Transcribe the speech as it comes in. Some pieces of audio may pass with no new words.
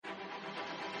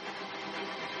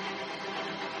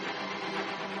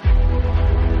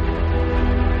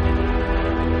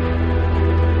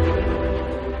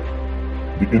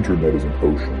internet is an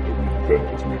ocean that we invent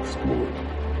as we explore it.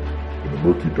 In the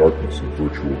murky darkness of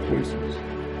virtual places,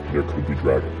 there could be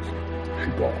dragons,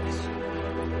 shoggoths,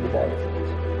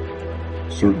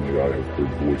 leviathans. Certainly I have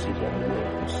heard voices on the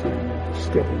web who say you will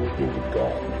discover a building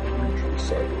god when you reach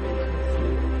the cyber ocean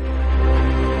floor.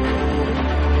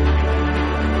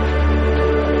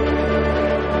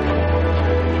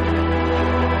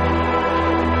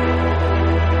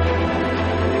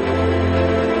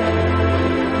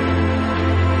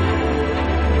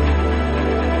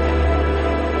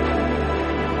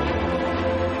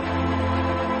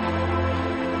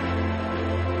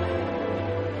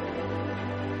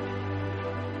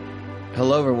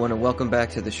 Hello, everyone, and welcome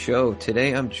back to the show.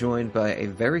 Today, I'm joined by a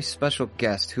very special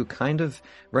guest who kind of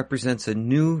represents a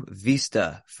new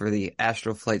vista for the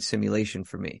astral flight simulation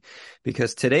for me,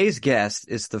 because today's guest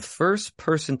is the first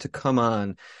person to come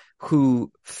on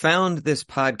who found this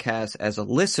podcast as a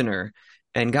listener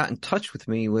and got in touch with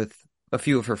me with a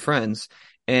few of her friends.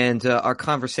 And our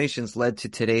conversations led to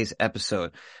today's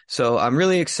episode. So I'm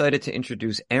really excited to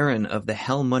introduce Erin of the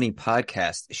Hell Money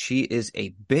podcast. She is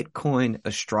a Bitcoin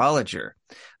astrologer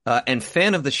and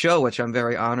fan of the show, which I'm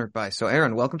very honored by. So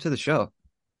Erin, welcome to the show.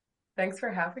 Thanks for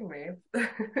having me.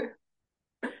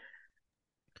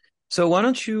 So why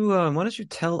don't you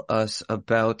tell us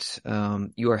about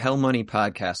your Hell Money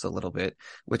podcast a little bit,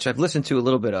 which I've listened to a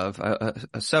little bit of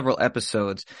several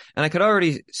episodes, and I could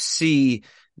already see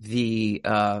the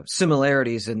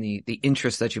similarities and the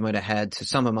interest that you might have had to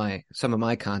some of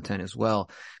my content as well.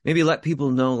 Maybe let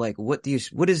people know, like, what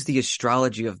is the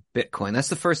astrology of Bitcoin? That's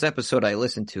the first episode I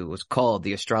listened to, was called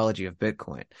The Astrology of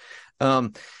Bitcoin.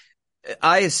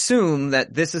 I assume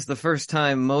that this is the first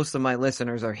time most of my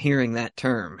listeners are hearing that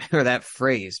term or that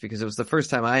phrase, because it was the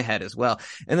first time I had as well.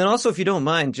 And then also, if you don't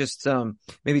mind, just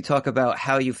maybe talk about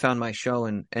how you found my show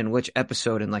and which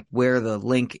episode and like where the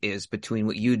link is between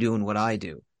what you do and what I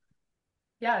do.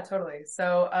 Yeah, totally.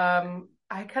 So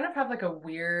I kind of have like a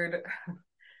weird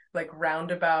like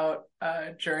roundabout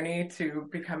journey to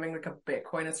becoming like a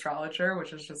Bitcoin astrologer,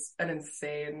 which is just an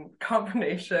insane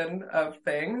combination of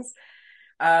things.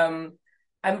 I'm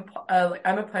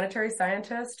a planetary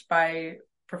scientist by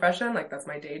profession, like that's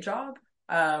my day job.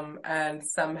 And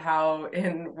somehow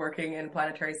in working in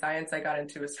planetary science, I got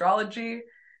into astrology.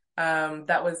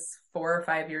 That was 4 or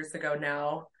 5 years ago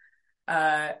now.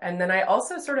 And then I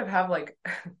also sort of have like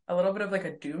a little bit of like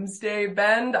a doomsday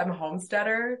bend. I'm a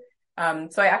homesteader.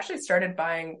 So I actually started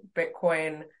buying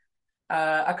Bitcoin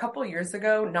a couple years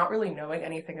ago, not really knowing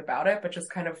anything about it, but just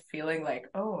kind of feeling like,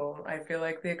 oh, I feel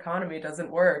like the economy doesn't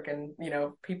work. And, you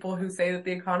know, people who say that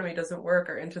the economy doesn't work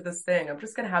are into this thing. I'm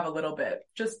just going to have a little bit,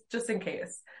 just in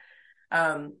case.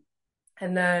 And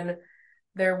then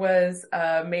there was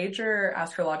a major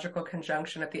astrological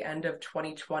conjunction at the end of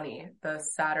 2020, the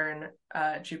Saturn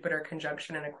Jupiter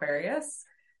conjunction in Aquarius.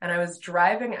 And I was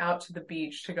driving out to the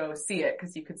beach to go see it,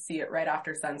 because you could see it right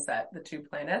after sunset, the two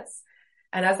planets.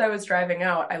 And as I was driving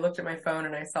out, I looked at my phone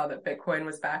and I saw that Bitcoin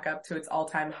was back up to its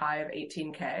all-time high of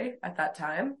 18K at that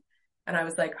time. And I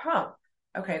was like,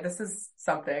 okay, this is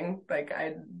something. Like,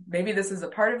 maybe this is a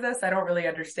part of this. I don't really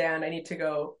understand. I need to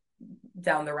go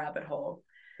down the rabbit hole.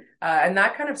 And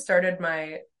that kind of started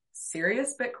my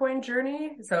serious Bitcoin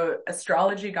journey. So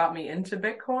astrology got me into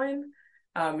Bitcoin.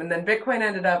 And then Bitcoin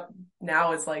ended up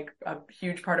now is like a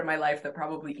huge part of my life that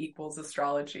probably equals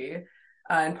astrology.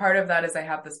 And part of that is I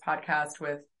have this podcast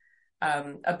with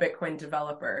a Bitcoin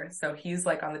developer. So he's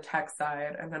like on the tech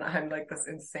side, and then I'm like this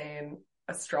insane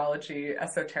astrology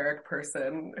esoteric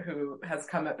person who has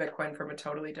come at Bitcoin from a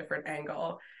totally different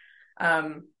angle.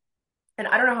 And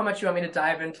I don't know how much you want me to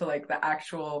dive into like the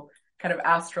actual kind of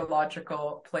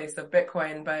astrological place of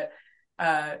Bitcoin, but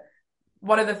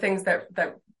one of the things that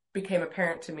became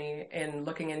apparent to me in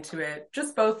looking into it,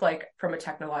 just both like from a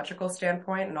technological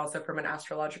standpoint and also from an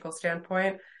astrological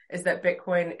standpoint, is that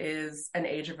Bitcoin is an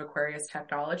age of Aquarius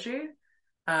technology.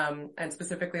 And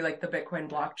specifically like the Bitcoin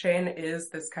blockchain is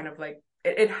this kind of like,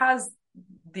 it has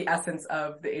the essence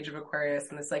of the age of Aquarius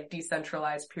and this like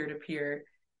decentralized peer-to-peer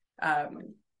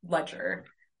ledger.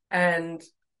 And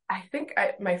I think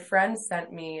my friend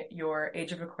sent me your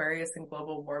Age of Aquarius and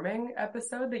Global Warming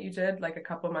episode that you did like a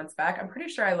couple months back. I'm pretty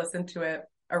sure I listened to it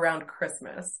around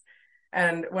Christmas.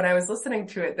 And when I was listening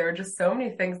to it, there were just so many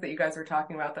things that you guys were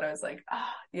talking about that I was like,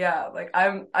 yeah, like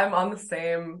I'm on the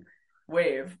same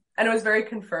wave. And it was very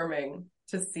confirming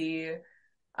to see,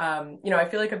 I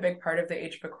feel like a big part of the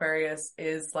Age of Aquarius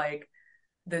is like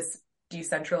this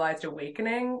decentralized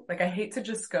awakening. Like I hate to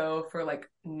just go for like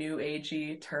new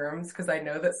agey terms, because I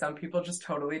know that some people just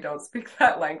totally don't speak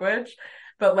that language,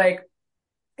 but like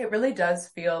it really does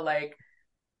feel like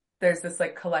there's this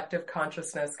like collective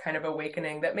consciousness kind of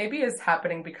awakening that maybe is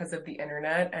happening because of the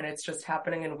internet, and it's just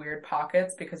happening in weird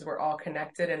pockets because we're all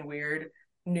connected in weird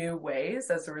new ways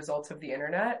as a result of the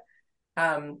internet.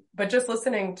 But just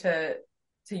listening to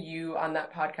you on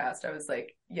that podcast, I was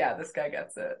like, yeah, this guy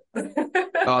gets it.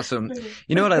 Awesome.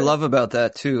 You know what I love about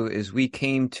that too is we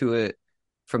came to it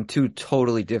from two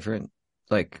totally different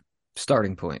like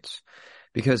starting points,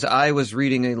 because I was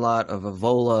reading a lot of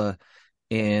Evola,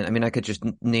 and I mean I could just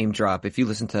name drop. If you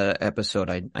listen to that episode,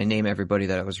 I name everybody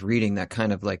that I was reading that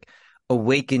kind of like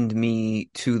awakened me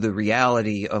to the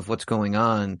reality of what's going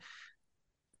on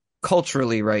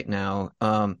culturally right now.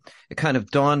 It kind of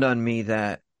dawned on me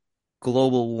that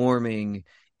global warming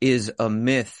is a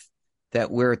myth that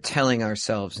we're telling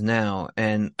ourselves now.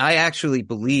 And I actually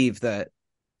believe that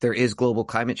there is global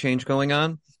climate change going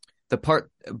on.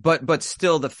 But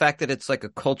still the fact that it's like a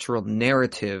cultural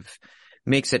narrative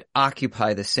makes it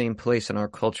occupy the same place in our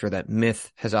culture that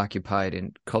myth has occupied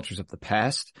in cultures of the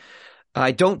past.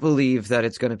 I don't believe that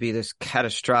it's going to be this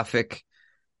catastrophic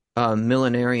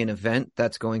millenarian event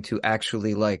that's going to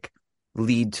actually like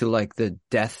lead to like the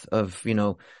death of,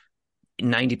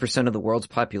 90% of the world's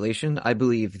population. I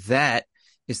believe that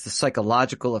is the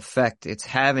psychological effect it's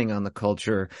having on the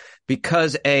culture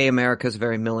because A, America is a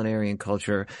very millenarian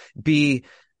culture. B,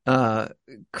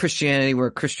 Christianity, we're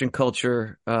a Christian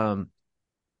culture.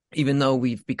 Even though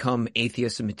we've become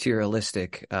atheist and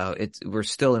materialistic, we're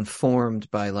still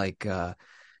informed by like,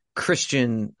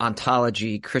 Christian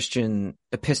ontology, Christian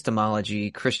epistemology,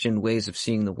 Christian ways of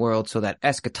seeing the world. So that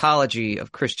eschatology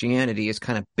of Christianity is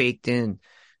kind of baked in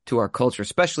to our culture,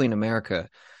 especially in America,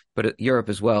 but Europe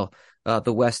as well,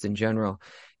 the West in general.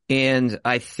 And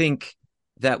I think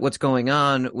that what's going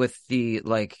on with the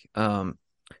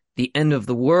end of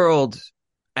the world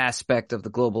aspect of the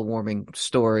global warming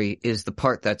story is the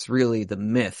part that's really the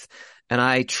myth. And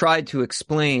I tried to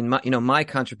explain my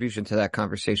contribution to that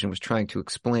conversation was trying to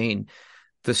explain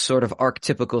the sort of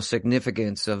archetypical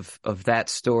significance of that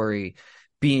story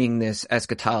being this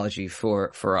eschatology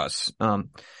for us.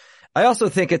 I also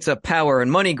think it's a power and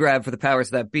money grab for the powers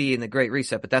that be in the Great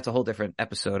Reset, but that's a whole different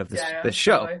episode of this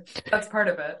show. Totally. That's part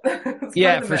of it.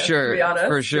 Yeah, for sure. To be honest.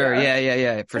 For sure.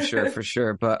 Yeah. For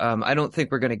sure. But I don't think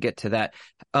we're going to get to that.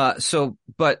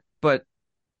 But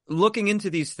looking into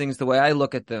these things the way I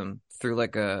look at them through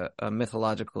like a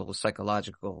mythological,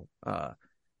 psychological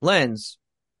lens,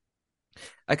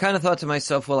 I kind of thought to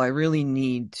myself, well, I really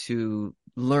need to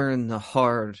learn the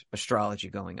hard astrology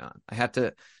going on. I have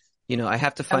to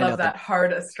find out that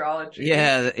hard astrology.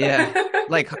 Yeah.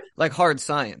 like hard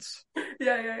science.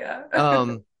 Yeah.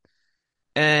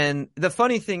 And the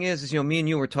funny thing is, me and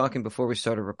you were talking before we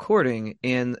started recording,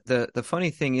 and the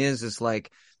funny thing is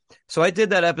like, so I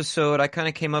did that episode, I kind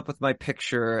of came up with my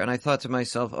picture, and I thought to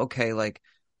myself, okay, like,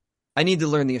 I need to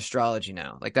learn the astrology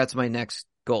now. Like, that's my next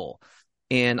goal.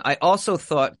 And I also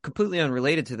thought, completely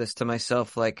unrelated to this, to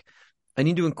myself, like, I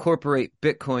need to incorporate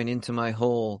Bitcoin into my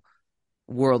whole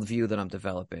worldview that I'm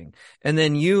developing. And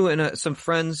then you and some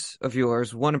friends of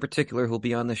yours, one in particular who'll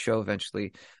be on the show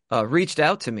eventually, reached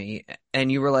out to me,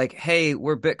 and you were like, hey,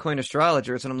 we're Bitcoin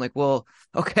astrologers. And I'm like, well,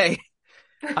 okay.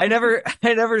 I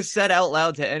never said out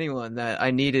loud to anyone that I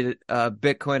needed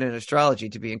Bitcoin and astrology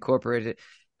to be incorporated.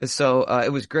 So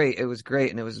it was great.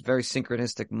 And it was a very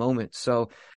synchronistic moment. So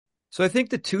I think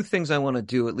the two things I want to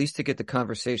do, at least to get the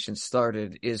conversation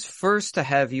started, is first to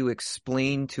have you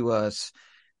explain to us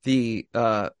the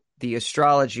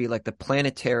astrology, like the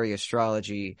planetary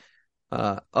astrology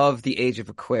of the age of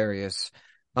Aquarius,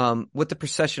 what the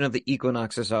precession of the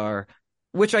equinoxes are,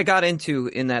 which I got into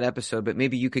in that episode, but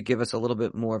maybe you could give us a little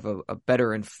bit more of a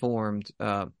better informed,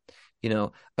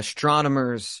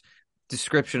 astronomer's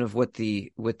description of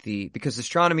because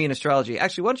astronomy and astrology,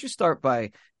 actually, why don't you start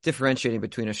by differentiating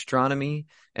between astronomy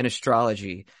and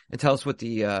astrology and tell us what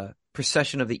the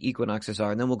precession of the equinoxes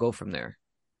are, and then we'll go from there.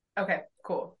 Okay,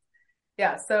 cool.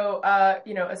 Yeah. So,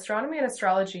 astronomy and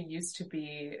astrology used to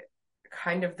be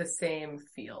kind of the same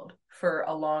field for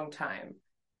a long time.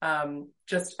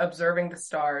 Just observing the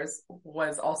stars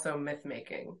was also myth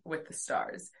making with the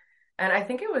stars. And I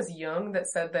think it was Jung that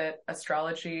said that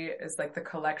astrology is like the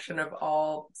collection of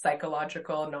all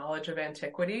psychological knowledge of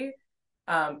antiquity.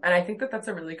 And I think that that's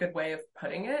a really good way of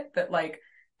putting it, that like,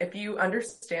 if you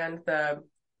understand the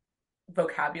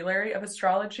vocabulary of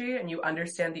astrology and you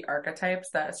understand the archetypes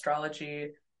that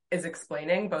astrology is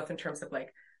explaining, both in terms of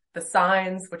like the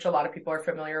signs, which a lot of people are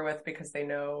familiar with because they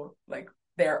know like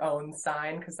their own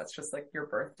sign, because that's just like your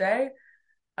birthday.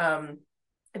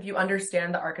 If you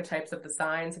understand the archetypes of the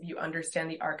signs, if you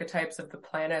understand the archetypes of the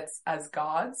planets as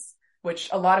gods, which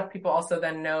a lot of people also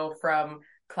then know from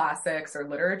classics or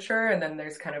literature, and then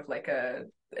there's kind of like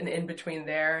an in-between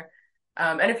there.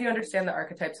 And if you understand the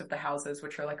archetypes of the houses,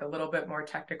 which are like a little bit more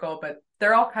technical, but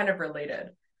they're all kind of related.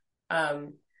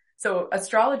 So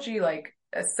astrology, like,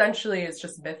 essentially is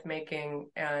just myth making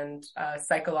and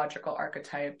psychological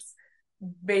archetypes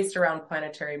based around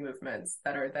planetary movements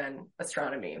that are then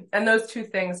astronomy. And those two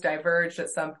things diverged at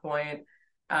some point.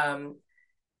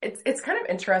 It's kind of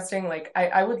interesting. Like,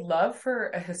 I would love for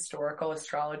a historical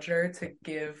astrologer to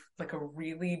give like a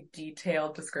really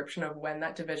detailed description of when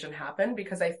that division happened,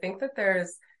 because I think that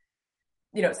there's,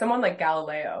 someone like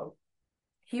Galileo,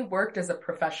 he worked as a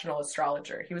professional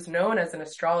astrologer. He was known as an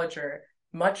astrologer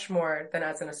much more than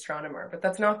as an astronomer, but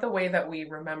that's not the way that we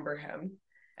remember him.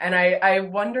 And I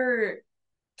wonder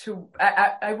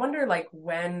I wonder like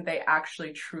when they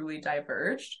actually truly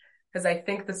diverged, because I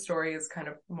think the story is kind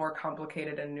of more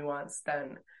complicated and nuanced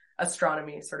than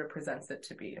astronomy sort of presents it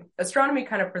to be. Astronomy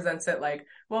kind of presents it like,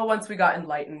 well, once we got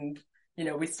enlightened,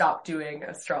 we stopped doing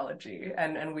astrology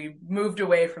and we moved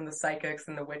away from the psychics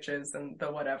and the witches and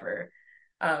the whatever.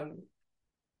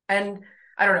 And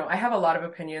I don't know, I have a lot of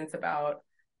opinions about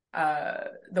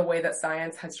the way that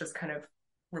science has just kind of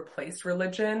replaced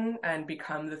religion and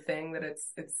become the thing that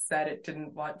it's said it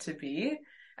didn't want to be.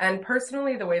 And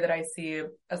personally, the way that I see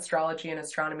astrology and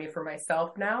astronomy for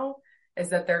myself now is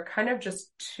that they're kind of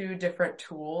just two different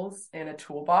tools in a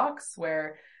toolbox,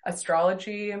 where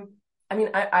astrology, I mean,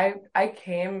 I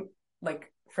came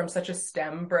like from such a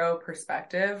STEM bro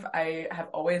perspective. I have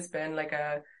always been like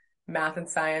a math and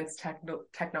science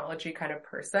technology kind of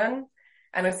person.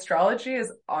 And astrology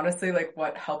is honestly like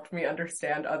what helped me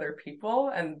understand other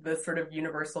people and the sort of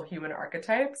universal human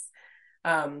archetypes.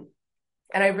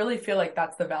 And I really feel like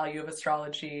that's the value of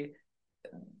astrology,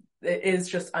 is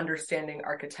just understanding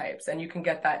archetypes. And you can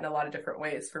get that in a lot of different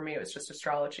ways. For me, it was just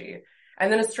astrology. And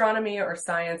then astronomy or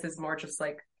science is more just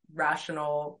like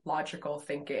rational, logical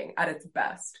thinking at its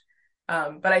best.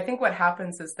 But I think what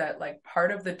happens is that like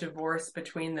part of the divorce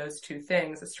between those two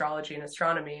things, astrology and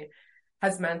astronomy,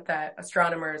 has meant that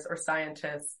astronomers or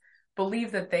scientists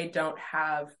believe that they don't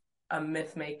have a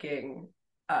myth-making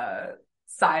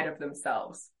side of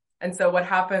themselves. And so what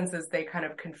happens is they kind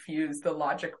of confuse the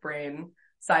logic brain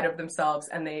side of themselves,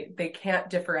 and they can't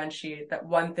differentiate that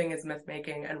one thing is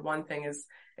myth-making and one thing is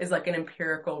like an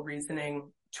empirical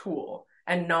reasoning tool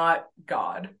and not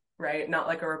God, right? Not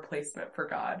like a replacement for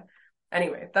God.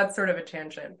 Anyway, that's sort of a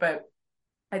tangent, but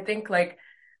I think like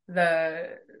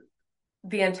the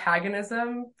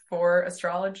antagonism for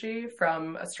astrology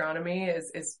from astronomy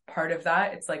is part of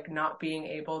that. It's like not being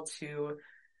able to,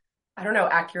 I don't know,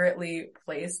 accurately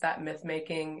place that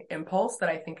myth-making impulse that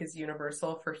I think is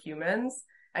universal for humans,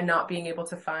 and not being able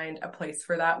to find a place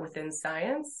for that within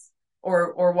science,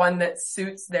 or one that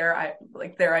suits their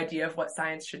idea of what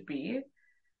science should be.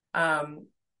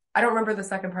 I don't remember the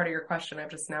second part of your question.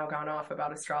 I've just now gone off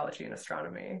about astrology and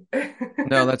astronomy.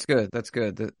 No, that's good. That's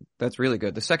good. That's really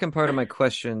good. The second part of my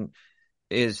question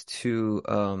is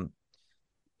to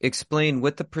explain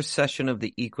what the precession of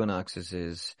the equinoxes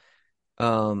is,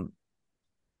 what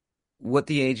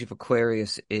the age of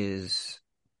Aquarius is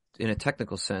in a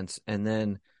technical sense, and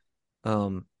then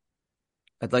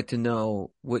I'd like to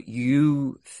know what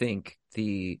you think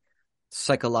the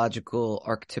psychological,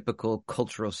 archetypical,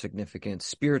 cultural significance,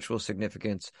 spiritual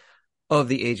significance of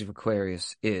the age of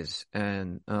Aquarius is.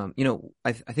 And,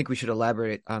 I think we should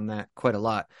elaborate on that quite a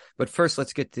lot. But first,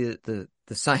 let's get the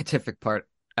scientific part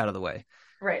out of the way.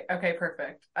 Right. Okay,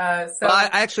 perfect. Well,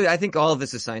 I think all of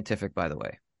this is scientific, by the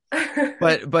way.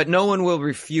 but no one will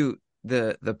refute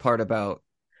the part about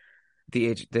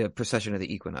the precession of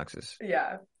the equinoxes.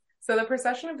 Yeah. So the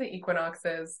precession of the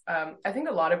equinoxes, I think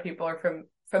a lot of people are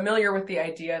familiar with the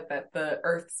idea that the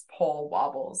Earth's pole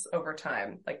wobbles over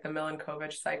time, like the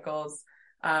Milankovitch cycles.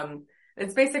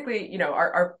 It's basically,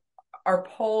 our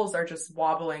poles are just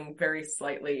wobbling very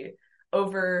slightly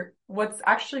over what's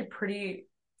actually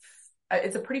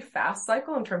it's a pretty fast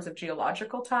cycle in terms of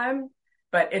geological time,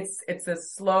 but it's a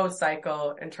slow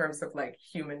cycle in terms of like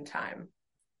human time.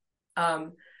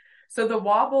 So the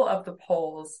wobble of the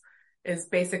poles is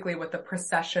basically what the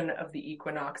precession of the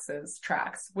equinoxes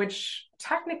tracks, which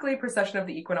technically precession of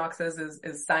the equinoxes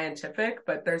is scientific,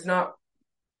 but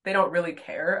they don't really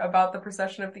care about the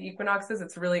precession of the equinoxes.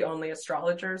 It's really only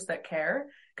astrologers that care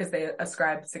because they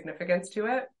ascribe significance to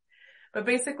it. But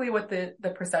basically what the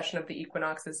precession of the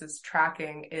equinoxes is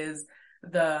tracking is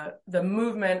the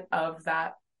movement of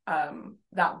that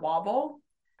wobble,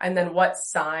 and then what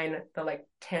sign the like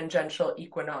tangential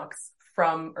equinox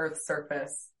from Earth's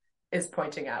surface is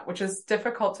pointing at, which is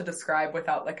difficult to describe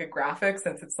without like a graphic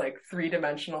since it's like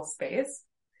 3-dimensional space.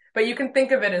 But you can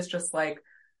think of it as just like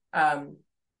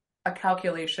a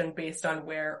calculation based on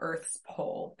where Earth's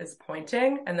pole is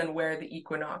pointing and then where the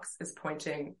equinox is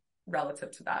pointing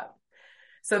relative to that.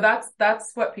 So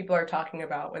that's what people are talking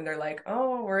about when they're like,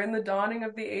 oh, we're in the dawning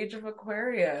of the age of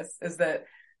Aquarius, is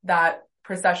that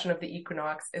precession of the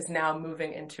equinox is now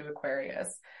moving into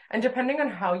Aquarius. And depending on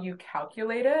how you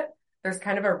calculate it, there's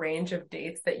kind of a range of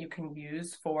dates that you can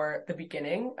use for the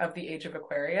beginning of the age of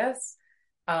Aquarius.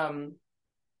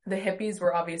 The hippies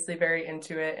were obviously very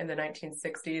into it in the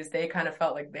 1960s. They kind of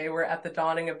felt like they were at the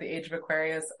dawning of the age of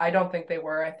Aquarius. I don't think they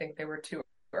were. I think they were too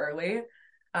early.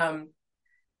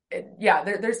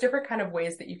 There's different kind of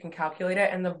ways that you can calculate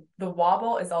it. And the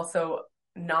wobble is also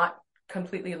not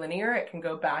completely linear. It can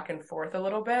go back and forth a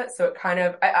little bit. So it kind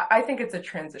of, I think it's a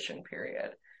transition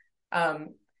period.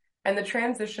 And the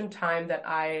transition time that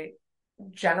I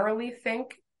generally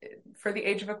think for the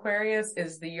age of Aquarius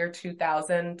is the year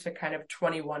 2000 to kind of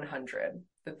 2100.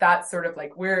 That's sort of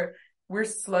like we're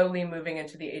slowly moving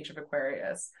into the age of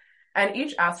Aquarius. And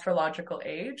each astrological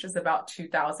age is about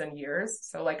 2000 years.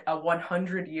 So like a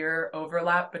 100-year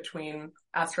overlap between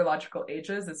astrological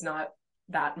ages is not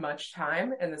that much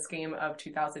time in the scheme of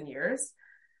 2000 years.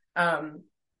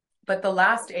 But the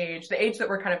last age, the age that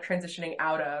we're kind of transitioning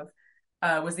out of,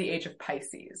 was the age of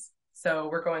Pisces. So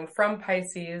we're going from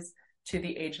Pisces to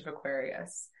the age of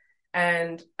Aquarius.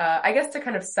 And I guess to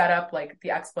kind of set up like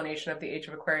the explanation of the age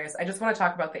of Aquarius, I just want to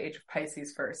talk about the age of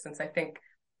Pisces first, since I think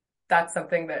that's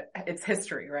something that it's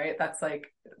history, right? That's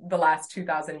like the last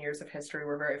 2000 years of history.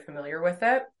 We're very familiar with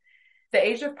it. The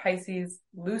age of Pisces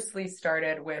loosely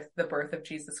started with the birth of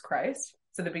Jesus Christ.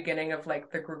 So the beginning of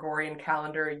like the Gregorian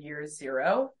calendar, year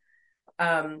 0.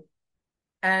 And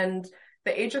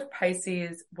the age of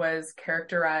Pisces was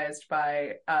characterized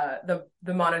by the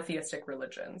monotheistic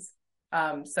religions.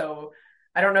 So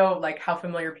I don't know like how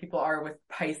familiar people are with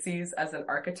Pisces as an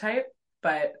archetype,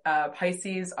 but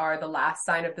Pisces are the last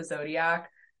sign of the zodiac.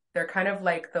 They're kind of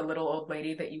like the little old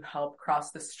lady that you help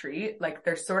cross the street. Like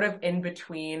they're sort of in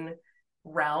between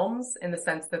realms in the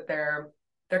sense that they're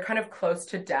kind of close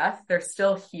to death. They're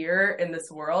still here in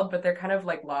this world, but they're kind of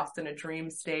like lost in a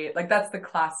dream state. Like that's the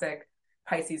classic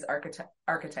Pisces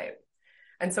archetype.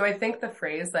 And so I think the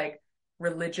phrase like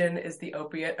religion is the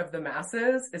opiate of the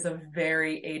masses is a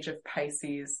very age of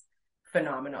Pisces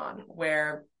phenomenon,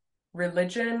 where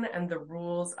religion and the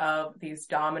rules of these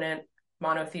dominant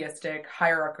monotheistic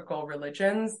hierarchical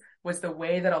religions was the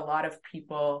way that a lot of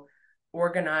people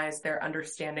organized their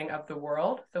understanding of the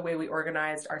world, the way we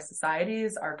organized our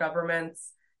societies, our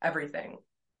governments, everything.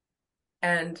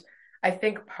 And I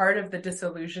think part of the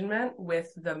disillusionment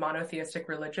with the monotheistic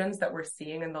religions that we're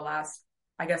seeing in the last,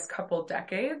 I guess, couple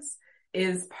decades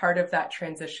is part of that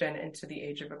transition into the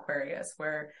age of Aquarius,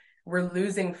 where we're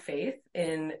losing faith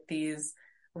in these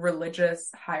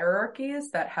religious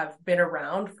hierarchies that have been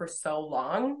around for so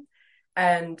long.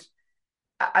 And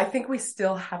I think we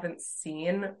still haven't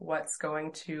seen what's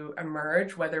going to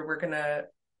emerge, whether we're going to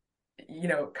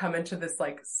come into this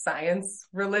like science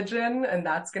religion and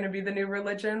that's going to be the new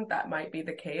religion. That might be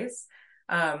the case.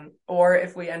 Or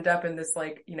if we end up in this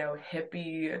like,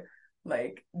 hippie,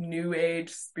 like new age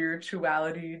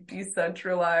spirituality,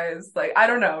 decentralized, like, I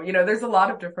don't know, there's a lot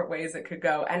of different ways it could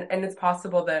go. And it's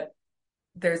possible that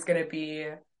there's going to be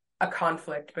a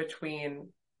conflict between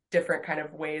different kind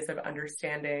of ways of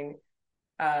understanding,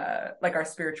 like our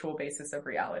spiritual basis of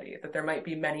reality, that there might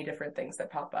be many different things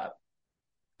that pop up.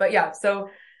 But yeah, so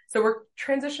we're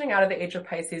transitioning out of the age of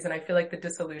Pisces, and I feel like the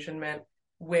disillusionment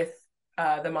with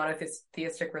the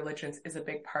monotheistic religions is a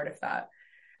big part of that.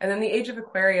 And then the age of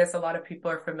Aquarius, a lot of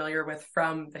people are familiar with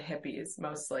from the hippies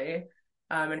mostly,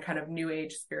 and kind of new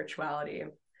age spirituality.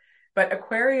 But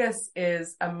Aquarius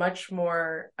is a much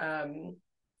more,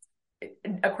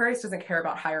 Aquarius doesn't care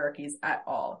about hierarchies at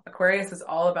all. Aquarius is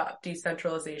all about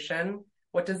decentralization.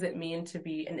 What does it mean to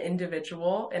be an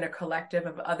individual in a collective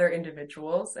of other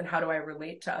individuals? And how do I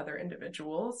relate to other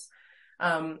individuals?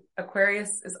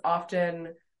 Aquarius is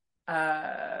often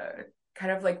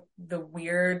kind of like the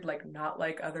weird, like not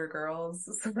like other girls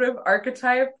sort of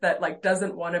archetype that like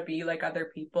doesn't want to be like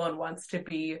other people and wants to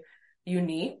be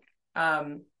unique.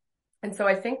 And so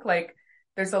I think like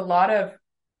there's a lot of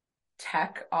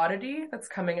tech oddity that's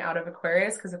coming out of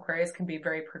Aquarius, because Aquarius can be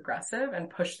very progressive and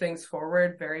push things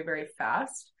forward very, very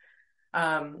fast.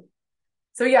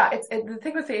 So yeah, the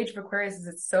thing with the age of Aquarius is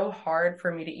it's so hard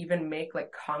for me to even make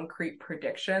like concrete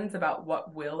predictions about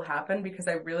what will happen, because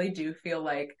I really do feel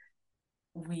like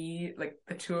we, like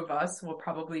the two of us, will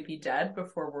probably be dead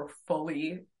before we're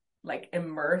fully like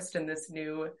immersed in this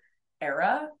new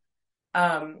era.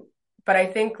 But I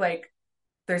think like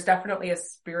there's definitely a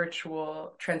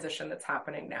spiritual transition that's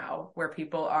happening now where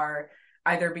people are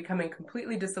either becoming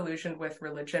completely disillusioned with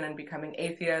religion and becoming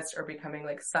atheists or becoming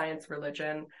like science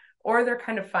religion, or they're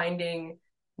kind of finding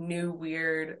new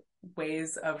weird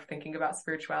ways of thinking about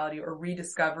spirituality or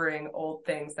rediscovering old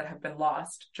things that have been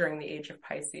lost during the age of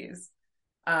Pisces.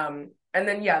 And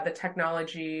then, yeah, the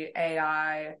technology,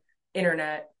 AI,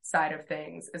 internet side of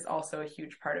things is also a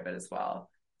huge part of it as well.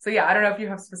 So yeah, I don't know if you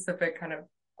have specific kind of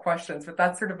questions, but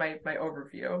that's sort of my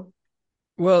overview.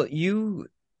 Well, you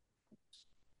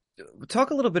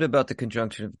talk a little bit about the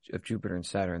conjunction of Jupiter and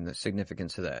Saturn, the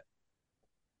significance of that.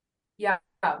 Yeah.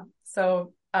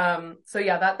 So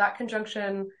yeah, that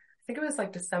conjunction, I think it was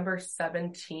like December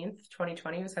 17th,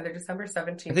 2020. It was either December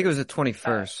 17th. I think it was the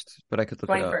 21st, but I could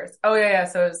look it up. 21st. Oh yeah.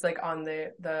 So it was like on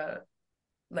the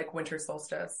like winter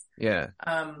solstice. Yeah.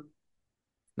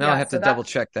 Now Yeah, I have to so double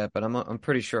check that, but I'm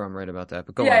pretty sure I'm right about that.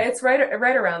 But go yeah, on. it's right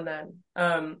around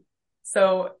then.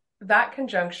 So that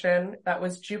conjunction, that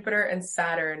was Jupiter and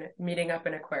Saturn meeting up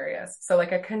in Aquarius. So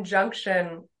like a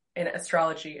conjunction in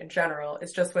astrology in general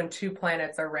is just when two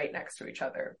planets are right next to each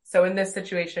other. So in this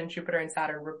situation, Jupiter and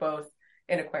Saturn were both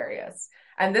in Aquarius.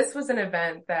 And this was an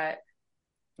event that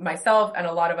myself and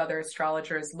a lot of other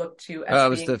astrologers looked to as it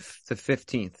was the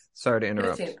 15th. Sorry to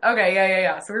interrupt. 15th. Okay,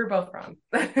 yeah. So we were both wrong.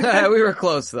 We were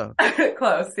close though.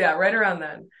 Close, yeah, right around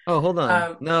then. Oh, hold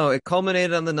on. No, it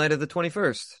culminated on the night of the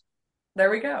 21st. There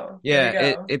we go. Yeah, there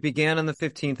we go. it began on the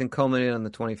 15th and culminated on the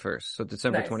 21st. So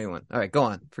December Nice. 21. All right, go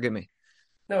on. Forgive me.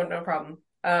 No problem.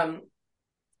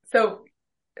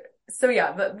 So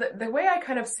yeah, the way I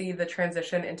kind of see the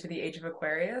transition into the age of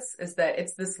Aquarius is that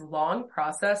it's this long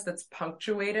process that's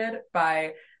punctuated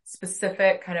by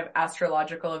specific kind of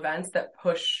astrological events that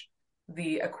push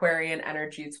the Aquarian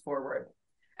energies forward.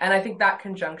 And I think that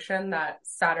conjunction, that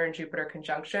Saturn-Jupiter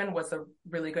conjunction, was a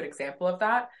really good example of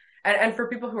that. And for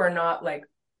people who are not like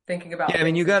thinking about, yeah, I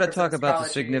mean, you got to talk about the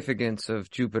astrology, significance of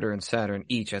Jupiter and Saturn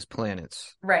each as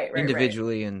planets, right,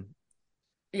 individually, and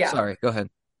yeah. Sorry, go ahead.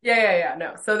 Yeah.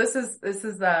 No. So this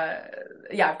is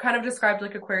I've kind of described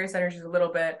like Aquarius energies a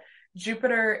little bit.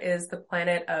 Jupiter is the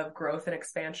planet of growth and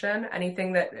expansion.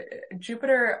 Anything that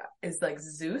Jupiter is like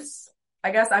Zeus.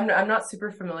 I guess I'm not super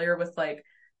familiar with like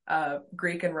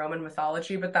Greek and Roman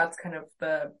mythology, but that's kind of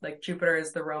the like Jupiter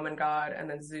is the Roman god and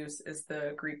then Zeus is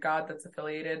the Greek god that's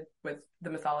affiliated with the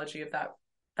mythology of that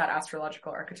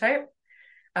astrological archetype.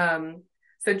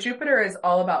 So Jupiter is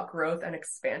all about growth and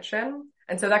expansion.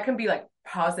 And so that can be like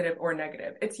positive or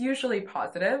negative. It's usually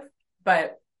positive,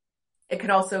 but it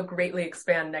can also greatly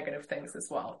expand negative things as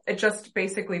well. It just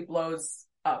basically blows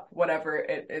up whatever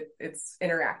it's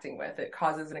interacting with. It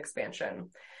causes an expansion.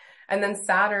 And then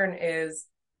Saturn is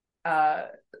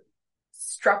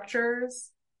structures,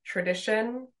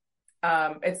 tradition.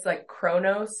 It's like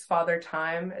Chronos, Father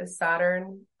Time is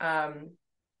Saturn.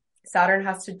 Saturn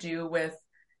has to do with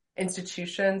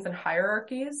institutions and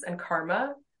hierarchies and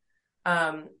karma.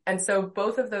 And so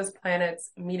both of those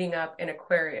planets meeting up in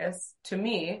Aquarius, to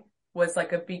me, was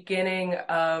like a beginning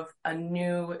of a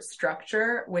new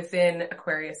structure within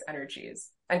Aquarius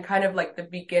energies and kind of like the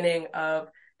beginning of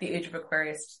the age of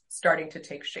Aquarius starting to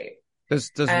take shape.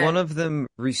 Does one of them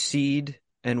recede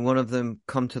and one of them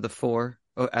come to the fore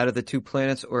out of the two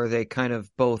planets, or are they kind of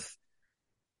both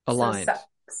aligned?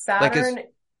 So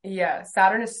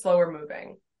Saturn is slower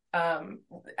moving.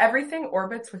 Everything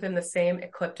orbits within the same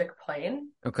ecliptic plane.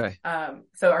 Okay.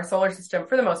 So our solar system,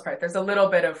 for the most part, there's a little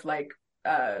bit of like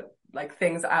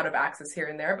things out of axis here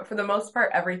and there, but for the most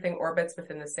part, everything orbits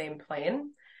within the same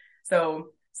plane. So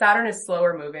Saturn is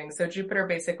slower moving. So Jupiter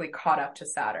basically caught up to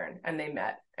Saturn and they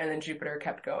met, and then Jupiter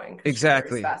kept going.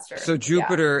 Exactly. Faster. So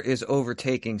Jupiter is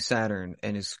overtaking Saturn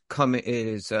and is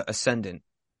ascendant.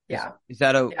 Yeah. Is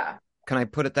that can I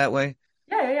put it that way?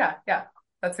 Yeah.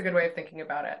 That's a good way of thinking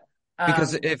about it.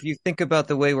 Because if you think about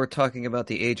the way we're talking about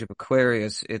the age of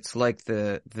Aquarius, it's like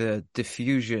the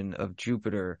diffusion of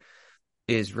Jupiter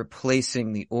is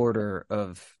replacing the order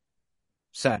of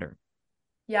Saturn.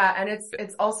 Yeah, and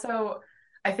it's also,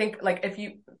 I think, like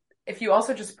if you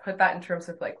also just put that in terms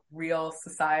of like real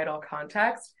societal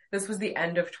context, this was the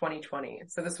end of 2020.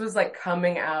 So this was like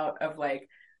coming out of like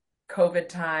COVID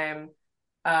time.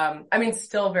 I mean,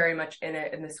 still very much in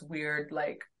it in this weird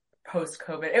like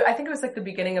post-COVID. I think it was like the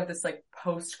beginning of this like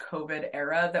post-COVID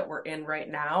era that we're in right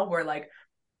now, where like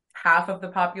half of the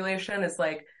population is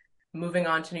like moving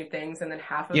on to new things, and then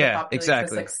half of the population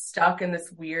is like stuck in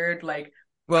this weird like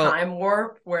time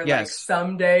warp where like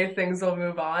someday things will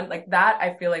move on. Like that,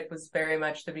 I feel like was very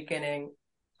much the beginning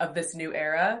of this new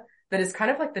era that is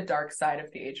kind of like the dark side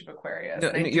of the age of Aquarius. No,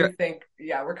 And I do think,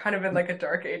 yeah, we're kind of in like a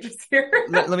dark ages here.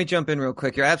 let me jump in real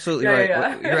quick. You're absolutely Yeah, right.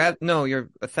 yeah. You're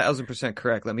 1,000%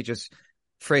 correct. Let me just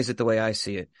phrase it the way I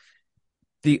see it.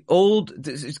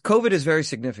 COVID is very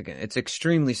significant. It's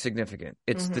extremely significant.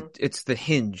 It's the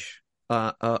hinge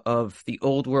of the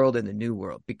old world and the new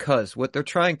world, because what they're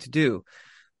trying to do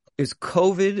is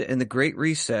COVID and the Great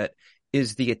Reset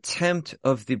is the attempt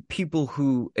of the people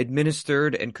who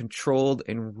administered and controlled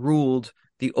and ruled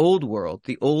the old world,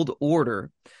 the old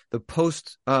order, the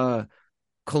post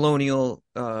colonial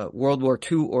World War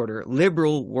II order,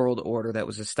 liberal world order that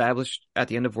was established at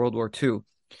the end of World War II,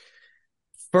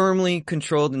 firmly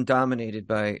controlled and dominated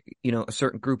by, a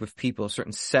certain group of people, a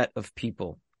certain set of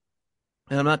people.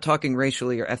 And I'm not talking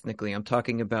racially or ethnically. I'm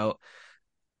talking about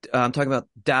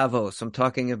Davos. I'm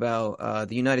talking about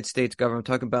the United States government.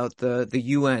 I'm talking about the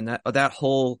UN, that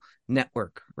whole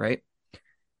network, right?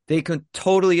 They can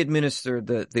totally administer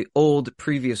the old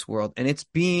previous world, and it's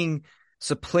being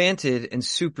supplanted and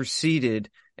superseded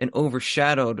and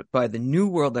overshadowed by the new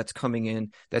world that's coming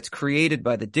in, that's created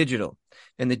by the digital.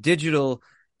 And the digital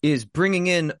is bringing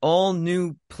in all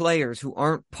new players who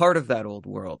aren't part of that old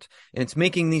world. And it's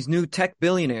making these new tech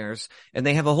billionaires, and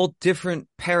they have a whole different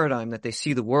paradigm that they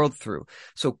see the world through.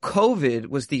 So COVID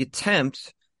was the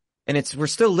attempt, and we're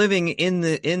still living in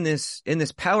this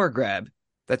power grab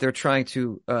that they're trying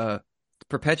to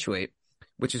perpetuate,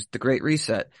 which is the Great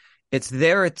Reset. It's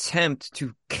their attempt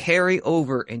to carry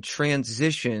over and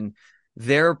transition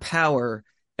their power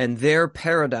and their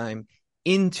paradigm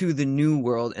into the new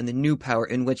world and the new power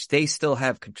in which they still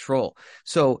have control.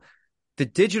 So the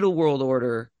digital world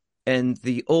order and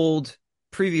the old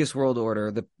previous world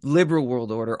order, the liberal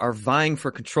world order, are vying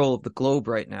for control of the globe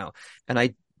right now.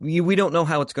 And we don't know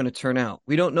how it's going to turn out.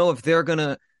 We don't know if they're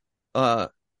going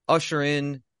to usher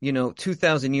in,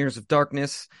 2,000 years of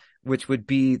darkness, which would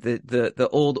be the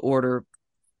old order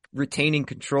retaining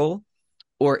control,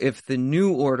 or if the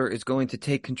new order is going to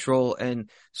take control and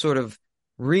sort of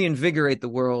reinvigorate the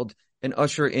world and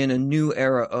usher in a new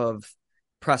era of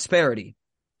prosperity.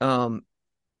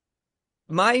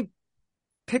 My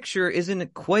picture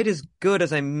isn't quite as good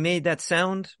as I made that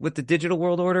sound with the digital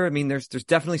world order. I mean, there's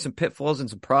definitely some pitfalls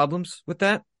and some problems with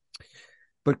that.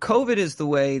 But COVID is the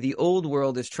way the old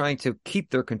world is trying to keep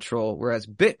their control, whereas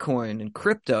Bitcoin and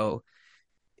crypto,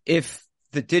 if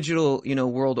the digital,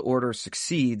 world order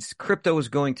succeeds, crypto is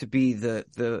going to be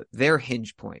their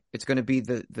hinge point. It's going to be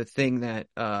the thing that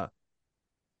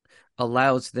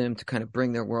allows them to kind of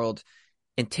bring their world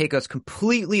and take us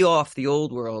completely off the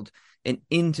old world and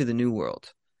into the new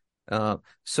world.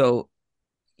 So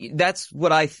that's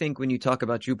what I think when you talk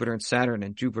about Jupiter and Saturn,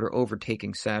 and Jupiter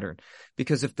overtaking Saturn.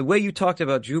 Because if the way you talked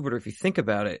about Jupiter, if you think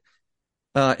about it,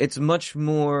 it's much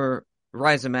more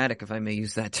rhizomatic, if I may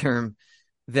use that term,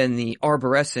 than the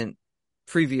arborescent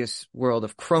previous world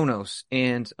of Kronos.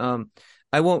 And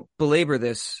I won't belabor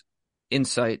this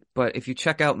insight, but if you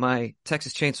check out my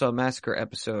Texas Chainsaw Massacre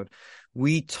episode,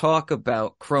 we talk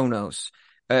about Kronos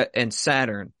and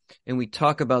Saturn, and we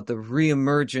talk about the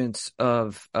reemergence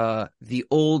of the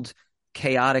old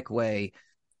chaotic way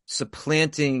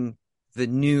supplanting the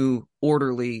new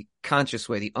orderly conscious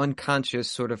way, the unconscious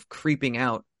sort of creeping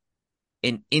out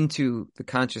and into the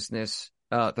consciousness,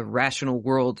 the rational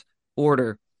world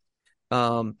order,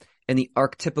 and the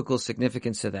archetypical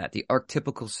significance of that, the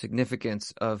archetypical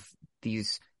significance of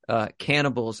these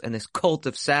cannibals and this cult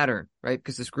of Saturn, right?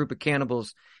 Because this group of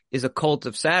cannibals is a cult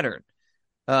of Saturn.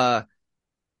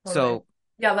 So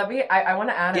yeah, I want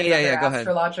to add another go ahead.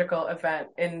 astrological event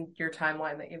in your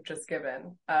timeline that you've just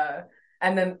given.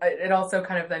 And then it also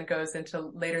kind of then goes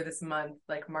into later this month,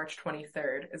 like March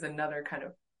 23rd is another kind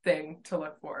of thing to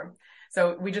look for.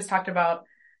 So we just talked about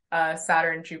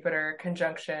Saturn, Jupiter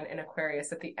conjunction in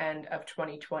Aquarius at the end of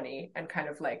 2020 and kind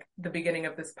of like the beginning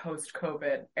of this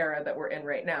post-COVID era that we're in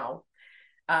right now.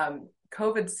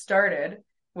 COVID started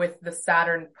with the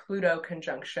Saturn-Pluto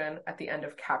conjunction at the end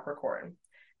of Capricorn.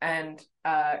 And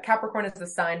Capricorn is the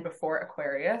sign before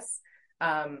Aquarius.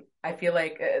 I feel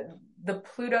like the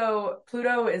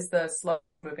Pluto is the slow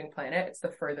moving planet. It's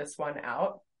the furthest one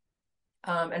out.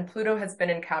 And Pluto has been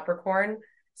in Capricorn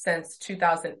since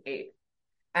 2008.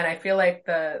 And I feel like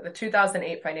the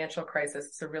 2008 financial crisis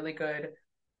is a really good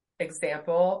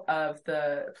example of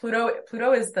the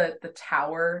Pluto is the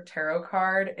Tower tarot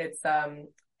card. It's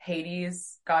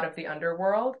Hades, god of the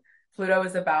underworld. Pluto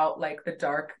is about like the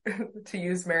dark, to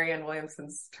use Marianne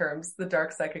Williamson's terms, the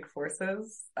dark psychic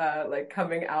forces, like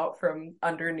coming out from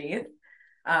underneath,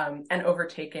 and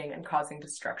overtaking and causing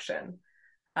destruction.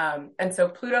 And so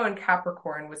Pluto in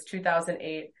Capricorn was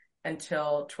 2008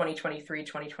 until 2023,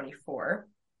 2024.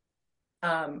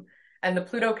 And the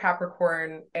Pluto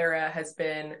Capricorn era has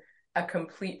been a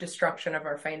complete destruction of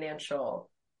our financial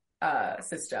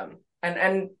system.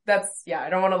 And that's, yeah, I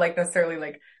don't want to like necessarily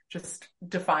like just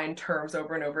define terms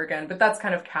over and over again, but that's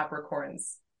kind of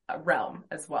Capricorn's realm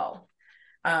as well.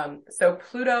 So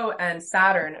Pluto and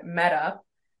Saturn met up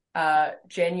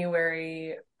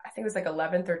January, I think it was like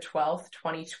 11th or 12th,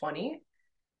 2020.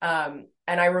 And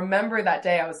I remember that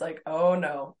day I was like, oh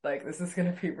no, like this is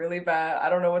going to be really bad. I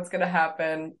don't know what's going to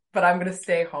happen, but I'm going to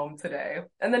stay home today.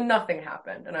 And then nothing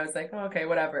happened. And I was like, oh, okay,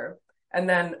 whatever. And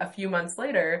then a few months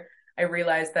later, I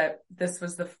realized that this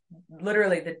was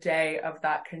literally the day of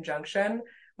that conjunction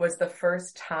was the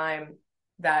first time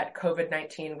that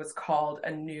COVID-19 was called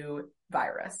a new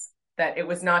virus, that it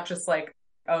was not just like,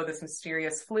 oh, this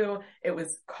mysterious flu. It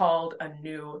was called a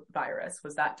new virus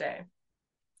was that day,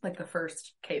 like the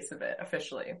first case of it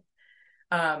officially.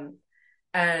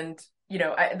 And, you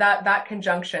know, that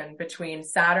conjunction between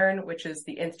Saturn, which is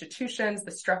the institutions,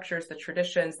 the structures, the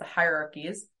traditions, the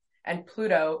hierarchies, and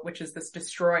Pluto, which is this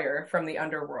destroyer from the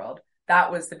underworld,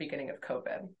 that was the beginning of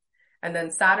COVID. And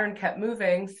then Saturn kept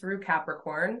moving through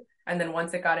Capricorn. And then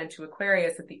once it got into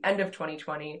Aquarius at the end of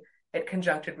 2020, it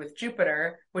conjuncted with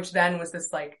Jupiter, which then was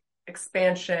this like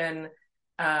expansion,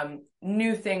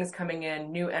 new things coming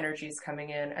in, new energies coming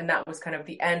in. And that was kind of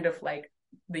the end of like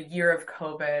the year of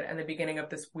COVID and the beginning of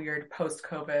this weird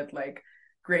post-COVID, like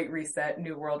Great Reset,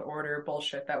 New World Order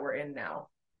bullshit that we're in now.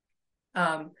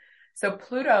 So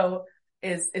Pluto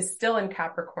is still in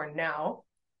Capricorn now,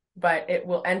 but it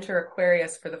will enter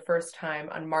Aquarius for the first time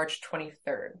on March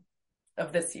 23rd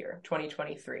of this year,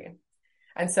 2023.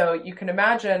 And so you can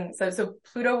imagine, so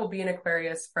Pluto will be in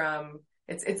Aquarius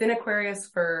it's in Aquarius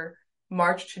for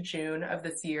March to June of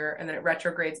this year, and then it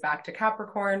retrogrades back to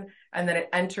Capricorn, and then it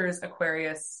enters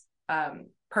Aquarius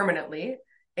permanently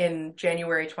in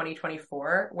January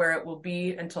 2024, where it will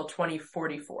be until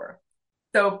 2044.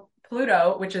 So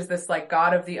Pluto, which is this like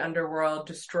god of the underworld,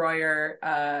 destroyer,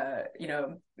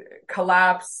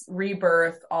 collapse,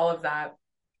 rebirth, all of that,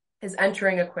 is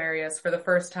entering Aquarius for the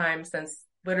first time since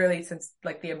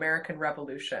like the American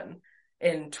Revolution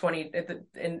in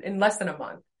less than a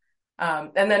month.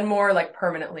 And then more like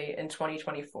permanently in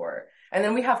 2024. And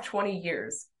then we have 20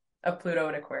 years of Pluto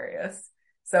in Aquarius.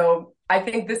 So I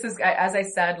think this is, as I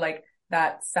said, like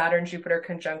that Saturn-Jupiter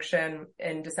conjunction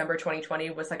in December 2020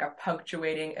 was like a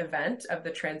punctuating event of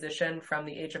the transition from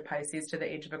the age of Pisces to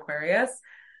the age of Aquarius.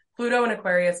 Pluto in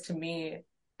Aquarius to me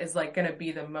is like going to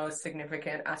be the most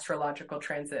significant astrological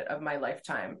transit of my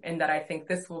lifetime. And that I think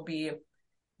this will be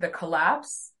the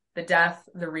collapse, the death,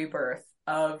 the rebirth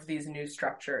of these new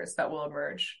structures that will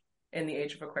emerge in the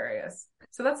age of Aquarius.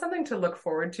 So that's something to look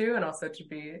forward to and also to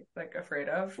be like afraid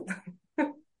of.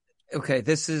 Okay,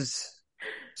 this is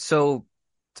so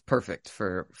perfect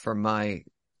for my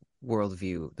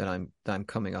worldview that I'm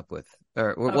coming up with.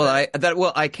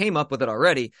 I came up with it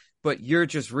already, but you're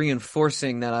just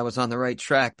reinforcing that I was on the right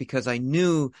track because I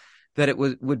knew that it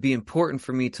would be important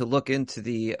for me to look into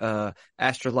the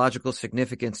astrological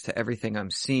significance to everything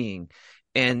I'm seeing.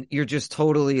 And you're just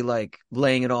totally like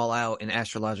laying it all out in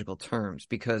astrological terms,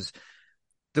 because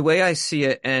the way I see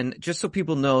it, and just so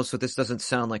people know, so this doesn't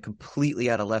sound like completely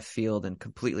out of left field and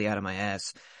completely out of my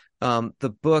ass,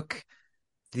 the book,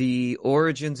 The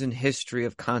Origins and History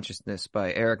of Consciousness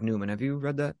by Eric Newman. Have you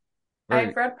read that?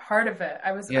 I've read part of it.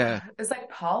 Is like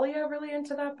Polya really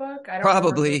into that book? I don't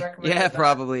probably. Yeah,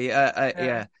 probably.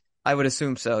 Yeah, I would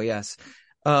assume so. Yes.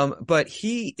 But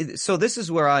so this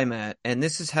is where I'm at, and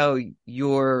this is how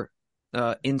your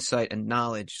insight and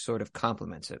knowledge sort of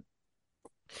complements it.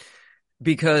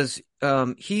 Because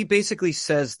he basically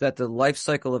says that the life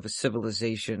cycle of a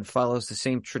civilization follows the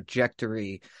same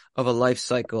trajectory of a life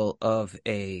cycle of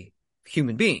a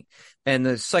human being. And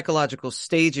the psychological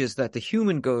stages that the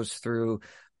human goes through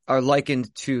are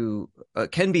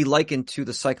can be likened to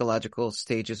the psychological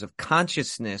stages of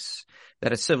consciousness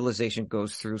that a civilization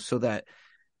goes through, so that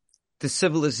the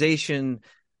civilization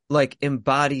like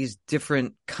embodies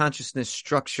different consciousness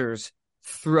structures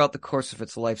throughout the course of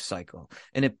its life cycle.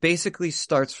 And it basically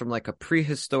starts from like a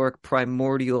prehistoric,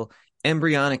 primordial,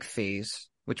 embryonic phase,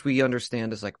 which we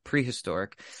understand as like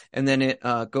prehistoric. And then it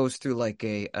goes through like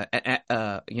a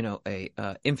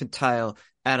infantile,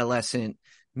 adolescent,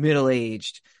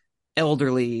 middle-aged,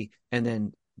 elderly, and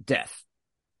then death.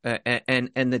 And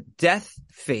the death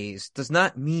phase does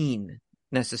not mean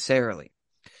necessarily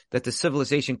that the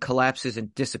civilization collapses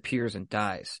and disappears and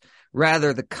dies.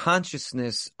 Rather, the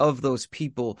consciousness of those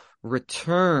people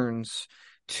returns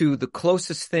to the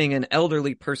closest thing an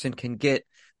elderly person can get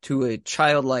to a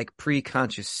childlike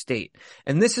pre-conscious state.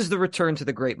 And this is the return to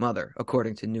the Great Mother,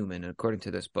 according to Newman, and according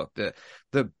to this book.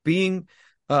 The being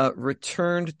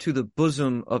returned to the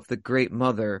bosom of the Great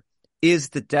Mother is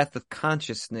the death of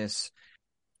consciousness.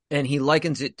 And he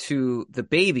likens it to the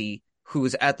baby who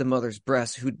is at the mother's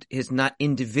breast, who is not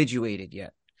individuated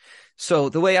yet. So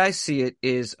the way I see it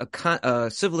is a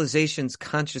civilization's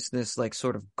consciousness like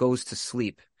sort of goes to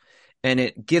sleep, and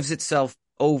it gives itself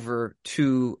over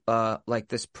to like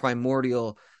this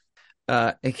primordial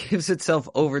it gives itself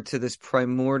over to this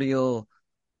primordial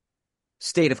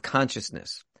state of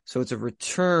consciousness. So it's a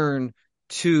return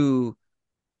to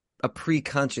a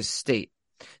pre-conscious state.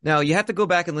 Now, you have to go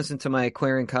back and listen to my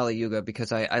Aquarian Kali Yuga,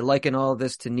 because I liken all of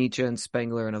this to Nietzsche and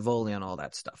Spengler and Avoli and all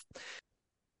that stuff.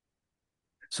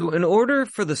 So in order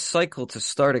for the cycle to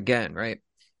start again, right,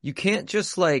 you can't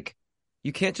just like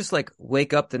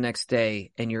wake up the next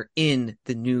day and you're in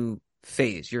the new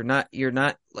phase. You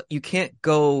can't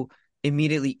go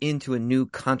immediately into a new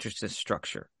consciousness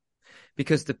structure,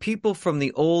 because the people from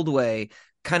the old way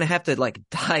kind of have to like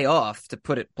die off, to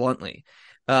put it bluntly.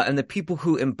 And the people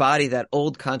who embody that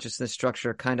old consciousness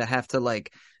structure kind of have to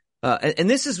like, and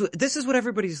this is what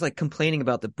everybody's like complaining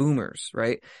about the boomers,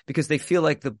 right? Because they feel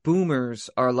like the boomers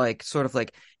are like sort of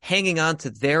like hanging on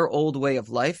to their old way of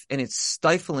life, and it's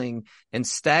stifling and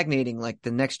stagnating like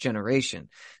the next generation.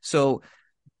 So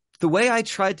the way I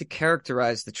tried to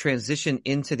characterize the transition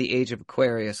into the age of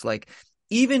Aquarius, like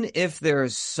even if there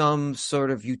is some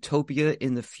sort of utopia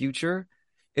in the future,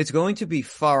 it's going to be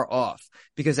far off,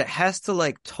 because it has to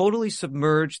like totally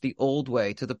submerge the old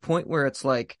way to the point where it's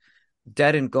like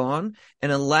dead and gone,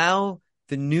 and allow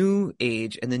the new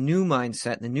age and the new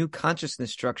mindset and the new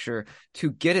consciousness structure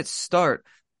to get its start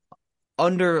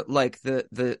under like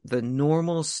the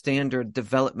normal standard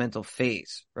developmental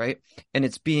phase, right? And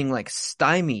it's being like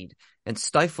stymied and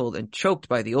stifled and choked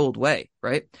by the old way,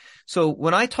 right? So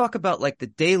when I talk about like the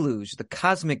deluge, the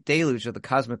cosmic deluge of the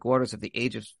cosmic waters of the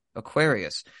age of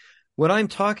Aquarius, what I'm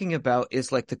talking about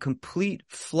is like the complete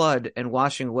flood and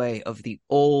washing away of the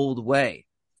old way.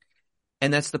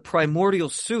 And that's the primordial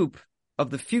soup of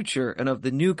the future and of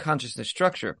the new consciousness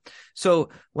structure. So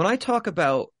when I talk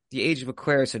about the age of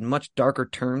Aquarius in much darker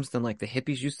terms than like the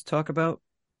hippies used to talk about,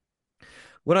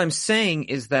 what I'm saying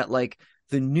is that like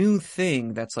the new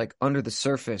thing that's like under the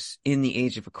surface in the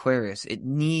age of Aquarius, it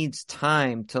needs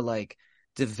time to like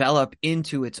develop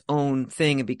into its own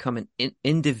thing and become an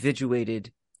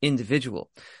individuated individual.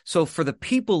 So for the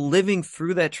people living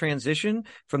through that transition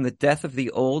from the death of the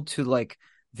old to like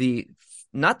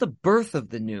not the birth of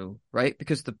the new, right?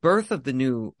 Because the birth of the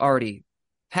new already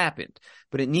happened,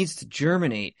 but it needs to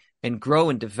germinate and grow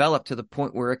and develop to the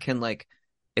point where it can like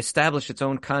establish its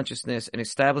own consciousness and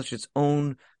establish its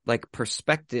own like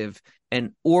perspective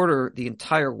and order the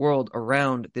entire world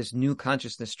around this new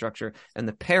consciousness structure. And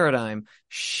the paradigm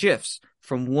shifts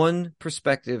from one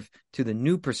perspective to the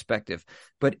new perspective.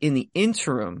 But in the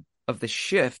interim of the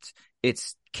shift,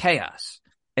 it's chaos.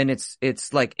 And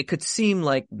it's like, it could seem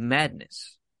like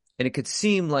madness, and it could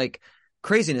seem like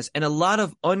craziness, and a lot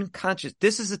of unconscious.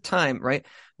 This is a time, right,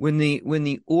 when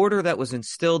the order that was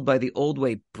instilled by the old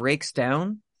way breaks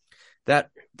down. That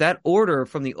order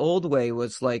from the old way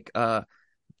was like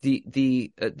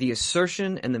the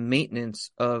assertion and the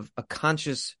maintenance of a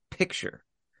conscious picture,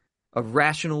 a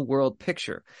rational world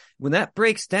picture. When that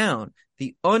breaks down,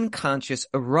 the unconscious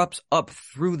erupts up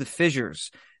through the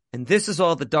fissures. And this is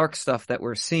all the dark stuff that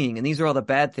we're seeing. And these are all the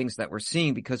bad things that we're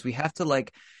seeing, because we have to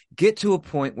like get to a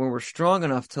point where we're strong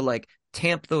enough to like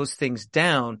tamp those things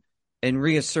down and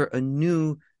reassert a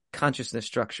new consciousness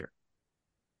structure.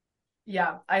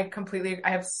 Yeah, I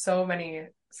have so many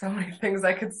things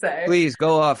I could say. Please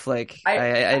go off. Like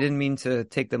I didn't mean to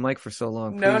take the mic for so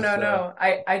long. No, Please, no.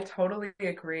 I totally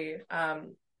agree.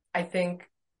 I think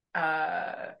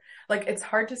like it's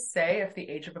hard to say if the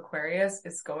age of Aquarius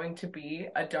is going to be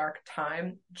a dark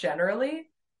time generally.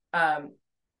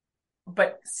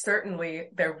 But certainly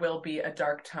there will be a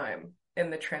dark time in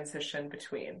the transition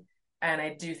between. And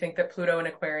I do think that Pluto in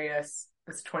Aquarius,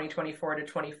 this 2024 to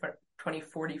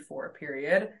 2044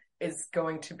 period, is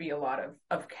going to be a lot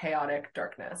of chaotic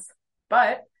darkness.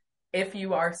 But if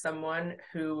you are someone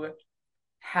who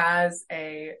has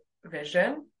a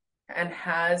vision and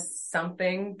has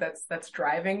something that's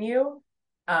driving you,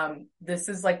 this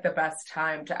is like the best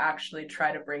time to actually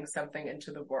try to bring something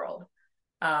into the world.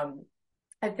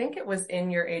 I think it was in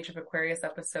your Age of Aquarius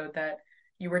episode that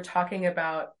you were talking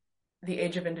about the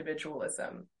age of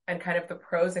individualism and kind of the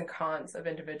pros and cons of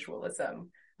individualism.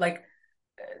 Like,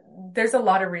 there's a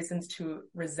lot of reasons to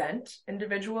resent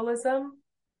individualism,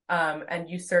 and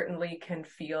you certainly can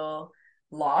feel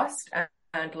lost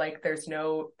and like there's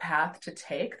no path to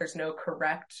take, there's no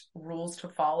correct rules to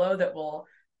follow that will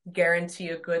guarantee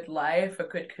a good life, a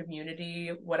good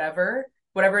community, whatever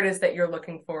it is that you're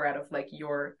looking for out of like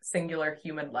your singular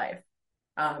human life.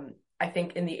 I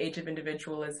think in the age of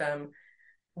individualism,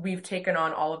 we've taken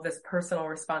on all of this personal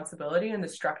responsibility and the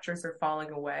structures are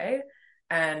falling away.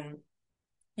 And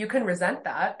you can resent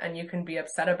that and you can be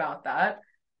upset about that,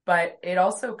 but it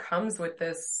also comes with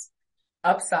this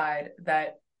upside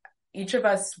that each of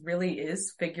us really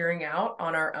is figuring out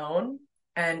on our own,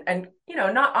 and you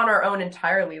know, not on our own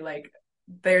entirely. Like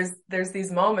there's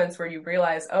these moments where you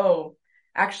realize, oh,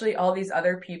 actually all these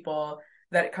other people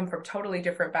that come from totally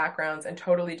different backgrounds and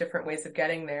totally different ways of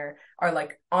getting there are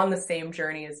like on the same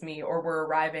journey as me, or we're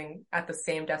arriving at the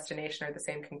same destination or the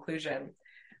same conclusion.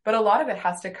 But a lot of it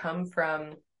has to come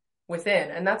from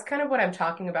within. And that's kind of what I'm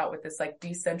talking about with this like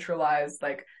decentralized,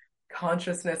 like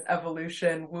consciousness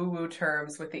evolution, woo-woo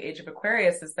terms with the age of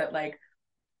Aquarius, is that like,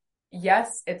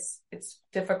 yes, it's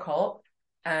difficult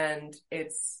and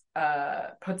it's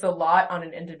puts a lot on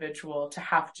an individual to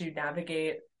have to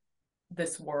navigate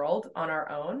this world on our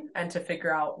own and to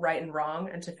figure out right and wrong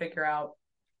and to figure out,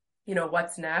 you know,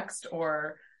 what's next,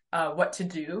 or what to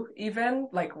do even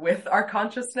like with our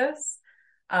consciousness.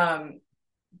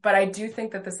 But I do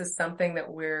think that this is something that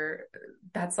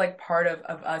that's like part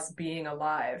of us being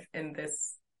alive in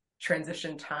this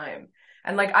transition time.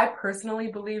 And like, I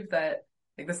personally believe that,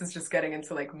 like, this is just getting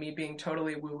into like me being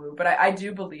totally woo-woo, but I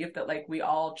do believe that like we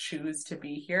all choose to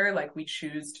be here. Like we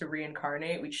choose to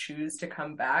reincarnate. We choose to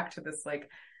come back to this like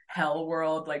hell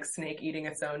world, like snake eating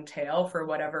its own tail for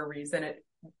whatever reason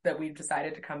that we've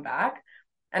decided to come back.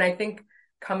 And I think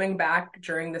coming back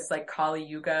during this like Kali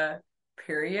Yuga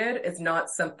period is not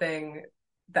something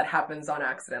that happens on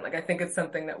accident. Like I think it's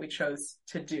something that we chose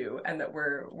to do, and that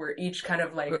we're each kind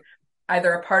of like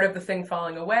either a part of the thing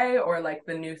falling away or like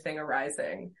the new thing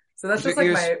arising. So that's just like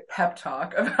my pep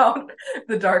talk about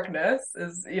the darkness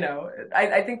is, you know,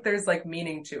 I think there's like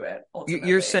meaning to it. Ultimately.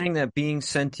 You're saying that being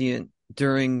sentient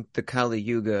during the Kali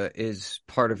Yuga is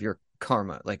part of your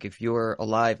karma. Like if you're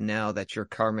alive now, that's your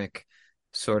karmic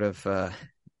sort of, I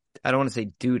don't want to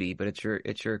say duty, but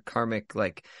it's your karmic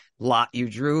like lot you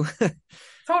drew.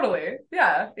 Totally.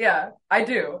 Yeah, I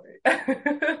do.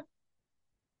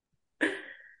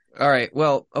 All right.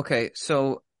 Well, okay.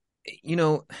 So, you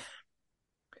know,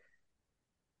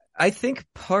 I think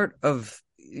part of,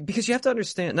 because you have to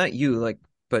understand, not you, like,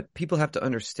 but people have to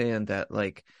understand that,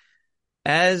 like,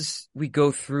 as we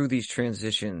go through these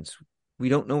transitions, we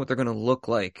don't know what they're going to look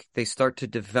like. They start to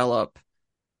develop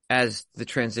as the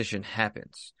transition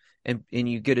happens. And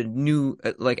you get a new,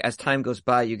 like, as time goes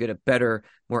by, you get a better,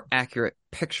 more accurate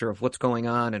picture of what's going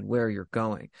on and where you're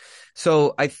going.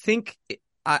 So I think,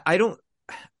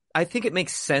 I think it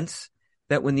makes sense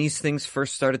that when these things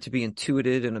first started to be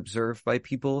intuited and observed by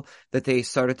people, that they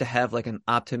started to have like an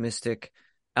optimistic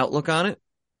outlook on it.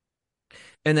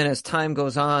 And then as time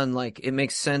goes on, like it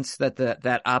makes sense that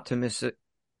that optimism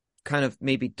kind of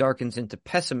maybe darkens into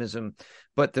pessimism.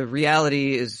 But the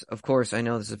reality is, of course, I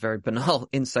know this is a very banal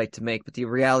insight to make, but the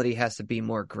reality has to be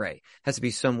more gray, has to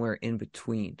be somewhere in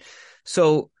between.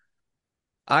 So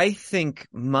I think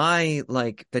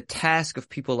the task of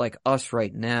people like us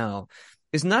right now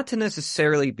is not to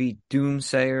necessarily be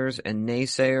doomsayers and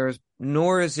naysayers,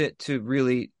 nor is it to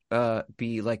really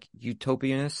be like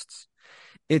utopianists.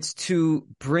 It's to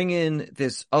bring in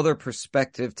this other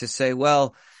perspective to say,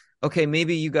 well, okay,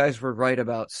 maybe you guys were right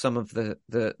about some of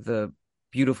the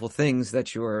beautiful things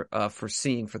that you're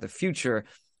foreseeing for the future,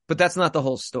 but that's not the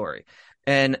whole story.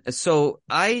 And so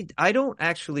I don't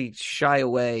actually shy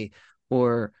away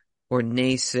or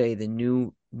naysay the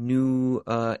new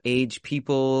age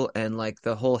people and like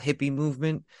the whole hippie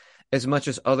movement as much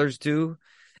as others do.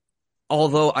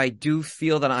 Although I do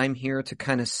feel that I'm here to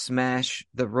kind of smash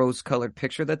the rose-colored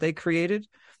picture that they created.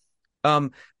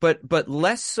 But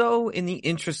less so in the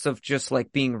interest of just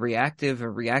like being reactive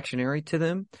and reactionary to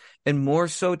them, and more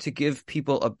so to give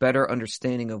people a better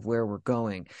understanding of where we're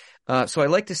going. So I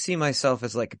like to see myself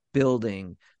as like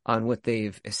building on what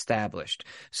they've established.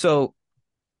 So,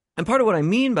 and part of what I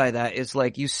mean by that is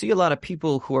like you see a lot of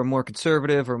people who are more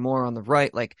conservative or more on the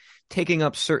right, like taking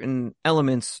up certain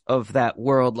elements of that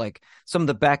world, like some of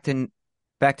the back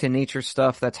to nature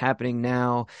stuff that's happening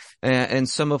now, and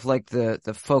some of like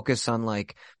the focus on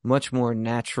like much more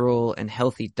natural and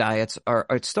healthy diets are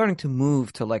starting to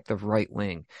move to like the right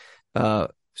wing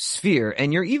sphere.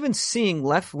 And you're even seeing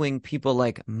left wing people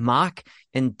like mock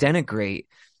and denigrate,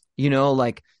 you know,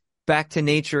 like back to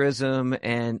naturism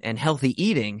and healthy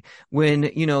eating, when,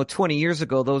 you know, 20 years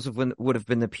ago, those would have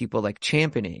been the people like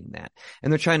championing that.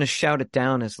 And they're trying to shout it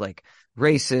down as like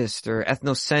racist or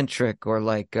ethnocentric or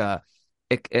like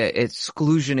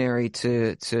exclusionary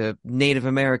to Native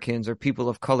Americans or people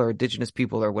of color, indigenous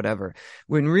people or whatever.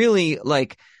 When really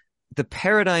like the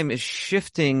paradigm is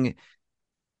shifting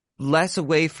less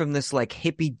away from this like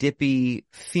hippy dippy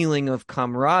feeling of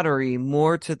camaraderie,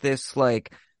 more to this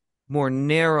like more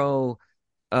narrow,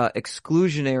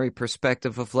 exclusionary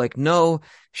perspective of like, no,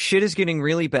 shit is getting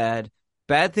really bad.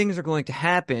 Bad things are going to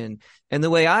happen. And the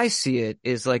way I see it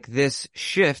is like this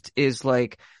shift is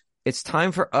like, it's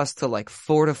time for us to like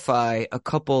fortify a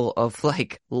couple of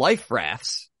like life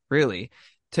rafts, really,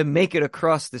 to make it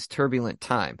across this turbulent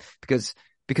time. Because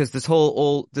this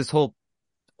whole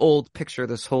old picture,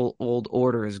 this whole old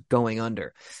order is going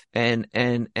under. And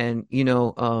you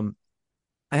know,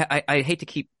 I hate to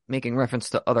keep making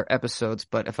reference to other episodes,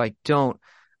 but if I don't,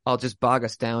 I'll just bog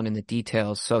us down in the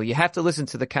details. So you have to listen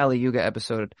to the Kali Yuga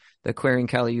episode, the Aquarian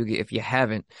Kali Yuga, if you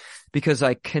haven't, because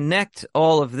I connect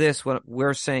all of this, what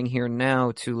we're saying here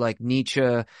now, to like Nietzsche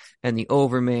and the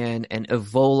Overman and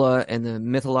Evola and the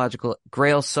mythological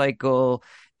Grail cycle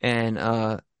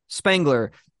and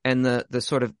Spengler and the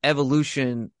sort of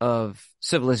evolution of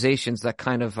civilizations that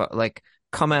kind of like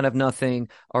come out of nothing,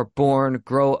 are born,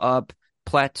 grow up,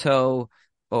 plateau,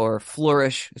 or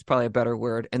flourish is probably a better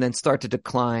word, and then start to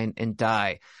decline and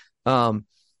die. I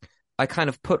kind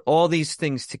of put all these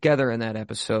things together in that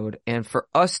episode, and for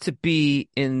us to be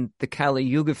in the Kali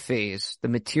Yuga phase, the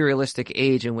materialistic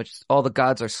age in which all the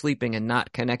gods are sleeping and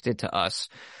not connected to us,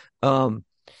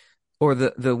 or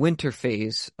the winter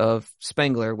phase of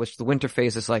Spengler, which the winter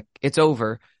phase is like, it's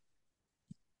over.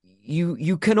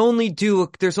 You can only do,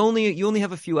 you only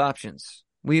have a few options.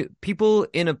 People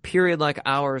in a period like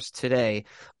ours today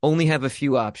only have a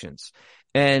few options.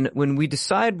 And when we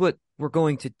decide what we're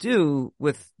going to do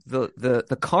with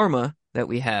the karma that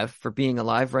we have for being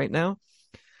alive right now,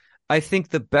 I think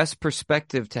the best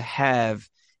perspective to have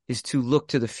is to look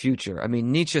to the future. I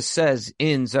mean, Nietzsche says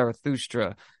in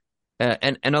Zarathustra,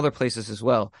 and other places as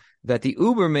well, that the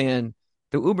Uberman,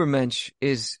 the Ubermensch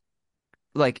is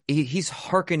like, he's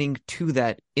hearkening to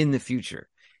that in the future.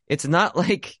 It's not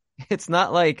like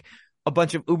a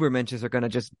bunch of Ubermensches are going to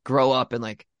just grow up and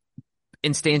like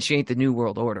instantiate the new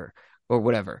world order or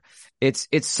whatever. It's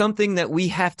something that we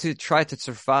have to try to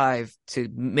survive to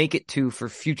make it to for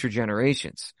future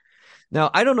generations. Now,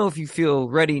 I don't know if you feel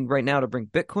ready right now to bring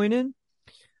Bitcoin in.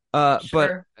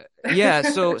 Sure. But yeah,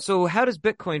 so how does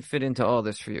Bitcoin fit into all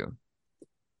this for you?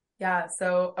 Yeah,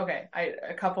 so okay,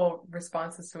 a couple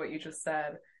responses to what you just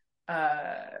said.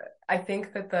 I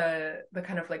think that the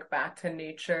kind of like back to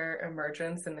nature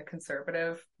emergence in the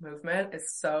conservative movement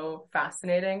is so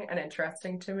fascinating and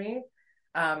interesting to me.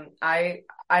 I'm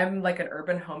like an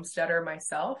urban homesteader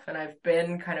myself, and I've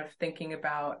been kind of thinking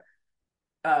about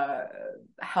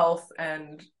health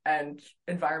and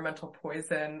environmental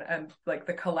poison and like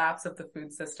the collapse of the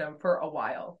food system for a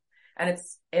while. And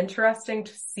it's interesting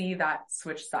to see that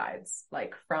switch sides,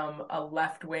 like from a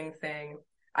left-wing thing.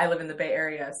 I live in the Bay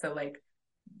Area, so like,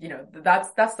 you know,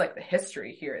 that's like the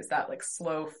history here, is that like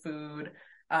slow food,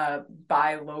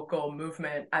 buy local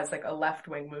movement as like a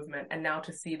left-wing movement. And now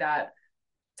to see that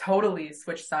totally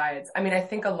switch sides. I mean, I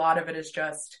think a lot of it is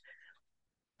just,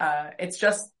 it's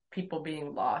just people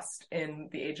being lost in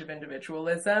the age of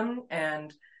individualism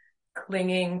and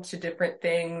clinging to different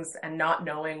things and not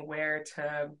knowing where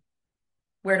to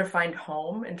find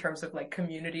home in terms of like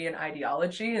community and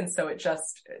ideology. And so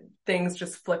things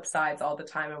just flip sides all the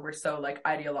time, and we're so like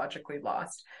ideologically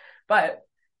lost. But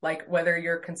like, whether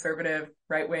you're conservative,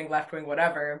 right wing, left wing,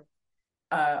 whatever,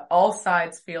 all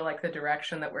sides feel like the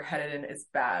direction that we're headed in is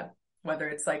bad, whether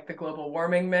it's like the global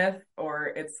warming myth or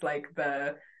it's like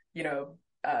the, you know,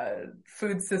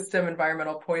 food system,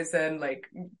 environmental poison, like,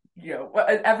 you know,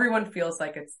 everyone feels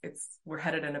like we're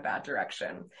headed in a bad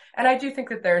direction. And I do think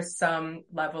that there's some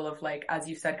level of like, as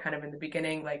you said, kind of in the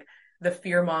beginning, like the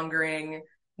fear mongering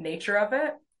nature of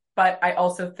it. But I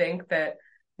also think that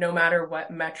no matter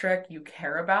what metric you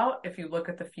care about, if you look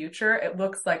at the future, it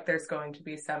looks like there's going to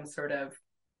be some sort of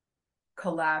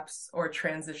collapse or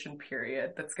transition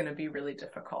period that's going to be really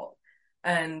difficult.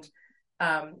 And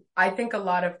I think a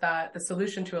lot of that, the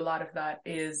solution to a lot of that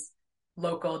is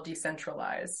local,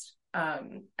 decentralized.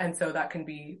 And so that can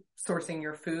be sourcing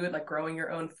your food, like growing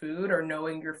your own food or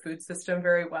knowing your food system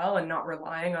very well and not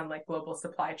relying on like global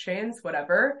supply chains,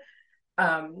 whatever.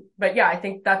 But yeah, I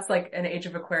think that's like an age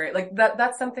of Aquarius. Like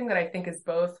that's something that I think is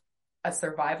both a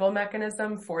survival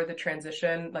mechanism for the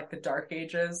transition, like the dark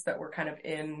ages that we're kind of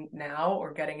in now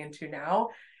or getting into now.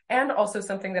 And also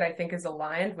something that I think is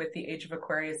aligned with the Age of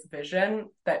Aquarius vision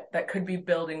that could be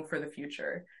building for the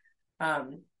future.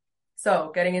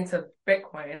 So getting into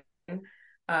Bitcoin,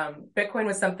 Bitcoin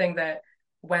was something that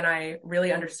when I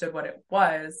really understood what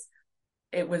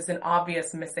it was an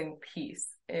obvious missing piece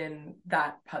in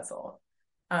that puzzle.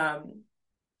 And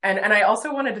I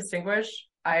also want to distinguish,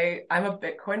 I'm a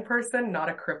Bitcoin person, not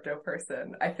a crypto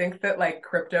person. I think that like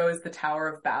crypto is the Tower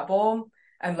of Babel,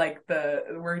 and like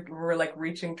we're like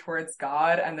reaching towards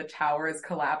God, and the tower is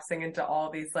collapsing into all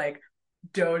these like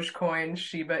Dogecoin,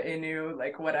 Shiba Inu,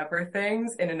 like whatever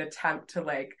things in an attempt to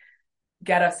like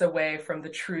get us away from the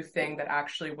true thing that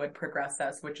actually would progress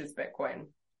us, which is Bitcoin.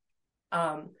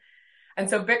 And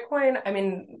so Bitcoin, I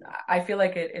mean, I feel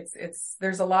like it's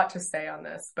there's a lot to say on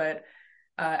this, but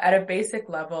at a basic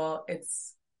level,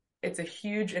 it's a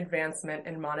huge advancement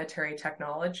in monetary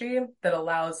technology that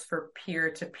allows for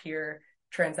peer-to-peer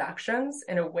transactions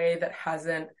in a way that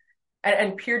hasn't,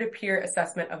 and peer-to-peer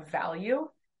assessment of value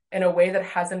in a way that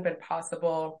hasn't been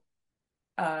possible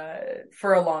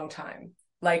for a long time.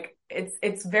 Like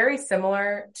it's very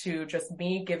similar to just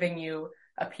me giving you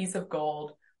a piece of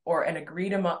gold or an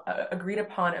agreed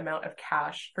upon amount of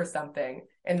cash for something,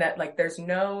 in that like there's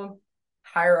no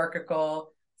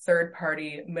hierarchical third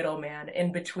party middleman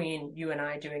in between you and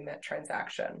I doing that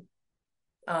transaction.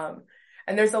 And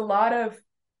there's a lot of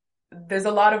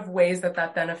ways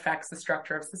that then affects the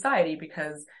structure of society,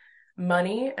 because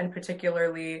money, and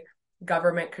particularly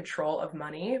government control of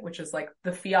money, which is like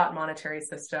the fiat monetary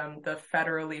system, the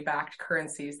federally backed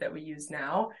currencies that we use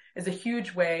now, is a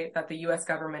huge way that the US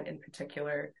government in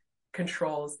particular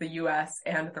controls the US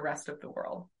and the rest of the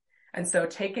world. And so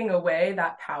taking away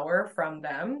that power from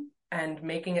them and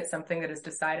making it something that is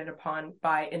decided upon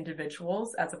by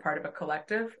individuals as a part of a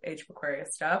collective, Age of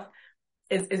Aquarius stuff,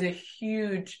 is a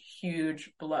huge,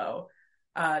 huge blow.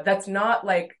 That's not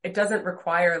like, it doesn't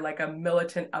require like a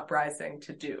militant uprising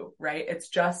to do, right? It's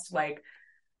just like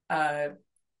a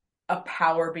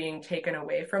power being taken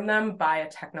away from them by a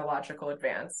technological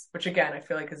advance, which again, I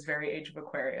feel like is very Age of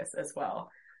Aquarius as well.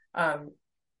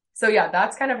 So yeah,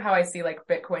 that's kind of how I see like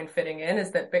Bitcoin fitting in,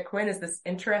 is that Bitcoin is this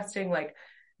interesting like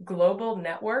global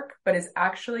network, but is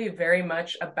actually very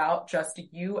much about just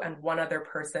you and one other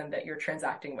person that you're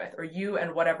transacting with, or you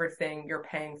and whatever thing you're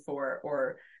paying for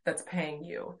or that's paying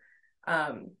you.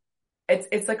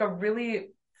 It's like a really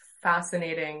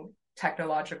fascinating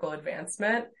technological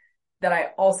advancement that I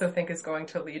also think is going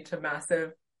to lead to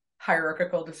massive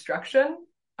hierarchical destruction.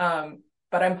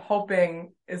 But I'm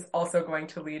hoping is also going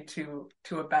to lead to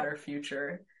a better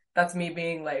future. That's me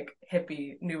being like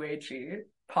hippie, new agey,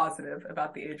 positive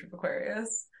about the Age of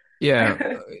Aquarius.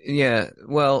 Yeah. Yeah.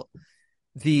 Well,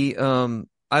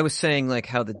 I was saying like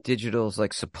how the digitals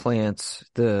like supplants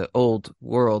the old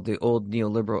world, the old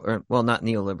neoliberal, or well, not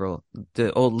neoliberal,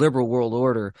 the old liberal world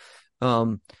order.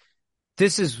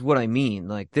 This is what I mean.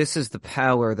 Like, this is the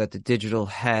power that the digital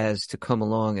has to come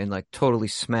along and like totally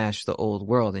smash the old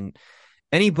world. And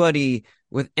anybody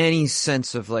with any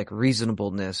sense of like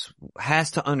reasonableness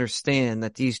has to understand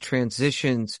that these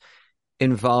transitions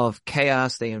involve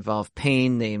chaos, they involve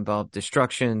pain, they involve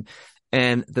destruction.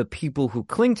 And the people who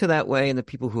cling to that way and the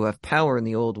people who have power in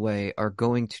the old way are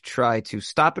going to try to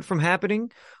stop it from happening.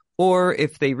 Or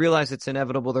if they realize it's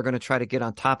inevitable, they're going to try to get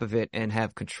on top of it and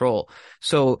have control.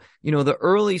 So, the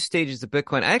early stages of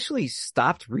Bitcoin, I actually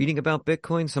stopped reading about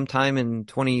Bitcoin sometime in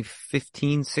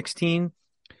 2015, 16.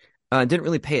 Didn't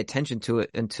really pay attention to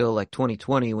it until like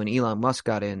 2020 when Elon Musk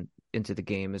got into the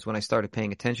game, is when I started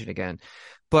paying attention again.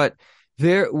 But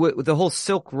the whole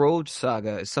Silk Road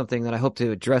saga is something that I hope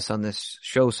to address on this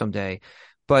show someday.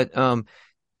 But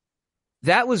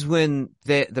that was when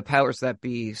the powers that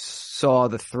be saw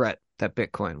the threat that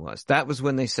Bitcoin was. That was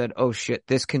when they said, "Oh shit,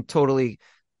 this can totally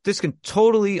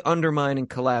undermine and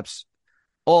collapse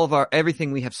all of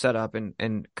everything we have set up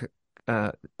and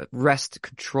wrest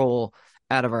control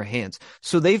out of our hands."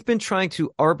 So they've been trying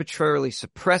to arbitrarily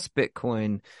suppress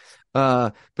Bitcoin.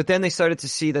 But then they started to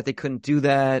see that they couldn't do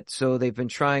that. So they've been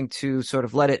trying to sort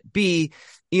of let it be.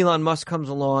 Elon Musk comes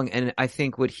along, and I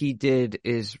think what he did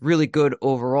is really good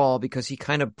overall, because he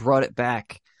kind of brought it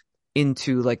back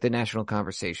into like the national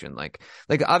conversation. Like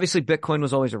obviously Bitcoin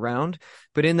was always around,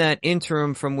 but in that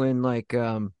interim from when like,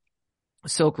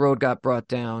 Silk Road got brought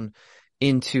down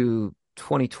into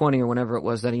 2020 or whenever it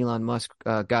was that Elon Musk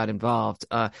got involved,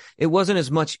 it wasn't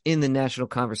as much in the national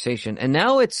conversation, and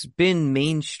now it's been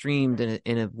mainstreamed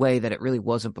in a way that it really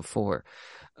wasn't before.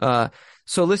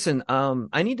 So listen,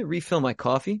 I need to refill my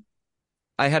coffee.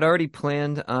 I had already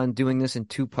planned on doing this in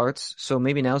 2 parts, so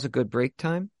maybe now's a good break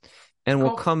time, and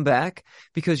we'll come back,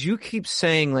 because you keep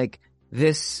saying like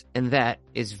this and that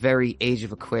is very age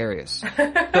of Aquarius.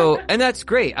 So, and that's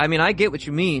great. I mean, I get what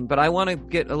you mean, but I want to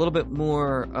get a little bit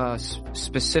more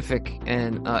specific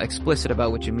and explicit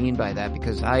about what you mean by that,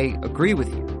 because I agree with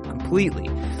you completely.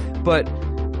 But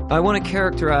I want to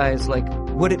characterize like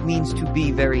what it means to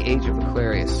be very age of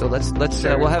Aquarius. So let's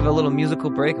Sure. we'll have a little musical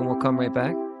break and we'll come right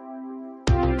back.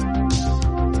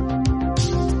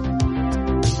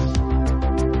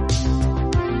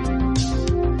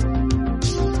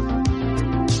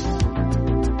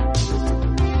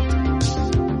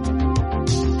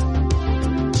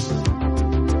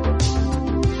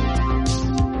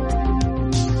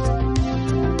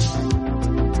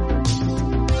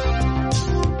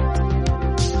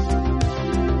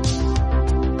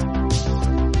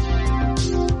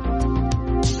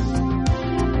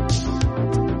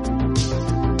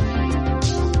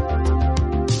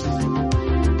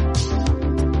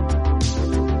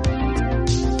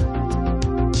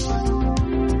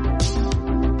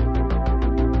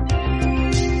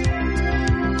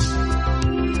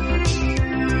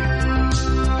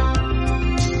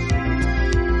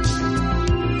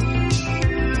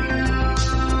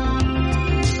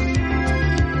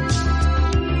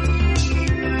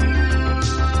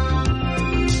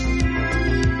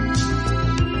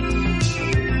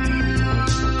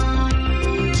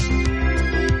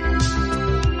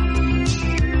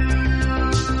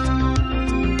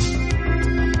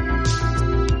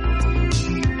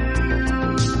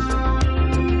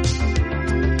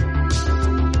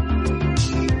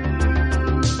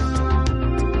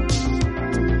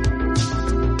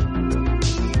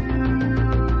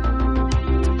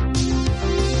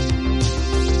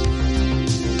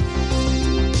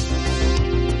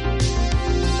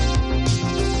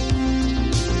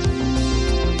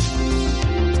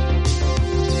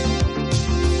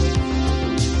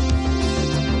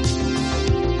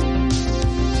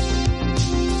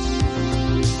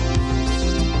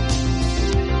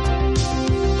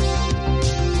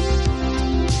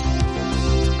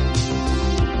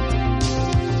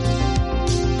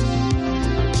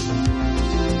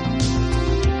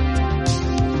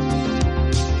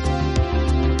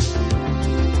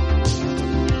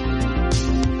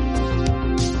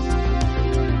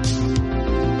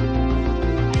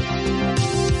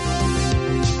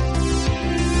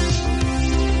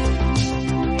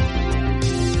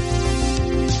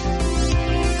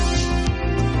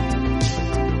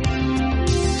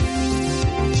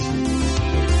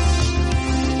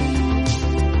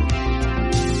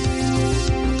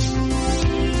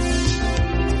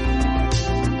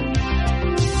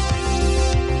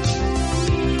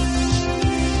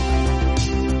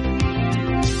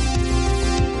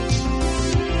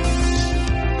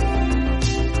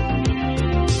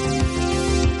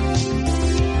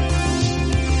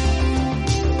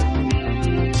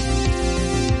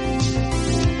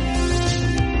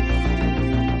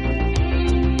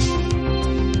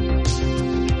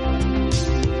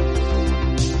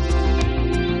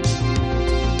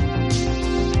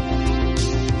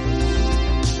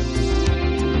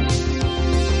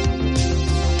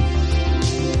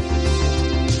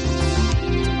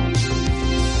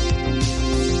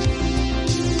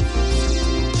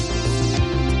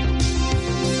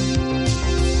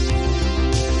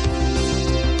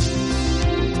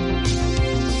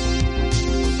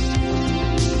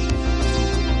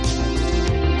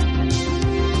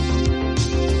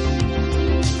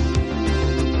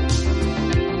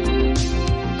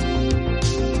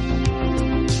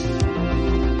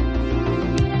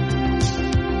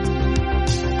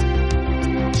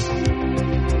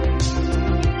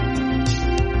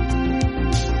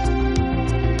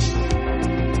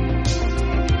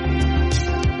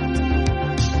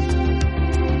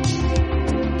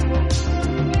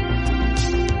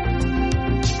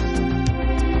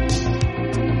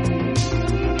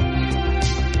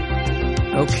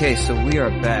 Okay, so we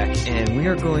are back, and we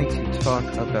are going to talk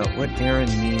about what Aaron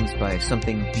means by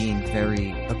something being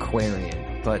very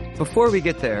Aquarian. But before we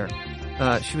get there,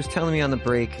 she was telling me on the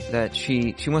break that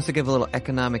she wants to give a little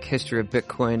economic history of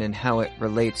Bitcoin and how it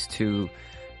relates to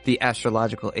the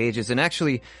astrological ages. And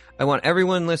actually, I want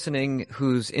everyone listening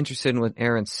who's interested in what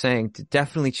Aaron's saying to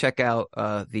definitely check out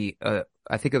I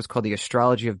think it was called the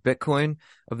Astrology of Bitcoin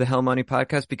of the Hell Money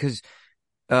podcast, because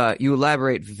you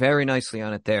elaborate very nicely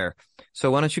on it there. So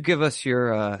why don't you give us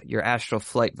your astral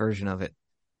flight version of it?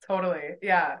 Totally.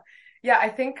 Yeah. Yeah. I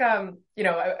think,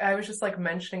 I was just like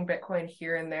mentioning Bitcoin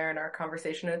here and there in our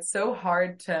conversation. It's so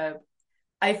hard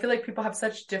I feel like people have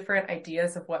such different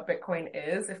ideas of what Bitcoin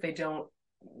is if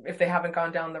they haven't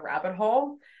gone down the rabbit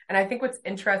hole. And I think what's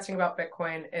interesting about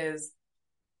Bitcoin is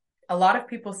a lot of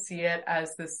people see it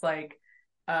as this like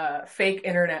fake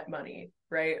internet money,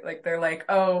 right? Like they're like,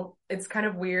 oh, it's kind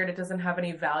of weird. It doesn't have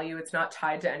any value. It's not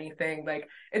tied to anything. Like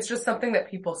it's just something that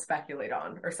people speculate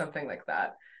on or something like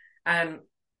that. And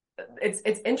it's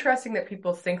interesting that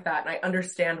people think that, and I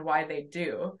understand why they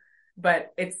do,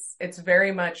 but it's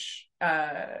very much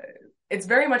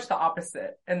the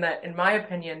opposite. And that, in my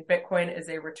opinion, Bitcoin is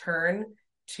a return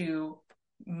to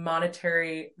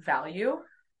monetary value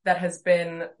that has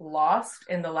been lost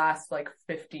in the last like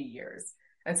 50 years.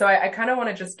 And so I kind of want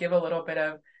to just give a little bit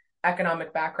of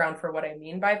economic background for what I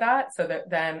mean by that. So that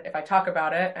then if I talk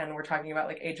about it and we're talking about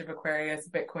like Age of Aquarius,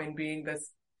 Bitcoin being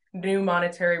this new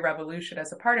monetary revolution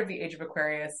as a part of the Age of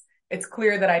Aquarius, it's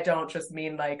clear that I don't just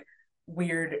mean like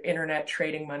weird internet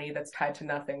trading money that's tied to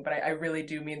nothing, but I really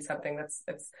do mean something that's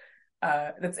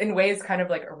in ways kind of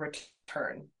like a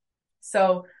return.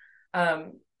 So,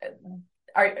 so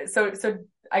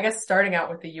I guess starting out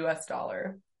with the US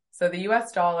dollar. So the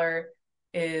US dollar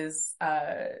is,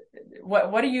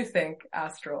 what do you think,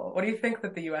 Astral? What do you think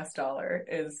that the US dollar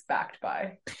is backed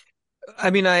by?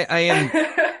 I mean, I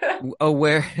am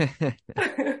aware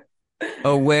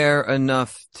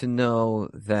enough to know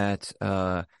that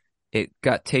it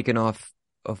got taken off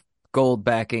of gold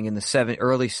backing in the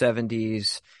early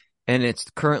 70s, and it's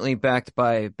currently backed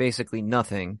by basically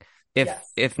nothing,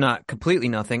 if not completely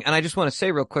nothing. And I just want to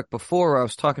say real quick, before I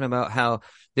was talking about how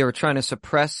they were trying to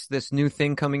suppress this new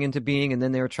thing coming into being, and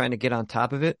then they were trying to get on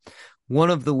top of it. One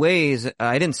of the ways,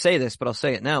 I didn't say this, but I'll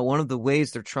say it now, one of the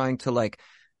ways they're trying to like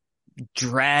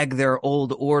drag their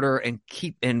old order and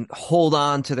keep and hold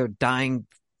on to their dying,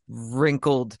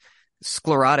 wrinkled,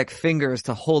 sclerotic fingers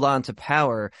to hold on to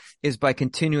power is by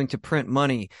continuing to print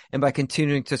money and by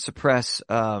continuing to suppress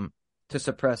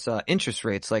interest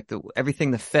rates. Like everything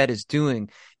the Fed is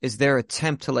doing is their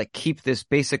attempt to like keep this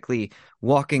basically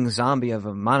walking zombie of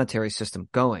a monetary system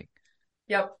going.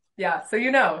 Yep. Yeah. So,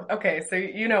 okay. So,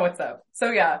 what's up. So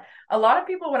yeah, a lot of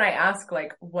people, when I ask,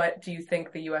 like, what do you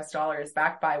think the US dollar is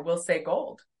backed by, will say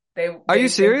gold. Are you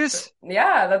serious?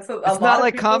 Yeah. That's a it's lot not of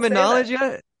like people common say knowledge that.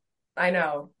 yet. I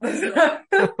know.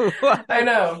 I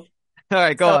know. All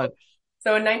right, go on.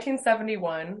 So in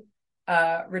 1971,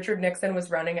 Richard Nixon was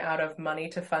running out of money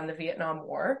to fund the Vietnam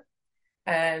War.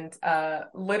 And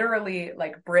literally,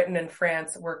 like, Britain and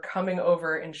France were coming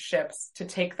over in ships to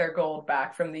take their gold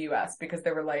back from the US because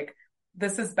they were like,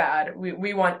 this is bad.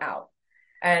 We want out.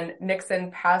 And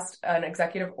Nixon passed an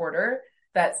executive order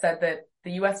that said that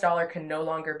the US dollar can no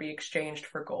longer be exchanged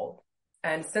for gold.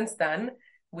 And since then,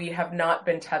 we have not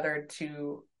been tethered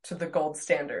to the gold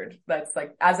standard. That's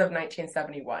like as of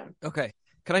 1971. Okay.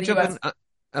 Can I jump in?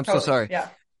 I'm so sorry. Yeah.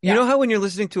 You know how when you're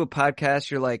listening to a podcast,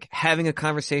 you're like having a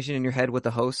conversation in your head with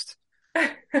the host?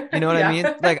 You know what I mean?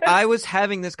 Like I was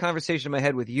having this conversation in my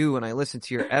head with you when I listened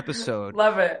to your episode.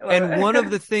 Love it. One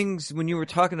of the things when you were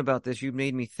talking about this, you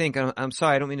made me think, I'm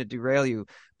sorry, I don't mean to derail you,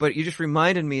 but you just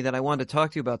reminded me that I wanted to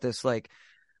talk to you about this. Like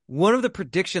one of the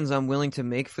predictions I'm willing to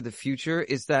make for the future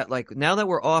is that like now that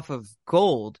we're off of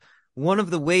gold, one of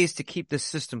the ways to keep this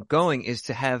system going is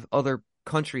to have other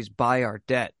countries buy our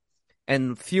debt.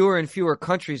 And fewer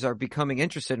countries are becoming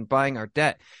interested in buying our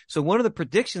debt. So one of the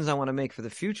predictions I want to make for the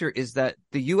future is that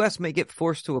the U.S. may come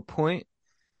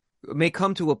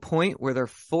to a point where they're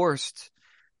forced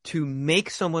to make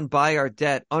someone buy our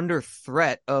debt under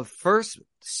threat of first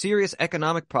serious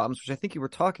economic problems, which I think you were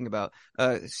talking about,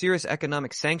 serious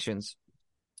economic sanctions,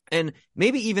 and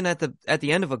maybe even at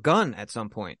the end of a gun at some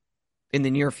point in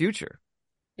the near future.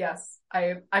 Yes.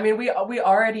 I mean, we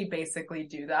already basically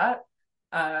do that.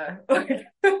 Yeah.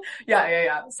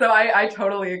 So I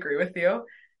totally agree with you.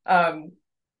 So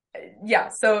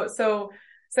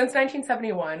since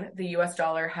 1971, the US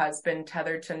dollar has been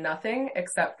tethered to nothing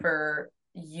except for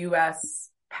US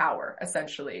power,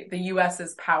 essentially. The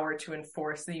US's power to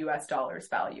enforce the US dollar's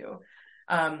value.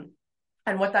 And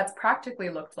what that's practically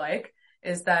looked like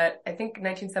is that I think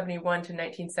 1971 to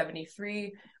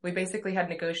 1973, we basically had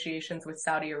negotiations with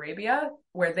Saudi Arabia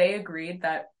where they agreed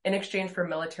that in exchange for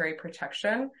military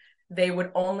protection, they would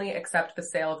only accept the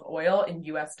sale of oil in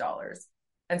US dollars.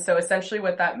 And so essentially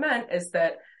what that meant is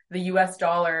that the US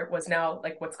dollar was now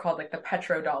like what's called like the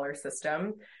petrodollar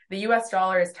system. The US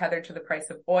dollar is tethered to the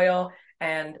price of oil,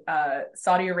 and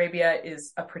Saudi Arabia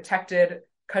is a protected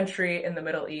country in the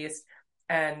Middle East,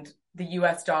 and the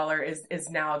US dollar is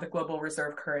now the global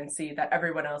reserve currency that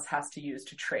everyone else has to use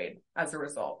to trade as a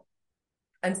result.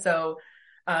 And so,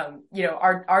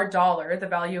 our dollar, the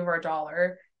value of our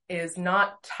dollar, is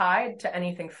not tied to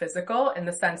anything physical in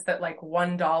the sense that like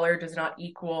 $1 does not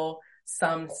equal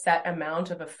some set amount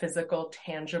of a physical,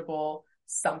 tangible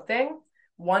something.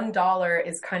 $1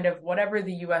 is kind of whatever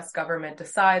the US government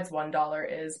decides. $1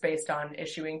 is based on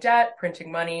issuing debt,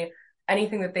 printing money,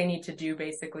 anything that they need to do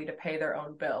basically to pay their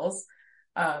own bills.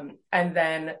 And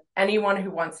then anyone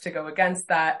who wants to go against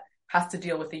that has to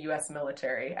deal with the US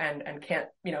military and can't,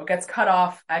 gets cut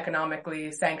off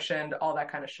economically, sanctioned, all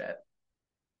that kind of shit.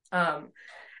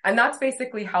 And that's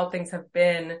basically how things have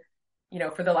been,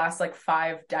 for the last like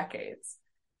 5 decades.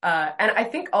 And I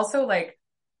think also like,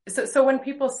 so when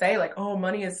people say like, oh,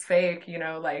 money is fake,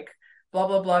 like blah,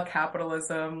 blah, blah,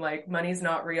 capitalism, like money's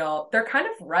not real, they're kind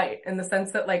of right in the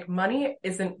sense that like money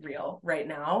isn't real right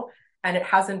now. And it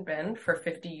hasn't been for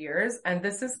 50 years. And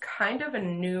this is kind of a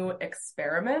new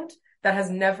experiment that has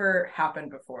never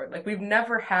happened before. Like we've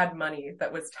never had money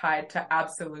that was tied to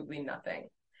absolutely nothing.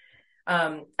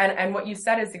 And what you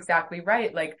said is exactly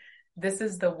right. Like this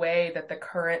is the way that the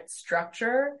current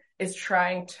structure is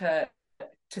trying to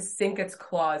sink its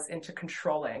claws into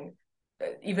controlling,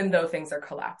 even though things are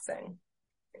collapsing.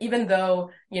 Even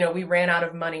though, we ran out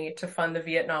of money to fund the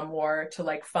Vietnam War, to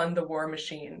like fund the war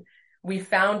machine, we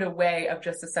found a way of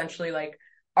just essentially like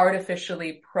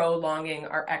artificially prolonging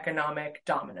our economic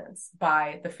dominance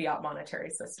by the fiat monetary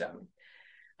system.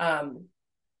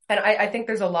 And I think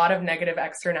there's a lot of negative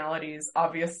externalities,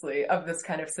 obviously, of this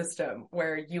kind of system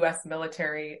where US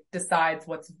military decides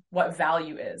what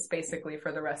value is basically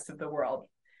for the rest of the world.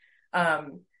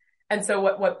 And so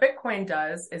what Bitcoin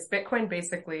does is Bitcoin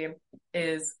basically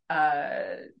is,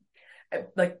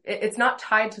 like, it's not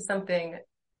tied to something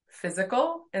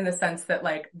physical in the sense that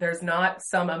like, there's not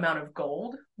some amount of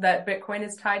gold that Bitcoin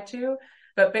is tied to,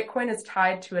 but Bitcoin is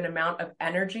tied to an amount of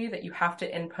energy that you have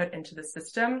to input into the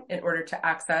system in order to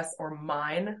access or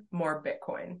mine more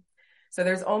Bitcoin. So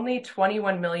there's only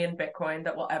 21 million Bitcoin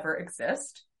that will ever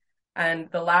exist. And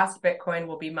the last Bitcoin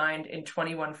will be mined in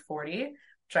 2140,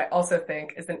 which I also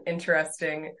think is an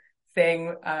interesting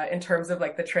thing in terms of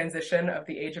like the transition of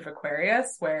the age of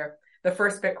Aquarius, where the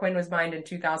first Bitcoin was mined in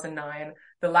 2009.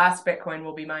 The last Bitcoin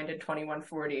will be mined in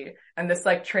 2140. And this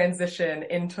like transition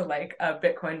into like a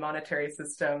Bitcoin monetary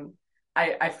system,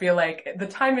 I feel like the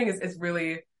timing is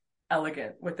really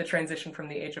elegant with the transition from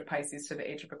the age of Pisces to the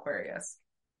age of Aquarius.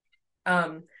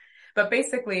 But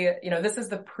basically, this is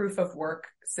the proof of work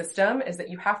system, is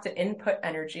that you have to input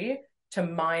energy to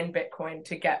mine Bitcoin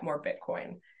to get more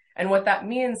Bitcoin. And what that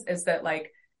means is that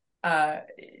like,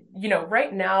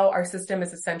 right now our system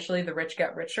is essentially the rich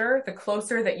get richer. The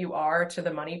closer that you are to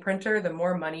the money printer, the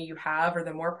more money you have, or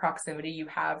the more proximity you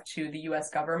have to the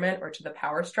US government or to the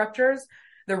power structures,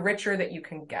 the richer that you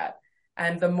can get.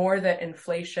 And the more that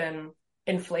inflation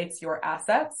inflates your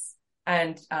assets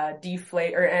and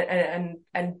deflate or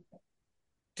and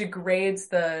degrades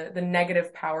the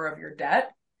negative power of your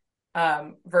debt,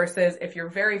 versus if you're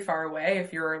very far away,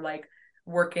 if you're like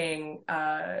working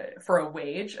for a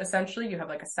wage, essentially, you have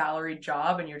like a salaried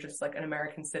job and you're just like an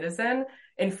American citizen,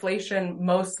 inflation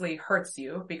mostly hurts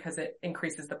you because it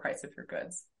increases the price of your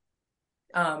goods.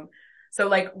 So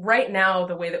like right now,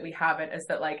 the way that we have it is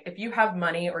that like if you have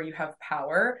money or you have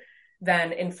power,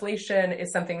 then inflation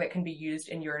is something that can be used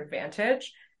in your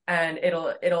advantage. And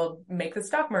it'll make the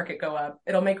stock market go up.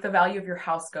 It'll make the value of your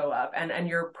house go up, and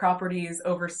your properties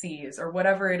overseas or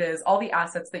whatever it is, all the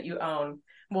assets that you own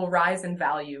will rise in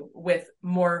value with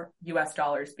more US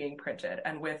dollars being printed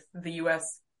and with the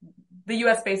US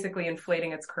basically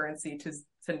inflating its currency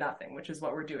to nothing, which is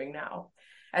what we're doing now.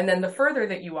 And then the further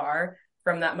that you are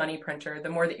from that money printer, the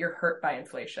more that you're hurt by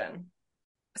inflation.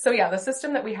 So yeah, the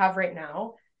system that we have right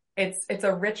now, it's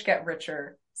a rich get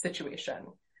richer situation.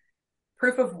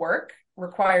 Proof of work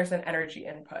requires an energy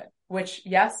input, which,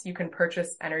 yes, you can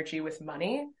purchase energy with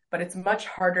money, but it's much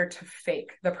harder to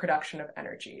fake the production of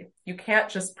energy. You can't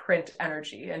just print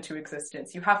energy into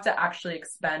existence. You have to actually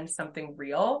expend something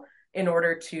real in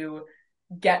order to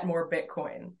get more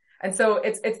Bitcoin. And so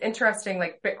it's interesting,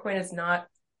 like Bitcoin is not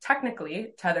technically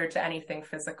tethered to anything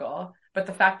physical, but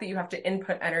the fact that you have to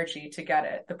input energy to get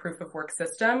it, the proof of work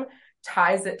system,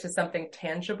 ties it to something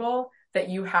tangible that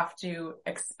you have to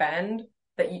expend,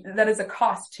 that is a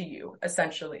cost to you,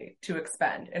 essentially, to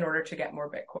expend in order to get more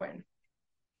Bitcoin.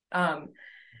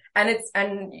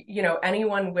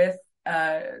 Anyone with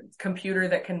a computer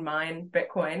that can mine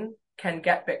Bitcoin can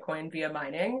get Bitcoin via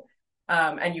mining.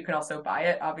 And you can also buy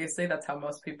it. Obviously, that's how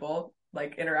most people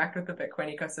like interact with the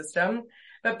Bitcoin ecosystem.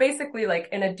 But basically, like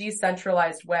in a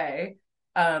decentralized way,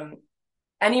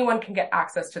 anyone can get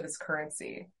access to this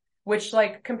currency, which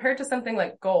like compared to something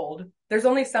like gold, there's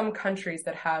only some countries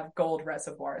that have gold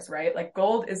reservoirs, right? Like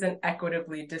gold isn't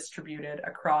equitably distributed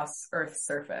across Earth's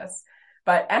surface.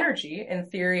 But energy, in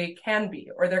theory, can be,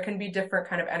 or there can be different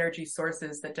kind of energy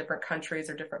sources that different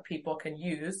countries or different people can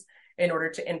use in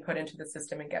order to input into the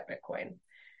system and get Bitcoin.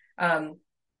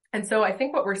 And so I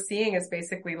think what we're seeing is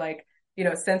basically like,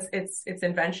 since its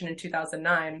invention in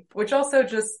 2009, which also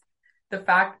just the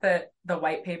fact that the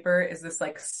white paper is this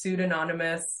like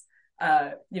pseudonymous,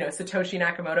 Satoshi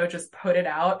Nakamoto just put it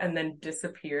out and then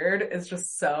disappeared is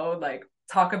just so like,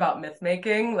 talk about myth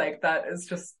making. Like that is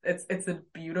just, it's a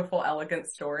beautiful, elegant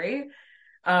story.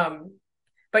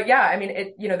 But yeah, I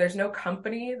mean, there's no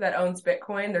company that owns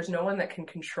Bitcoin. There's no one that can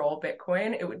control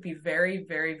Bitcoin. It would be very,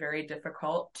 very, very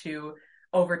difficult to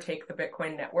overtake the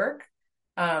Bitcoin network.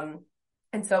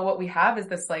 And so what we have is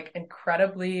this like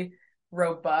incredibly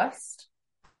robust,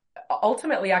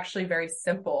 ultimately actually very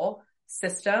simple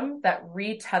system that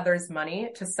retethers money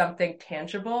to something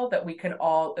tangible that we can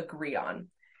all agree on.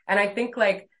 And I think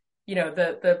like,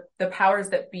 the powers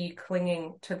that be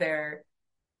clinging to their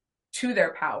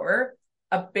power,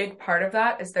 a big part of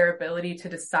that is their ability to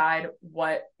decide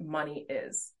what money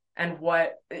is and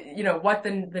what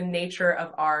the nature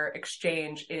of our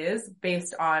exchange is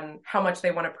based on how much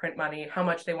they want to print money, how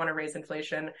much they want to raise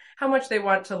inflation, how much they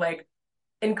want to like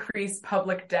increase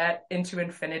public debt into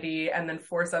infinity and then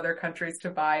force other countries to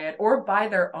buy it or buy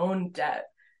their own debt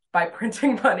by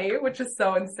printing money, which is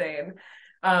so insane.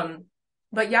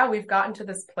 But yeah, we've gotten to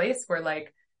this place where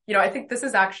like, I think this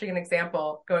is actually an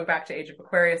example, going back to Age of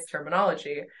Aquarius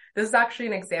terminology, this is actually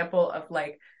an example of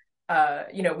like,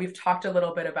 we've talked a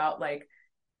little bit about like,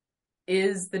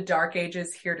 is the Dark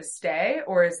Ages here to stay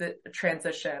or is it a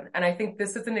transition? And I think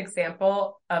this is an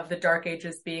example of the Dark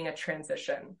Ages being a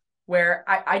transition where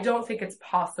I don't think it's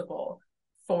possible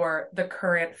for the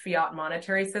current fiat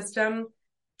monetary system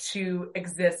to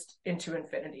exist into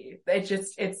infinity.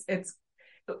 It's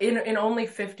in only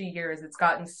 50 years, it's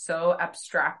gotten so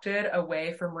abstracted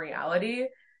away from reality.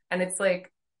 And it's like,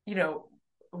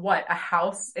 what, a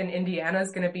house in Indiana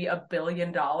is going to be $1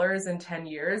 billion in 10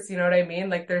 years. You know what I mean?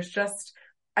 Like there's just,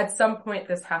 at some point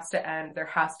this has to end. There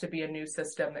has to be a new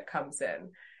system that comes in.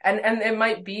 And it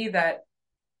might be that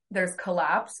there's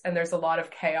collapse and there's a lot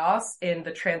of chaos in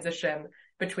the transition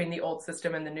between the old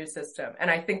system and the new system.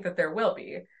 And I think that there will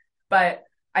be, but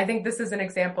I think this is an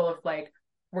example of like,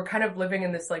 we're kind of living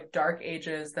in this like dark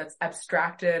ages that's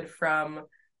abstracted from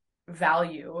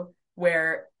value,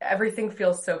 where everything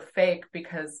feels so fake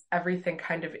because everything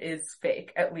kind of is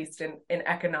fake, at least in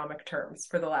economic terms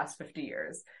for the last 50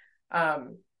 years.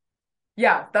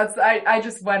 Yeah, I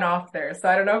just went off there. So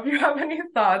I don't know if you have any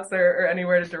thoughts or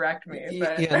anywhere to direct me.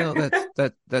 But Yeah, no,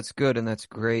 that's good and that's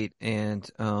great. And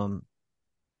I'm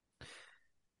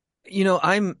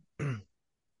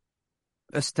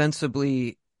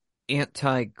ostensibly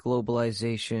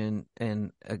anti-globalization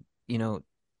and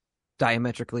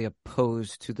diametrically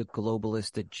opposed to the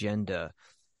globalist agenda.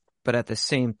 But at the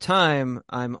same time,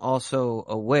 I'm also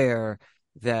aware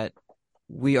that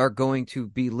we are going to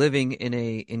be living in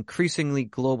a increasingly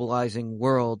globalizing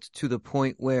world to the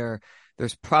point where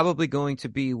there's probably going to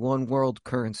be one world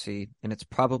currency, and it's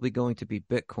probably going to be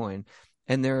Bitcoin.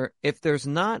 And if there's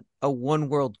not a one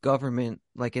world government,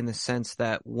 like in the sense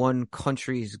that one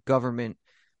country's government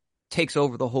takes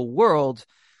over the whole world,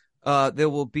 there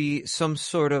will be some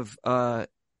sort of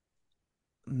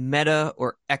meta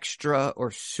or extra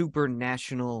or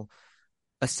supranational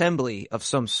assembly of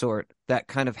some sort that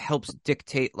kind of helps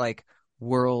dictate like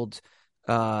world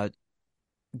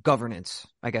governance,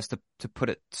 I guess, to put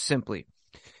it simply.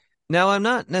 Now, I'm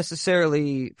not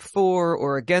necessarily for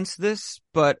or against this,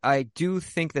 but I do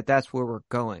think that that's where we're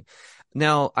going.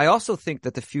 Now, I also think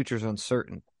that the future is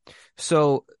uncertain.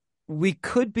 So we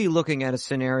could be looking at a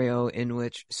scenario in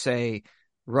which, say,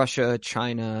 Russia,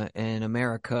 China, and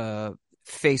America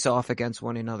face off against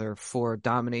one another for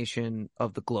domination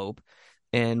of the globe.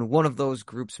 And one of those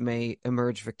groups may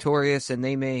emerge victorious and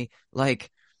they may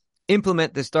like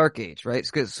implement this dark age, right?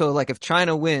 So like if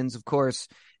China wins, of course,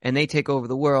 and they take over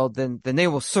the world, then they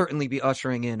will certainly be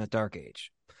ushering in a dark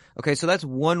age. Okay, so that's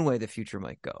one way the future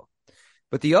might go.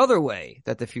 But the other way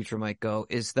that the future might go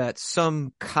is that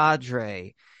some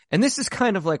cadre, and this is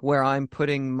kind of like where I'm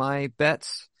putting my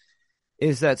bets,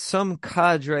 is that some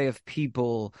cadre of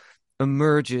people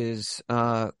emerges,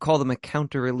 call them a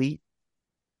counter elite,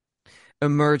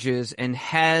 emerges and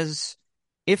has,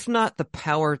 if not the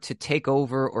power to take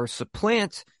over or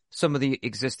supplant some of the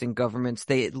existing governments,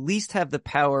 they at least have the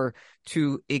power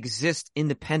to exist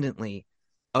independently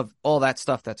of all that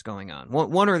stuff that's going on,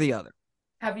 one or the other.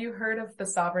 Have you heard of The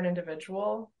Sovereign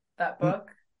Individual, that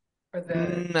book? Or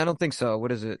I don't think so.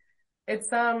 What is it?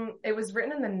 It was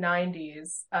written in the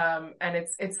 90s, and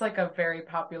it's like a very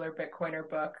popular Bitcoiner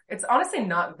book. It's honestly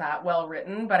not that well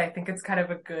written, but I think it's kind of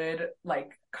a good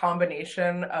like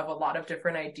combination of a lot of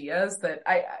different ideas that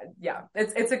yeah,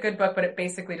 it's a good book, but it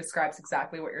basically describes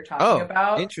exactly what you're talking Oh,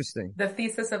 about. interesting. The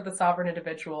thesis of the sovereign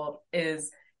individual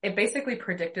is it basically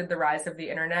predicted the rise of the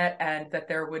internet and that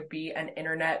there would be an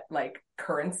internet like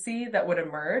currency that would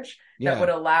emerge that would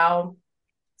Yeah. allow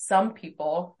some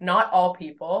people, not all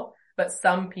people, but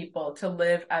some people to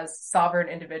live as sovereign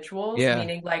individuals, Yeah.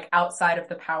 meaning like outside of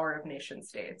the power of nation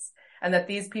states. And that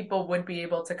these people would be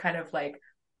able to kind of like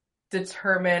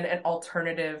determine an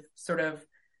alternative sort of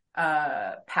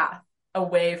path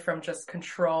away from just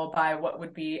control by what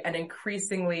would be an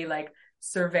increasingly like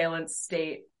surveillance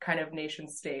state kind of nation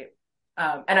state.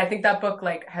 And I think that book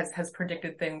like has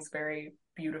predicted things very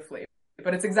beautifully.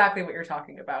 But it's exactly what you're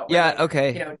talking about, where Yeah. like, you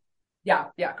Okay. know,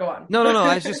 yeah, go on. No, no, no.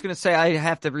 I was just going to say I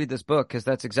have to read this book because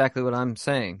that's exactly what I'm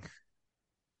saying.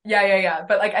 Yeah.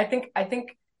 But like I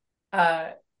think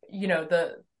uh you know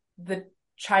the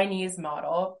Chinese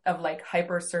model of like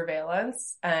hyper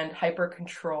surveillance and hyper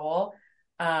control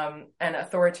and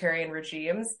authoritarian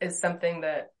regimes is something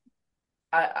that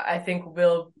I think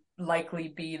will likely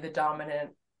be the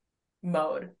dominant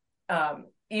mode.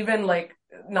 Even like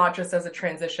not just as a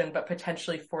transition, but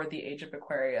potentially for the age of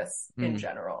Aquarius in Mm.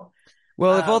 general.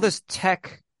 Well, if all Um, this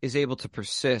tech is able to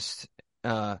persist,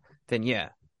 then yeah,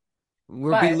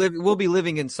 but we'll be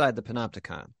living inside the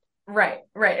panopticon. right,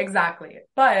 exactly.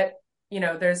 But,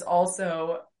 there's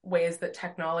also ways that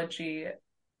technology,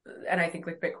 and I think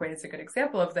like Bitcoin is a good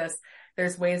example of this,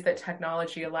 there's ways that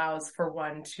technology allows for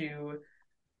one to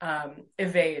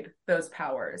evade those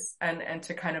powers and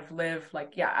to kind of live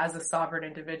like, yeah, as a sovereign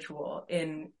individual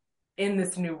in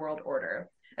this new world order.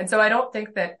 And so I don't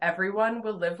think that everyone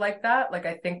will live like that. Like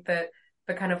I think that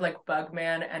the kind of like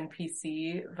Bugman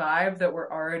NPC vibe that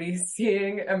we're already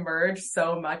seeing emerge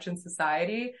so much in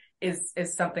society is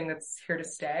something that's here to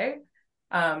stay.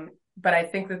 But I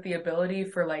think that the ability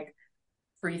for like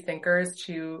free thinkers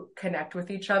to connect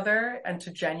with each other and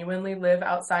to genuinely live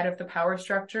outside of the power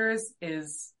structures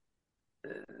is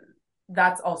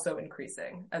that's also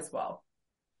increasing as well.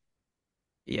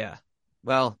 Yeah.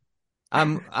 Well,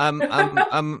 I'm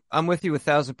with you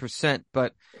 1,000%,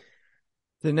 but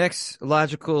the next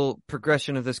logical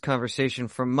progression of this conversation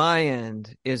from my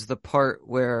end is the part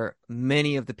where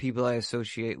many of the people I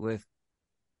associate with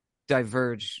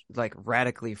diverge like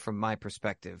radically from my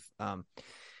perspective,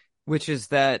 which is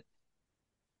that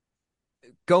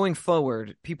going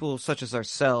forward, people such as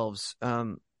ourselves,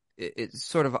 it's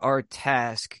sort of our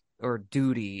task or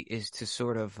duty is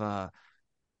sort of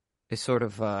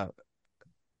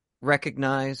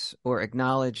recognize or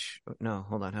acknowledge. No,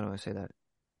 hold on. How do I say that?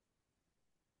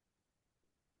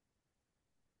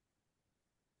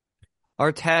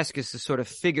 Our task is to sort of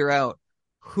figure out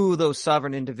who those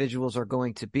sovereign individuals are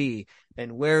going to be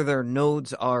and where their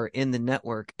nodes are in the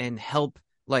network and help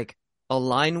like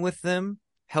align with them,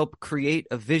 help create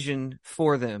a vision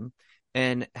for them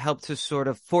and help to sort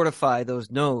of fortify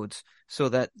those nodes so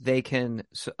that they can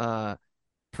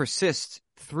persist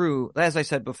through, as I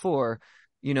said before,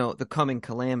 the coming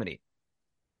calamity.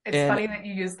 It's And funny that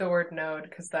you use the word node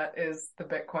because that is the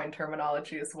Bitcoin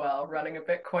terminology as well, running a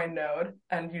Bitcoin node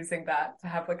and using that to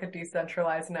have like a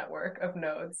decentralized network of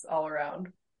nodes all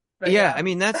around. But yeah, I yeah.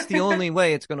 mean, that's the only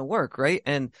way it's going to work, right?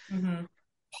 And hmm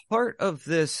part of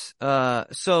this,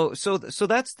 so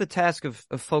that's the task of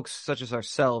folks such as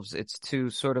ourselves. It's to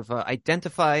sort of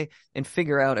identify and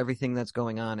figure out everything that's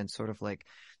going on and sort of like,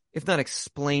 if not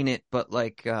explain it, but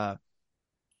like, I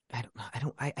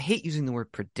hate using the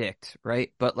word predict,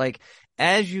 right? But like,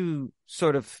 as you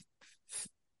sort of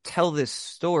tell this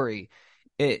story,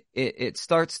 it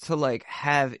starts to like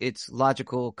have its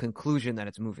logical conclusion that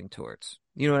it's moving towards.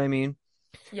 You know what I mean?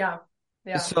 Yeah.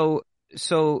 Yeah. So,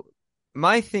 so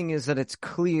my thing is that it's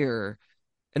clear,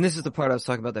 and this is the part I was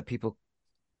talking about that people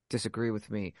disagree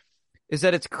with me, is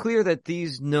that it's clear that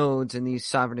these nodes and these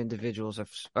sovereign individuals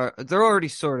they're already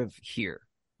sort of here,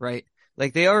 right?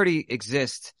 Like they already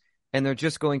exist and they're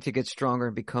just going to get stronger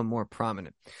and become more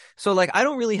prominent. So like, I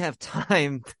don't really have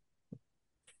time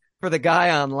for the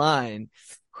guy online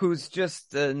who's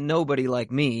just nobody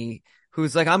like me,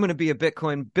 who's like, I'm going to be a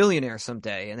Bitcoin billionaire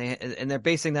someday. And they're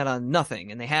basing that on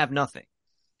nothing and they have nothing.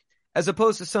 As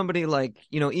opposed to somebody like,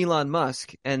 Elon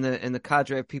Musk and the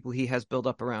cadre of people he has built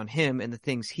up around him and the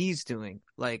things he's doing.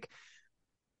 Like,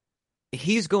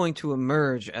 he's going to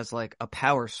emerge as like a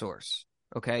power source.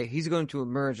 Okay. He's going to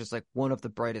emerge as like one of the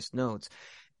brightest nodes.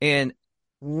 And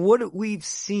what we've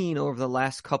seen over the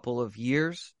last couple of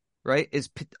years right, is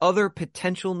other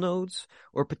potential nodes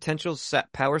or potential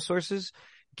power sources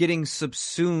getting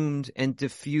subsumed and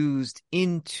diffused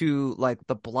into like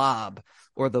the blob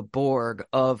or the Borg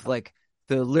of like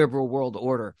the liberal world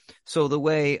order. So the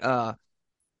way,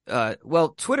 well,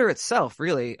 Twitter itself,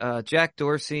 really, Jack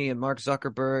Dorsey and Mark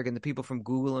Zuckerberg and the people from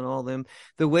Google and all them,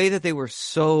 the way that they were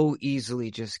so easily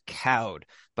just cowed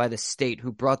by the state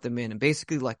who brought them in and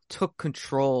basically like took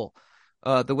control,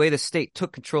 the way the state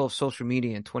took control of social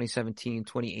media in 2017,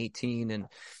 2018,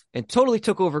 and totally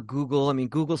took over Google. I mean,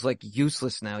 Google's like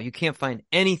useless now. You can't find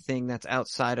anything that's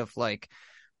outside of like,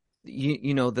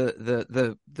 you know,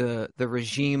 the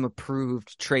regime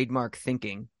approved trademark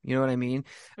thinking. You know what I mean?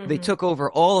 Mm-hmm. They took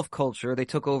over all of culture. They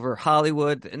took over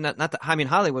Hollywood, and not that, I mean,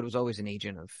 Hollywood was always an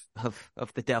agent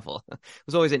of the devil. It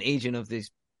was always an agent of this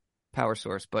power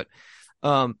source. But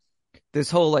this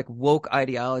whole like woke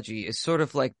ideology is sort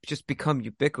of like just become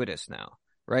ubiquitous now,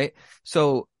 right?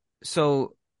 So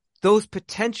those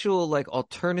potential like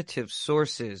alternative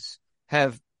sources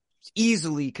have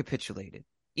easily capitulated.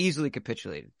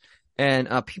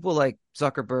 And people like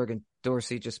Zuckerberg and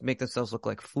Dorsey just make themselves look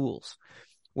like fools.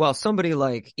 While somebody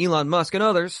like Elon Musk and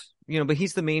others, you know, but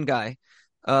he's the main guy,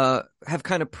 have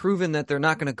kind of proven that they're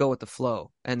not going to go with the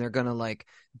flow, and they're going to like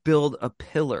build a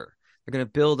pillar. They're going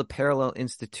to build a parallel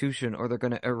institution, or they're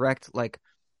going to erect like,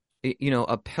 you know,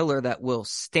 a pillar that will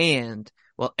stand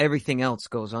while everything else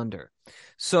goes under.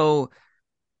 So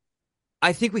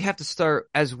I think we have to start,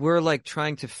 as we're like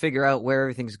trying to figure out where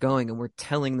everything's going and we're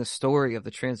telling the story of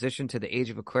the transition to the age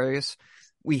of Aquarius,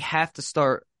 we have to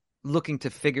start looking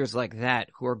to figures like that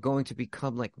who are going to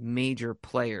become like major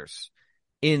players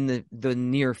in the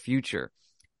near future.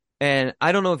 And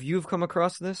I don't know if you've come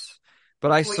across this,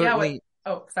 but I certainly.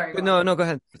 Yeah, oh, sorry. No, go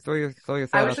ahead. Throw your thought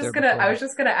out there. I was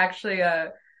just gonna actually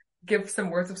give some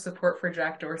words of support for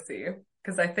Jack Dorsey,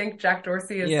 because I think Jack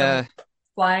Dorsey is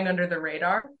flying under the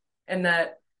radar. And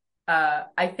that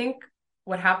I think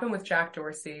what happened with Jack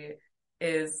Dorsey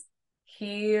is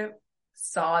he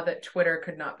saw that Twitter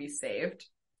could not be saved,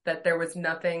 that there was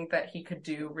nothing that he could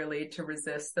do really to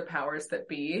resist the powers that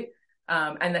be,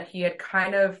 and that he had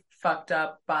kind of fucked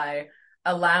up by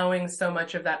allowing so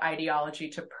much of that ideology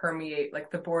to permeate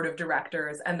like the board of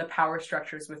directors and the power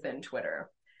structures within Twitter.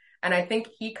 And I think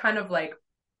he kind of like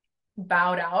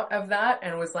bowed out of that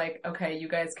and was like, okay, you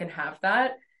guys can have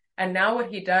that. And now what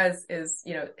he does is,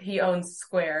 you know, he owns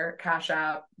Square, Cash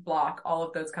App, Block, all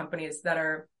of those companies that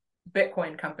are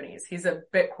Bitcoin companies. He's a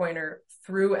Bitcoiner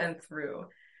through and through.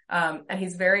 And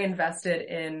he's very invested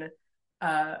in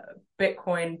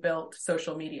Bitcoin built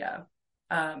social media.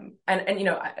 And you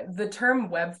know, the term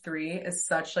Web3 is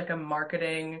such like a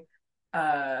marketing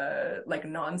like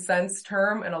nonsense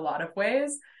term in a lot of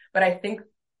ways. But I think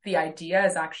the idea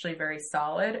is actually very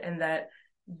solid, in that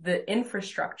the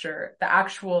infrastructure, the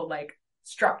actual like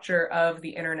structure of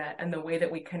the internet and the way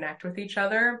that we connect with each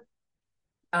other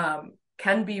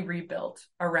can be rebuilt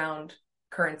around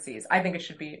currencies. I think it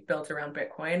should be built around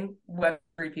Bitcoin.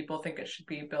 Web3 people think it should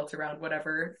be built around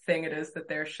whatever thing it is that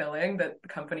they're shilling, that the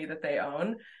company that they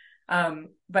own.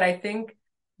 But I think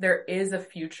there is a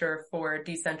future for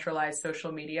decentralized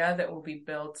social media that will be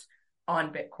built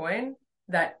on Bitcoin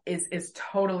that is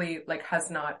totally like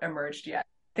has not emerged yet.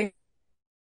 I think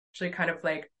actually kind of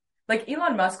like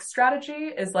Elon Musk's strategy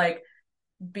is like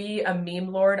be a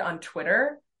meme lord on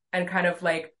Twitter and kind of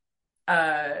like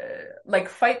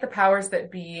fight the powers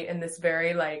that be in this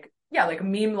very like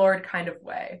meme lord kind of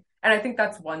way. And I think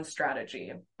that's one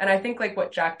strategy. And I think like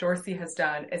what Jack Dorsey has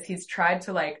done is he's tried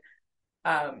to like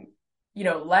you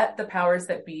know, let the powers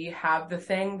that be have the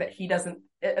thing that he doesn't,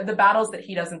 the battles that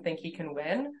he doesn't think he can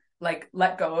win, like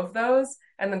let go of those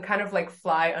and then kind of like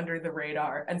fly under the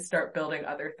radar and start building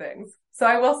other things. So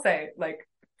I will say, like,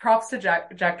 props to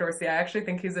Jack Dorsey. I actually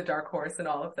think he's a dark horse in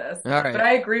all of this. All right. But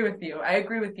I agree with you.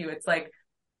 It's like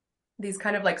these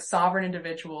kind of like sovereign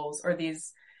individuals or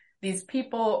these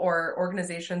people or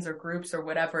organizations or groups or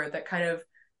whatever that kind of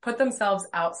put themselves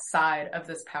outside of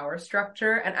this power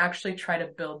structure and actually try to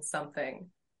build something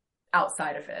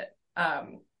outside of it.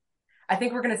 I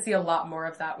think we're going to see a lot more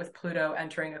of that with Pluto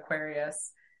entering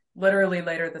Aquarius literally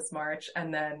later this March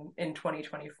and then in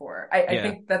 2024. I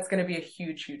think that's going to be a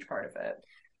huge, huge part of it.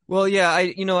 Well, yeah,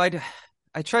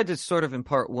 I tried to sort of in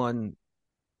part one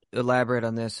elaborate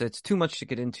on this. It's too much to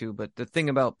get into, but the thing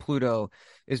about Pluto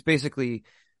is basically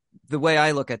the way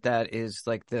I look at that is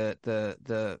like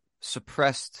the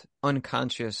suppressed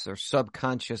unconscious or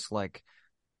subconscious like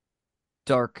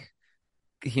dark,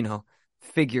 you know,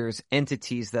 figures,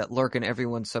 entities that lurk in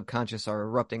everyone's subconscious are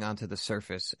erupting onto the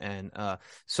surface. And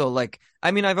so like, I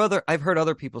mean, I've heard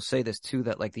other people say this too,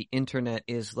 that like the internet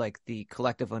is like the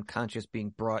collective unconscious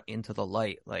being brought into the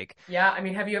light. Like, Yeah, I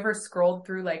mean, have you ever scrolled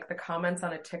through like the comments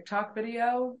on a TikTok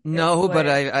video? It's no, but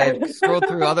like I've scrolled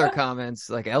through other comments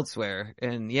like elsewhere,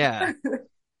 and yeah.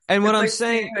 And what it's I'm like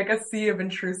saying, seeing like a sea of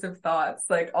intrusive thoughts,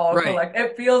 like all right.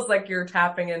 it feels like you're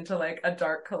tapping into like a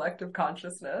dark collective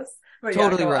consciousness. But yeah,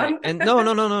 Totally go right. on. And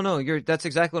no. That's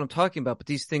exactly what I'm talking about. But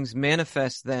these things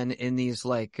manifest then in these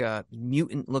like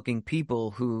mutant looking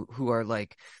people who are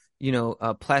like,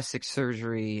 plastic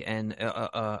surgery and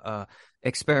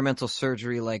experimental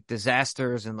surgery, like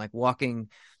disasters and like walking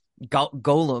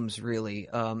golems really.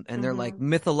 And they're like Hmm.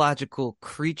 mythological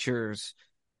creatures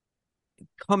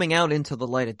coming out into the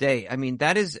light of day. I mean,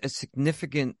 that is a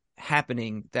significant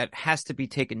happening that has to be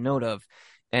taken note of.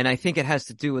 And I think it has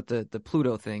to do with the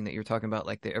Pluto thing that you're talking about,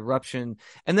 like the eruption.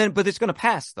 And then, but it's going to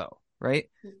pass though, right?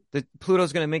 The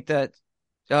Pluto's going to make that.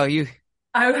 Oh, the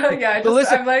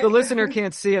I'm like listener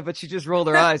can't see it, but she just rolled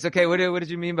her eyes. Okay. What did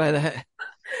you mean by that?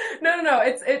 no.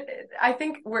 I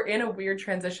think we're in a weird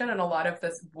transition and a lot of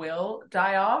this will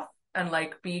die off and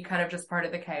like be kind of just part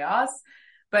of the chaos.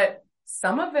 But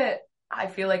some of it I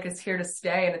feel like is here to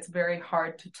stay and it's very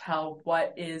hard to tell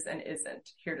what is and isn't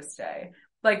here to stay.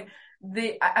 Like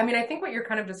I mean, I think what you're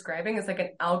kind of describing is like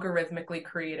an algorithmically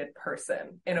created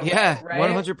person in a way, Yeah, right?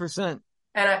 100%.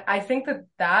 And I think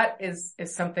that is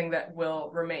something that will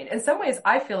remain. In some ways,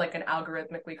 I feel like an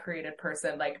algorithmically created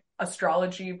person, like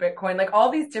astrology, Bitcoin, like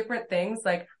all these different things.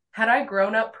 Like, had I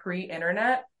grown up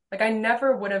pre-internet, like I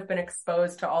never would have been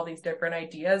exposed to all these different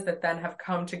ideas that then have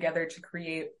come together to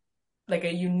create like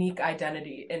a unique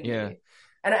identity in Yeah. me.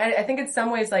 And I think in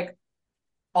some ways, like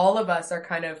all of us are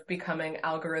kind of becoming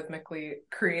algorithmically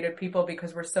created people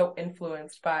because we're so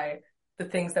influenced by the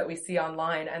things that we see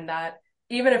online, and that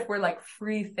even if we're like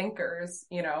free thinkers,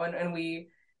 and we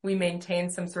maintain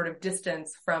some sort of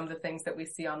distance from the things that we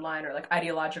see online, or like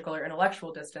ideological or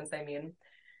intellectual distance, I mean,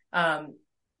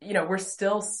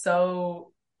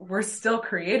 we're still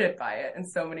created by it in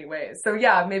so many ways. So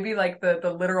yeah, maybe like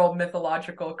the literal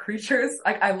mythological creatures.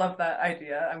 Like I love that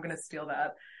idea. I'm going to steal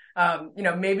that.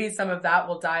 Maybe some of that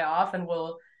will die off and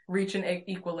we'll reach an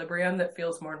equilibrium that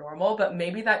feels more normal, but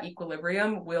maybe that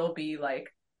equilibrium will be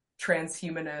like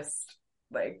transhumanist,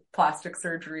 like plastic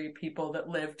surgery people that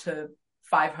live to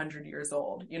 500 years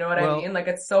old. You know what I Well, mean? Like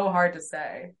it's so hard to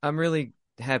say. I'm really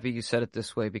happy you said it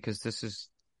this way because this is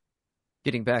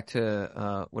getting back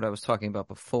to what I was talking about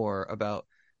before about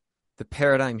the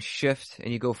paradigm shift,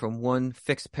 and you go from one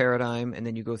fixed paradigm and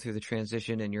then you go through the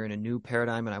transition and you're in a new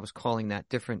paradigm. And I was calling that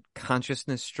different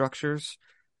consciousness structures.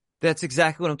 That's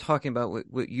exactly what I'm talking about,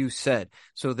 what you said.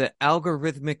 So the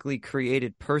algorithmically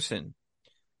created person,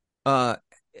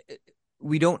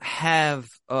 we don't have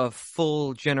a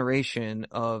full generation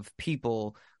of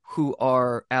people who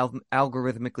are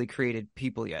algorithmically created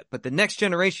people yet. But the next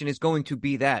generation is going to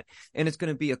be that. And it's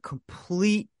going to be a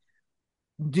complete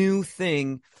new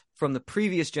thing from the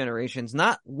previous generations,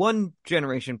 not one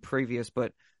generation previous,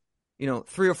 but,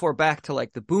 3 or 4 back to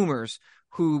like the boomers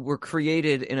who were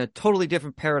created in a totally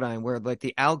different paradigm where like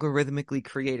the algorithmically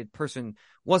created person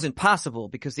wasn't possible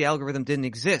because the algorithm didn't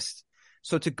exist.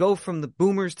 So to go from the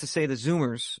boomers to say the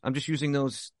zoomers, I'm just using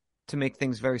those to make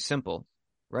things very simple,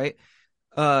 right?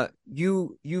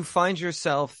 You find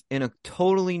yourself in a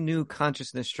totally new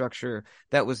consciousness structure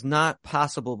that was not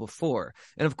possible before.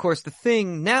 And of course, the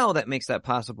thing now that makes that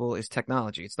possible is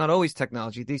technology. It's not always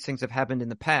technology. These things have happened in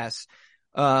the past,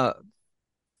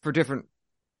 for different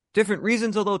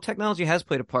reasons, although technology has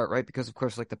played a part, right? Because of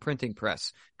course, like the printing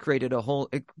press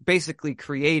it basically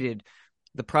created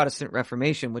the Protestant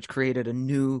Reformation, which created a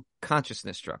new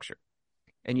consciousness structure.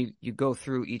 And you go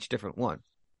through each different one.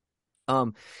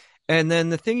 And then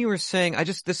the thing you were saying,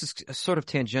 this is a sort of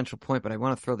tangential point, but I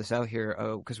want to throw this out here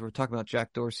because we're talking about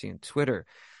Jack Dorsey and Twitter.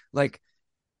 Like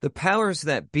the powers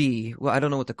that be, well, I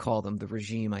don't know what to call them, the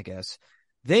regime, I guess.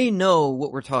 They know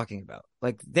what we're talking about.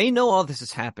 Like they know all this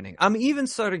is happening. I'm even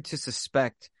starting to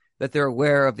suspect that they're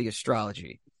aware of the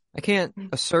astrology. I can't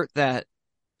assert that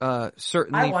I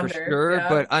certainly for wonder, sure, yeah.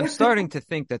 but I'm starting to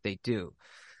think that they do.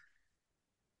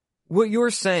 What you're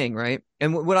saying, right?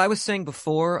 And what I was saying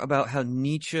before about how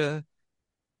Nietzsche,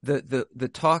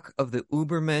 the talk of the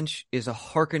Übermensch is a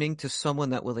hearkening to someone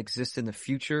that will exist in the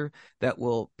future, that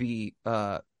will be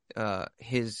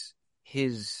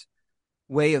his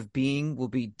way of being will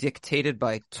be dictated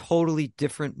by totally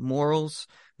different morals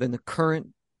than the current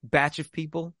batch of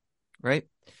people, right?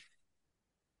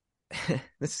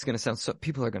 This is going to sound so,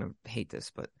 people are going to hate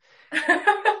this, but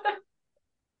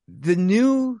the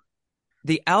new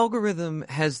the algorithm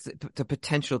has the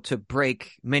potential to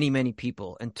break many, many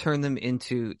people and turn them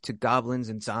into goblins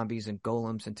and zombies and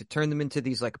golems, and to turn them into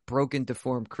these like broken,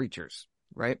 deformed creatures,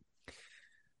 right?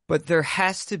 But there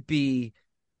has to be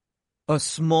a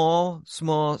small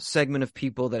segment of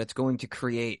people that it's going to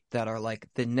create that are like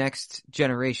the next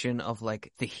generation of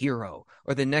like the hero,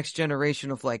 or the next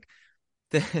generation of like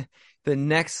the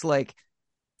next like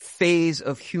phase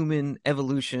of human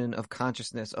evolution of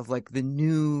consciousness, of like the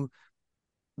new,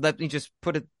 let me just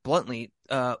put it bluntly,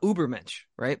 Ubermensch,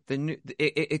 right?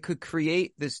 It could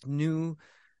create this new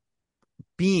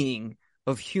being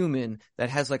of human that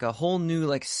has like a whole new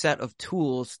like set of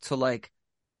tools to like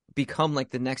become like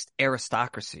the next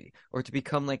aristocracy, or to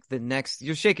become like the next,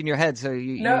 you're shaking your head, so No,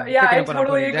 you're yeah, picking I up what I'm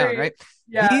totally putting down, agree. right?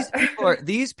 Yeah.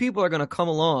 These people are going to come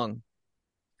along,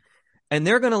 and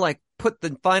they're going to like put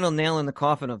the final nail in the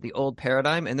coffin of the old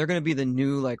paradigm, and they're going to be the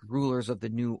new like rulers of the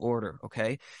new order.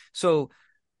 Okay. So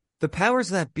the powers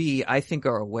that be, I think,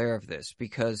 are aware of this,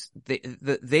 because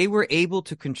they were able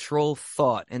to control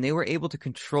thought, and they were able to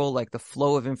control like the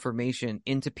flow of information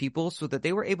into people, so that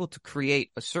they were able to create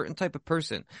a certain type of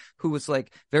person who was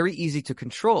like very easy to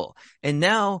control. And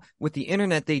now with the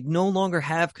internet, they no longer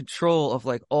have control of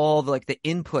like all the, like the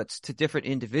inputs to different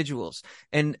individuals.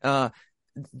 And,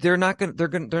 they're not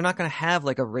gonna have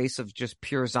like a race of just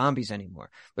pure zombies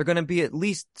anymore. They're gonna be at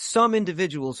least some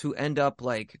individuals who end up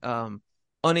like,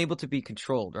 unable to be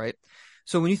controlled, right?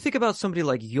 So when you think about somebody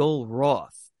like Yoel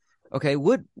Roth, okay,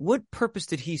 what purpose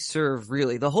did he serve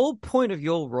really? The whole point of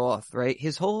Yoel Roth, right?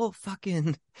 His whole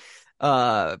fucking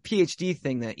PhD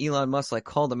thing that Elon Musk like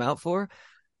called him out for,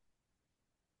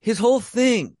 his whole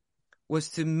thing was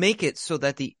to make it so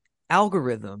that the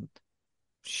algorithm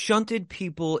shunted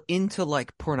people into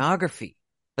like pornography.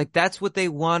 Like that's what they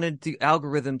wanted the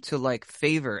algorithm to like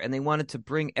favor, and they wanted to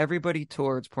bring everybody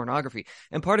towards pornography.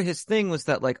 And part of his thing was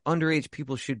that like underage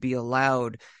people should be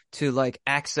allowed to like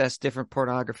access different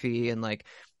pornography and like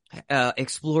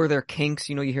explore their kinks.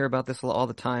 You know, you hear about this all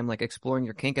the time, like exploring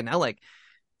your kink. And now like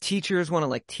teachers want to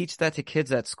like teach that to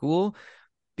kids at school,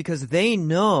 because they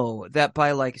know that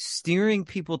by like steering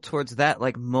people towards that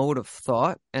like mode of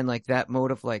thought and like that mode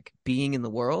of like being in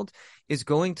the world is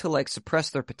going to like suppress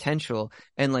their potential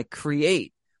and like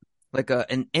create like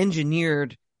an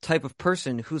engineered type of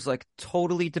person who's like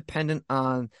totally dependent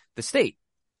on the state.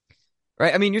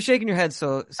 Right? I mean, you're shaking your head,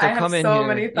 so I have come in so here.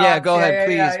 many Yeah, thoughts. go Yeah, ahead, yeah, yeah,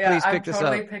 please, yeah. please I'm pick this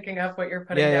totally up. picking up what you're Yeah,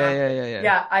 putting yeah, down. yeah, yeah, yeah.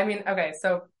 Yeah, I mean, okay,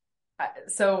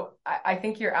 so I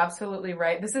think you're absolutely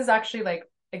right. This is actually like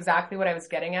exactly what I was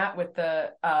getting at with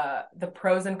the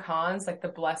pros and cons, like the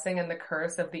blessing and the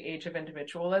curse of the age of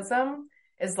individualism,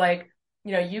 is like,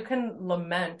 you know, you can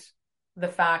lament the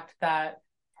fact that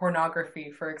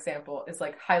pornography, for example, is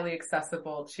like highly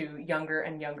accessible to younger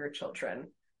and younger children.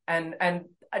 And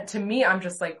to me, I'm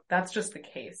just like, that's just the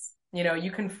case. You know, you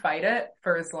can fight it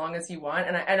for as long as you want.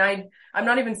 I'm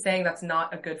not even saying that's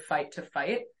not a good fight to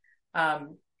fight.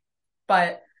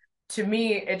 But to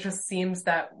me, it just seems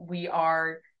that we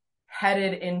are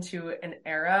headed into an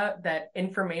era that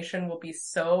information will be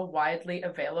so widely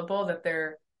available that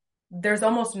there's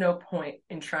almost no point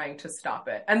in trying to stop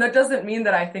it. And that doesn't mean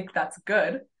that I think that's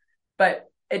good, but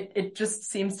it just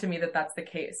seems to me that that's the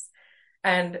case.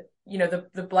 And, you know,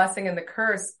 the blessing and the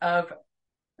curse of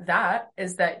that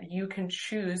is that you can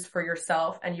choose for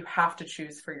yourself, and you have to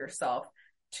choose for yourself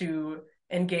to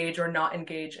engage or not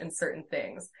engage in certain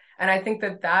things. And I think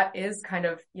that that is kind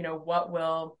of, you know, what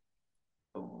will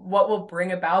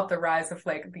bring about the rise of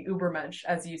like the Ubermensch,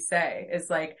 as you say, is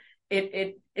like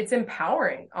it's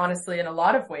empowering, honestly, in a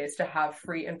lot of ways, to have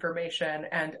free information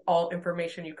and all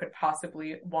information you could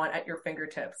possibly want at your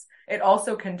fingertips. It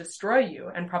also can destroy you,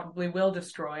 and probably will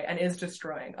destroy and is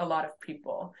destroying a lot of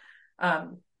people.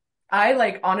 I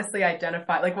like honestly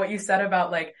identify like what you said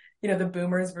about like, you know, the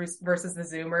boomers versus the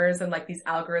zoomers, and like these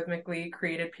algorithmically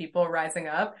created people rising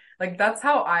up. Like that's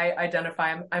how I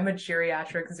identify. I'm a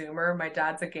geriatric zoomer. My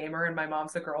dad's a gamer and my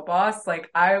mom's a girl boss. Like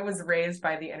I was raised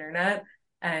by the internet,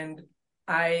 and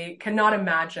I cannot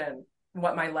imagine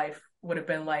what my life would have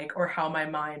been like, or how my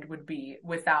mind would be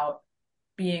without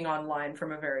being online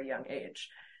from a very young age.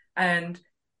 And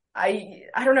I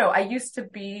don't know. I used to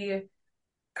be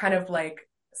kind of like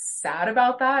sad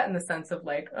about that, in the sense of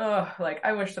like, oh, like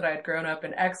I wish that I had grown up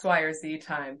in X, Y, or Z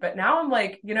time. But now I'm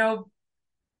like, you know,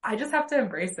 I just have to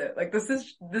embrace it. Like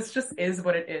this just is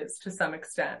what it is to some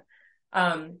extent.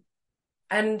 And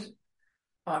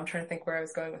I'm trying to think where I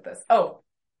was going with this. Oh,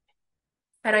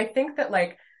 and I think that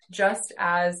like, just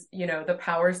as, you know, the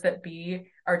powers that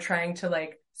be are trying to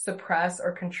like suppress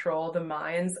or control the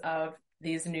minds of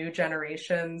these new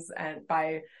generations and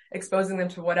by exposing them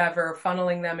to whatever,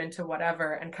 funneling them into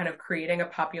whatever, and kind of creating a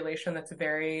population that's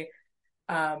very,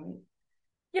 They're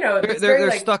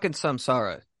like, stuck in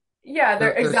samsara. yeah,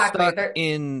 they're exactly, stuck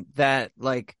in that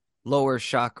like lower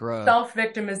chakra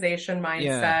self-victimization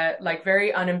mindset, like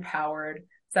very unempowered,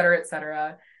 et cetera, et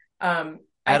cetera. I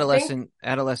think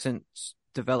adolescent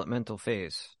developmental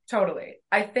phase. totally.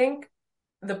 I think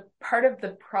the part of the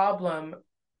problem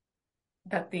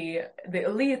that the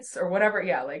elites or whatever,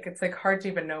 yeah, like it's like hard to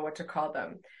even know what to call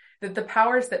them. That the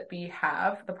powers that be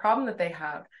have, the problem that they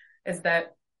have is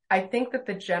that I think that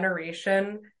the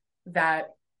generation that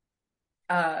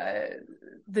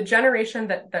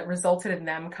resulted in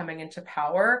them coming into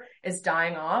power is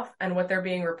dying off, and what they're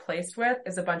being replaced with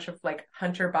is a bunch of like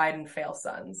Hunter Biden fail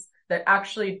sons that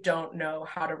actually don't know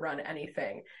how to run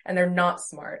anything, and they're not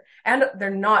smart, and they're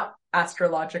not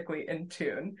astrologically in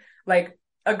tune. Like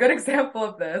a good example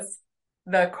of this,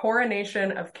 the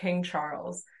coronation of King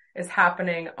Charles is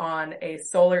happening on a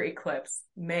solar eclipse,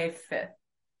 May 5th.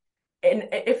 And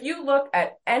if you look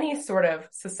at any sort of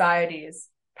society's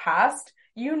past,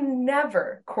 you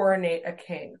never coronate a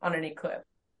king on an eclipse.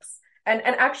 And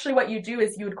actually what you do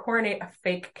is you would coronate a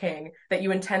fake king that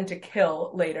you intend to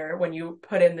kill later when you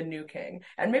put in the new king.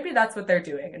 And maybe that's what they're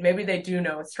doing. And maybe they do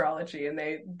know astrology and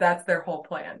that's their whole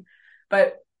plan.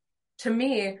 But to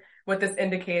me, what this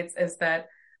indicates is that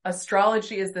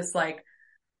astrology is this like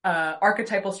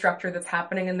archetypal structure that's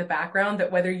happening in the background,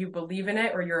 that whether you believe in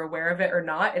it or you're aware of it or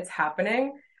not, it's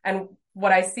happening. And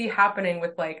what I see happening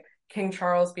with like King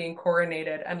Charles being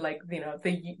coronated and like,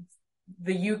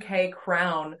 the UK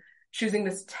crown choosing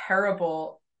this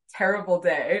terrible, terrible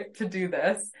day to do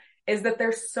this is that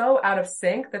they're so out of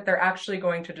sync that they're actually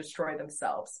going to destroy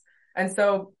themselves. And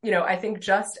so, I think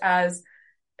just as,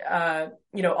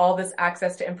 all this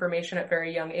access to information at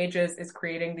very young ages is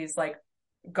creating these like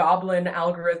goblin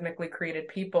algorithmically created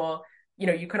people,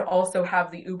 you can also have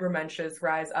the Ubermensches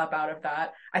rise up out of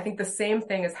that. I think the same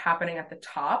thing is happening at the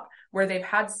top, where they've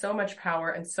had so much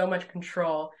power and so much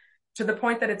control to the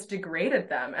point that it's degraded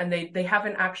them, and they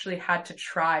haven't actually had to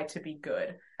try to be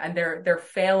good, and they're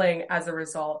failing as a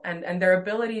result, and their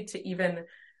ability to even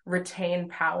retain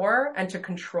power and to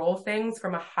control things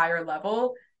from a higher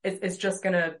level is just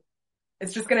gonna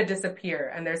disappear,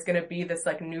 and there's gonna be this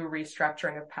like new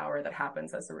restructuring of power that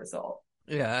happens as a result.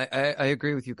 Yeah, I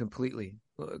agree with you completely,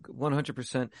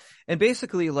 100%. And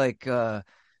basically, like, the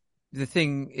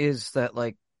thing is that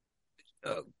like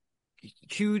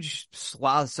huge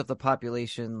swaths of the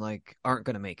population like aren't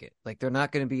going to make it. Like they're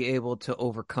not going to be able to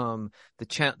overcome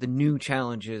the new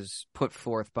challenges put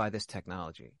forth by this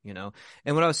technology, And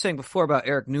what I was saying before about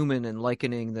Eric Newman and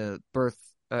likening the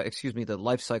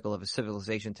life cycle of a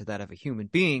civilization to that of a human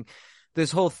being,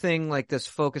 this whole thing, like this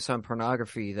focus on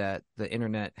pornography that the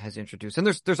internet has introduced. And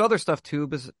there's other stuff too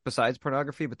besides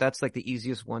pornography, but that's like the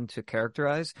easiest one to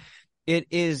characterize. It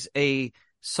is a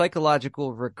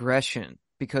psychological regression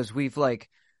because we've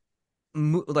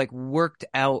worked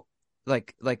out,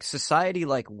 like society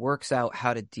like works out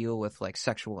how to deal with like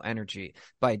sexual energy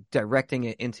by directing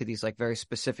it into these like very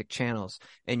specific channels.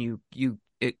 And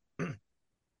it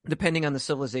depending on the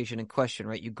civilization in question,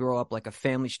 right? You grow up like a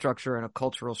family structure and a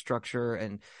cultural structure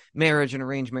and marriage and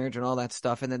arranged marriage and all that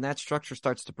stuff. And then that structure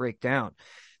starts to break down.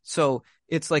 So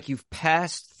it's like you've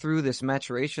passed through this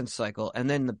maturation cycle, and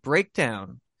then the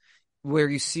breakdown where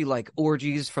you see like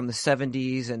orgies from the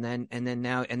 70s and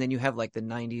then you have like the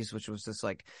 90s, which was this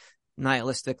like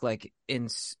nihilistic, like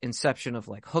inception of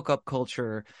like hookup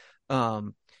culture.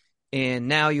 And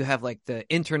now you have like the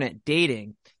internet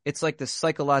dating. It's like the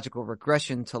psychological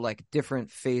regression to like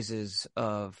different phases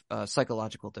of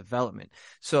psychological development.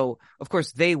 So of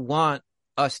course they want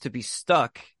us to be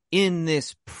stuck in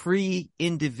this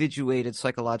pre-individuated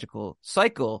psychological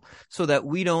cycle so that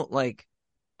we don't like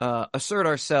assert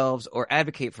ourselves or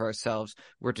advocate for ourselves.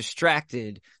 We're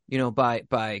distracted,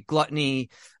 by gluttony,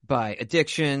 by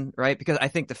addiction, right? Because I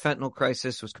think the fentanyl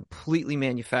crisis was completely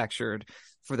manufactured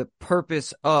for the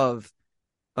purpose of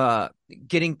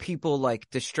getting people like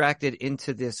distracted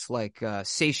into this like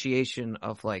satiation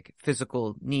of like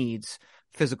physical needs,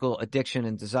 physical addiction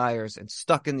and desires, and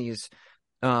stuck in these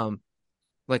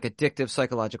like addictive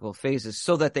psychological phases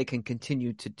so that they can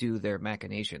continue to do their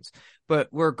machinations. But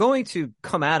we're going to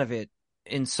come out of it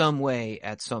in some way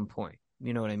at some point.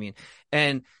 You know what I mean?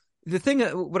 And the thing,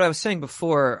 what I was saying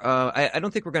before, I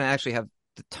don't think we're going to actually have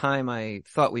the time I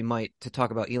thought we might to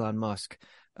talk about Elon Musk.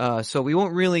 So we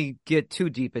won't really get too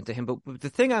deep into him. But the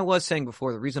thing I was saying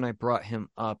before, the reason I brought him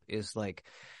up is like,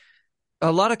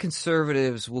 a lot of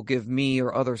conservatives will give me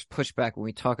or others pushback when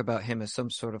we talk about him as some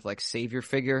sort of like savior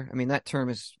figure. I mean, that term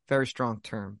is a very strong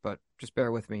term, but just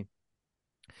bear with me.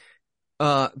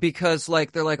 Because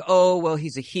like they're like, oh, well,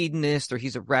 he's a hedonist or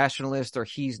he's a rationalist or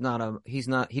he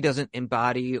doesn't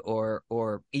embody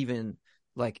or even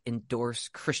like endorse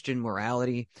Christian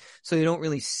morality. So you don't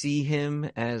really see him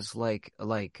as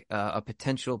a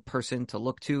potential person to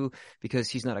look to because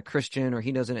he's not a Christian or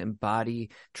he doesn't embody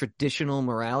traditional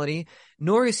morality,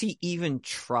 nor is he even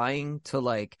trying to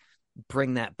like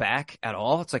bring that back at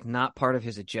all. It's like not part of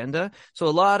his agenda. So a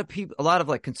lot of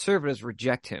like conservatives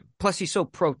reject him. Plus he's so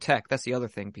pro-tech. That's the other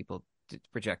thing people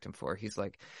reject him for.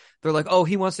 They're like, oh,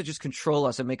 he wants to just control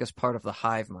us and make us part of the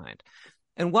hive mind.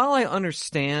 And while I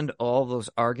understand all those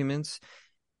arguments,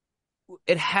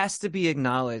 it has to be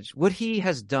acknowledged. What he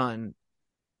has done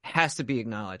has to be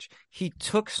acknowledged. He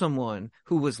took someone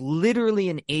who was literally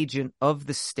an agent of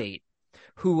the state,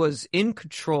 who was in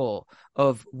control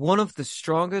of one of the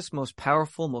strongest, most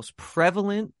powerful, most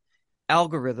prevalent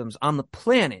algorithms on the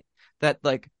planet, that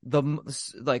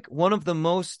one of the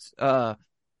most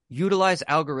utilized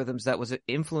algorithms that was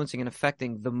influencing and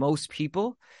affecting the most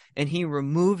people, and he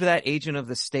removed that agent of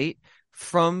the state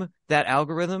from that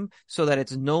algorithm so that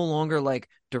it's no longer like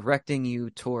directing you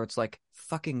towards like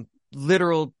fucking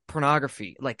literal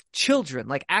pornography, like children,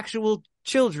 like actual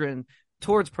children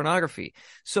towards pornography.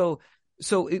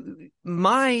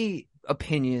 My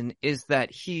opinion is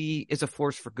that he is a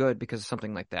force for good because of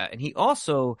something like that. And he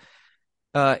also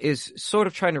is sort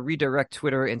of trying to redirect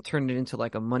Twitter and turn it into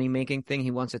like a money-making thing.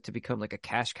 He wants it to become like a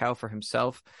cash cow for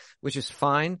himself, which is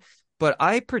fine. But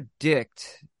I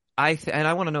predict, and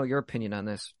I want to know your opinion on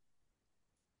this,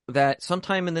 that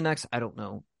sometime in the next, I don't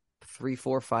know, 3,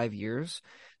 4, 5 years,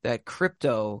 that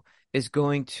crypto is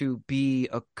going to be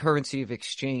a currency of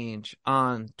exchange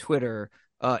on Twitter,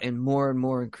 and more and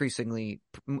more increasing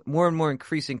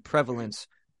prevalence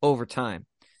over time.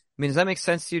 I mean, does that make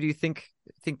sense to you? Do you think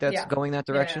that's going that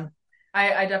direction?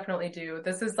 Yeah. I definitely do.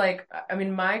 This is like, I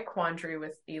mean, my quandary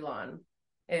with Elon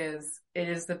is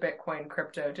the Bitcoin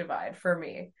crypto divide for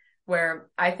me, where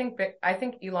I think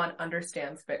Elon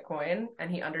understands Bitcoin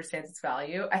and he understands its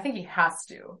value. I think he has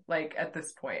to, like, at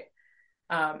this point.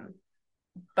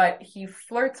 But he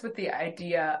flirts with the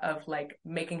idea of like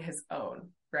making his own,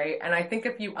 right? And I think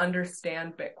if you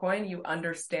understand Bitcoin, you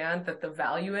understand that the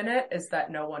value in it is that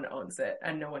no one owns it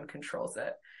and no one controls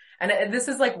it. And this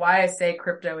is like why I say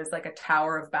crypto is like a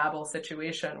Tower of Babel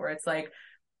situation, where it's like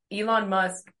Elon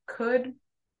Musk could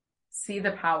see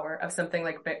the power of something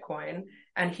like Bitcoin,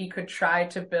 and he could try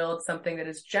to build something that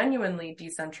is genuinely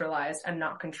decentralized and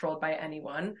not controlled by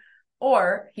anyone.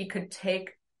 Or he could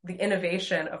take the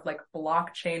innovation of like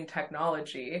blockchain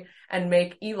technology and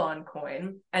make Elon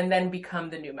coin and then become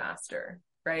the new master,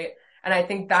 right? And I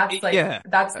think that's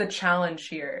that's the challenge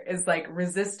here, is like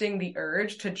resisting the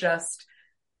urge to just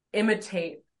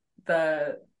imitate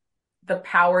the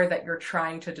power that you're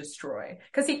trying to destroy.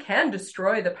 Because he can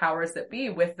destroy the powers that be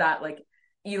with that like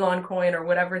Elon coin or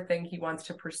whatever thing he wants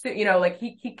to pursue. You know, like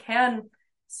he can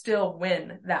still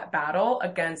win that battle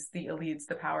against the elites,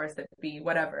 the powers that be,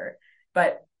 whatever.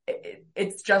 But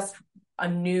it's just a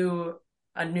new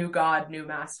god, new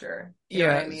master. You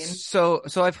know what I mean? So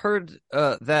I've heard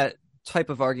that type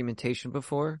of argumentation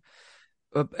before,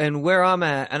 and where I'm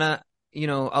at, and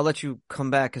I'll let you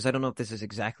come back because I don't know if this is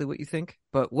exactly what you think,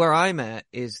 but where I'm at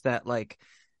is that like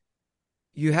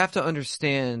you have to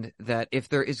understand that if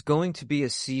there is going to be a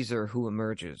Caesar who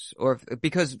emerges,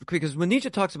 because when Nietzsche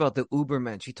talks about the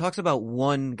Übermensch, he talks about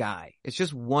one guy. It's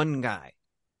just one guy,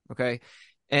 okay,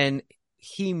 and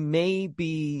he may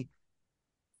be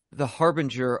the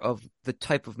harbinger of the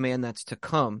type of man that's to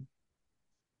come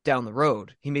down the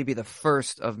road. He may be the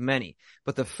first of many,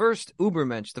 but the first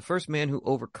Übermensch, the first man who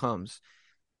overcomes,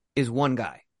 is one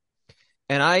guy.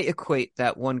 And I equate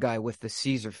that one guy with the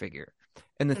Caesar figure.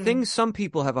 And the thing some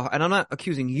people have, and I'm not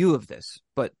accusing you of this,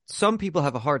 but some people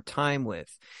have a hard time with,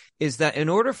 is that in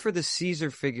order for the Caesar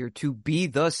figure to be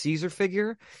the Caesar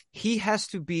figure, he has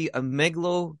to be a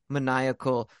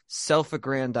megalomaniacal,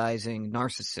 self-aggrandizing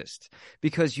narcissist,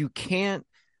 because you can't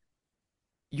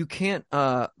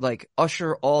like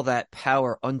usher all that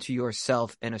power unto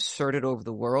yourself and assert it over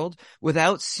the world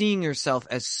without seeing yourself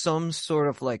as some sort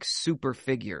of like super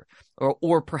figure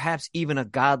or perhaps even a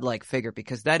godlike figure,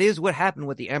 because that is what happened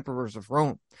with the emperors of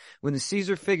Rome. When the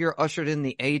Caesar figure ushered in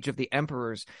the age of the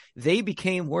emperors, they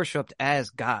became worshipped as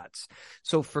gods.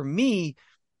 So for me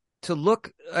to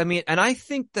look, I mean, and I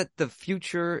think that the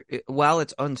future, while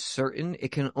it's uncertain,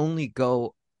 it can only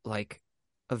go like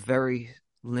a very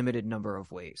limited number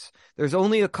of ways. There's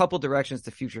only a couple directions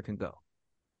the future can go.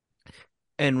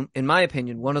 And in my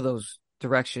opinion, one of those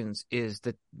directions is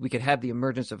that we could have the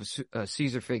emergence of a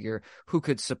Caesar figure who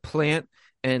could supplant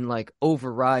and like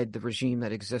override the regime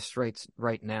that exists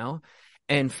right now.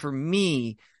 And for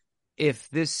me, if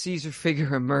this Caesar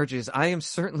figure emerges, I am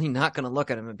certainly not going to look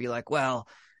at him and be like, well,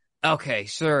 okay,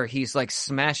 sure, he's like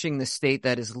smashing the state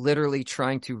that is literally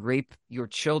trying to rape your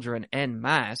children en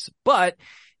masse, but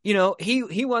you know,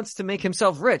 he wants to make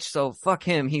himself rich, so fuck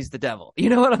him, he's the devil. You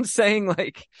know what I'm saying?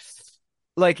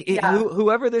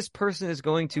 Whoever this person is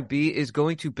going to be is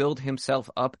going to build himself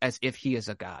up as if he is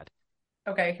a god.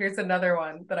 Okay, here's another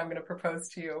one that I'm going to propose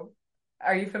to you.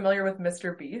 Are you familiar with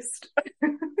Mr. Beast?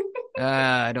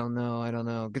 I don't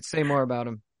know. Could say more about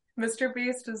him. Mr.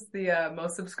 Beast is the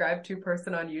most subscribed to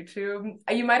person on YouTube.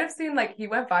 You might have seen, like, he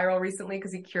went viral recently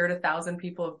because he cured 1,000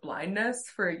 people of blindness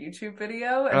for a YouTube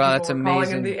video, and people that's were amazing. calling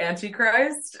him the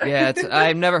Antichrist. Yeah,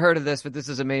 I've never heard of this, but this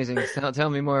is amazing. Tell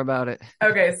me more about it.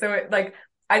 Okay, so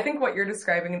I think what you're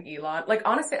describing in Elon, like,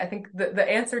 honestly, I think the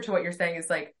answer to what you're saying is,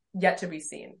 like, yet to be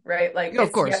seen, right? Like,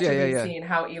 of course, yet to be seen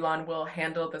how Elon will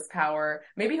handle this power.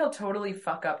 Maybe he'll totally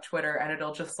fuck up Twitter and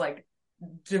it'll just, like,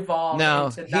 devolve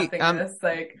into nothingness.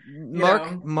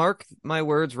 Mark my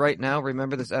words right now.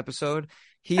 Remember this episode.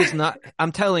 He is not.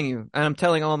 I'm telling you, and I'm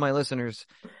telling all my listeners,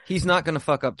 he's not going to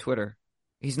fuck up Twitter.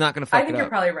 He's not going to fuck it up. I think you're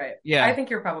probably right. Yeah, I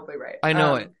think you're probably right. I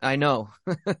know it. I know.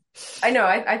 I know.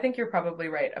 I think you're probably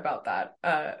right about that.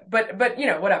 But you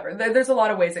know, whatever. There's a lot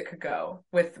of ways it could go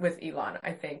with Elon.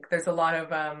 I think there's a lot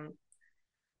of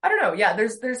I don't know. Yeah,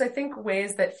 there's I think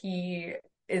ways that he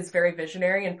is very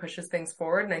visionary and pushes things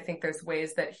forward, and I think there's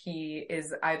ways that he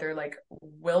is either like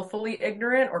willfully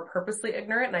ignorant or purposely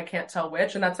ignorant, and I can't tell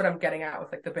which, and that's what I'm getting at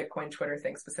with like the Bitcoin Twitter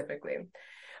thing specifically.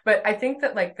 But I think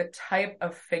that like the type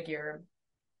of figure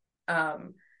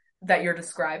that you're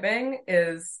describing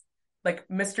is like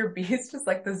Mr. Beast is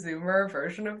like the Zoomer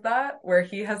version of that, where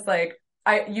he has like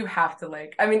you have to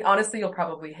like, I mean, honestly, you'll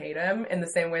probably hate him in the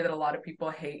same way that a lot of people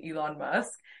hate Elon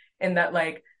Musk, in that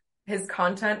like his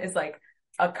content is like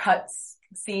a cut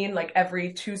scene like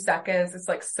every 2 seconds. It's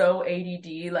like so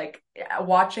ADD, like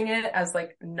watching it as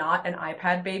like not an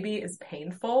iPad baby is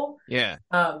painful. Yeah.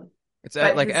 It's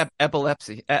like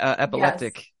epileptic.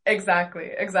 Yes,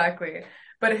 exactly.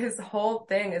 But his whole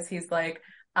thing is he's like,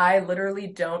 I literally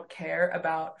don't care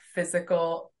about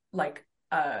physical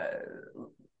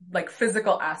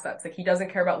physical assets. Like he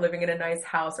doesn't care about living in a nice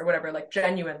house or whatever, like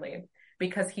genuinely,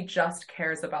 because he just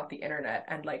cares about the internet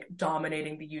and like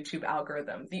dominating the YouTube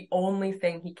algorithm. The only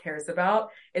thing he cares about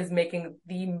is making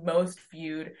the most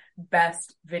viewed,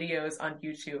 best videos on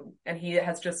YouTube. And he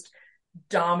has just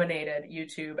dominated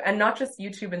YouTube, and not just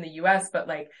YouTube in the US, but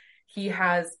like he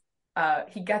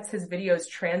gets his videos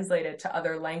translated to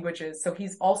other languages. So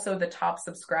he's also the top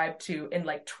subscribed to in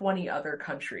like 20 other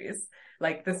countries.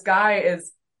 Like this guy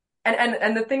is,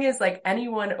 and the thing is, like,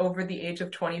 anyone over the age of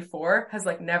 24 has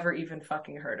like never even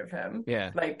fucking heard of him.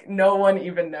 Yeah. Like no one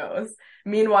even knows.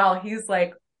 Meanwhile, he's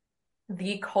like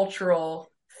the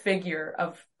cultural figure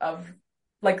of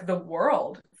like the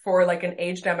world for like an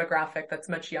age demographic that's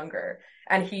much younger.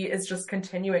 And he is just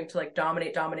continuing to like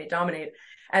dominate.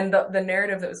 And the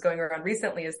narrative that was going around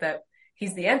recently is that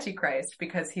he's the Antichrist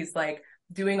because he's like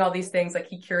doing all these things. Like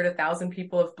he cured 1,000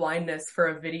 people of blindness for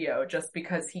a video just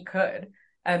because he could.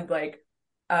 And like,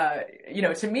 you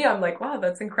know, to me, I'm like, wow,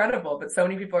 that's incredible. But so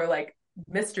many people are like,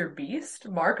 Mr. Beast,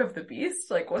 Mark of the Beast,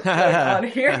 like what's going on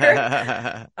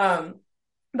here?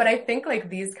 But I think like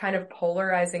these kind of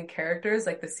polarizing characters,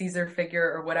 like the Caesar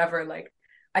figure or whatever, like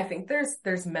I think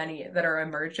there's many that are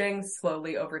emerging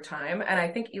slowly over time. And I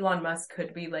think Elon Musk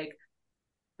could be like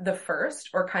the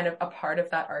first or kind of a part of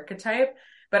that archetype.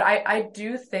 But I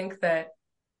do think that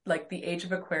like the age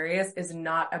of Aquarius is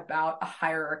not about a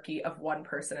hierarchy of one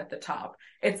person at the top.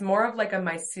 It's more of like a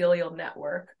mycelial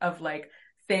network of like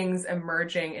things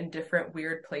emerging in different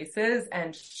weird places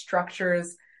and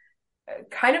structures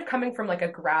kind of coming from like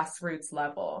a grassroots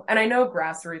level. And I know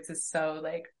grassroots is so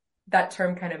like, that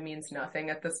term kind of means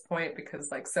nothing at this point because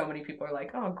like so many people are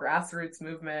like, oh, grassroots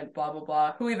movement, blah, blah,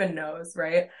 blah. Who even knows,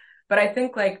 right? But I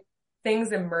think like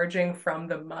things emerging from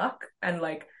the muck and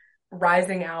like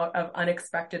rising out of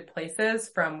unexpected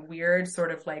places from weird sort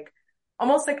of like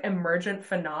almost like emergent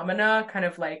phenomena, kind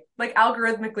of like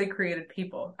algorithmically created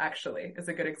people actually is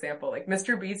a good example. Like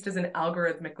Mr. Beast is an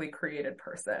algorithmically created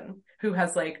person who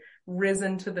has like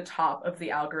risen to the top of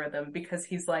the algorithm because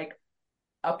he's like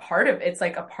it's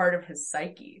like a part of his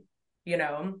psyche, you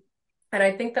know? And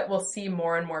I think that we'll see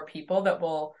more and more people that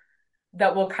will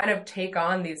kind of take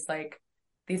on these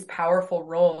powerful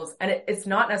roles. And it's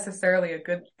not necessarily a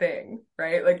good thing,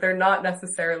 right? Like they're not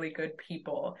necessarily good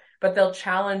people, but they'll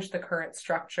challenge the current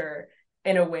structure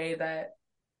in a way that,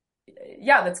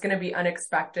 yeah, that's going to be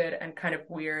unexpected and kind of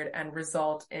weird and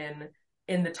result in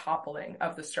the toppling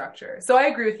of the structure. So I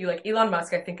agree with you. Like Elon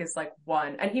Musk, I think is like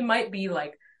one, and he might be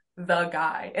like the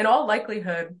guy. In all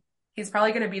likelihood, he's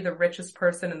probably going to be the richest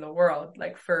person in the world,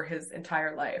 like for his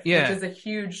entire life, which is a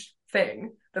huge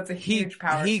thing. That's a huge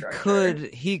power structure.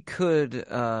 He could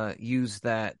use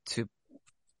that to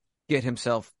get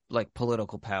himself like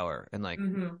political power and like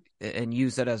and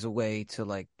use that as a way to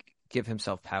like give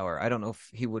himself power. I don't know if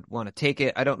he would want to take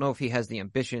it. I don't know if he has the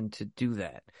ambition to do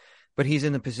that, but he's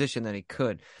in the position that he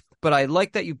could. But I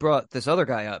like that you brought this other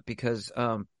guy up because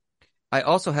I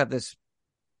also have this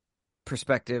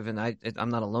perspective, and I'm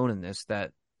not alone in this,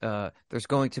 that there's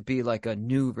going to be like a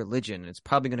new religion. It's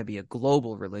probably going to be a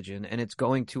global religion, and it's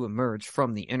going to emerge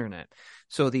from the internet.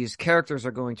 So these characters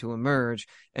are going to emerge,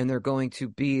 and they're going to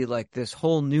be like this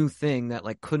whole new thing that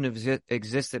like couldn't have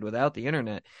existed without the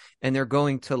internet, and they're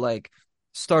going to like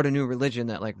start a new religion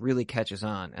that like really catches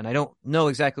on. And I don't know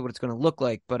exactly what it's going to look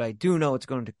like, but I do know it's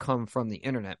going to come from the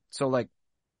internet. So like,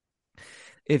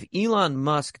 if Elon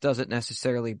Musk doesn't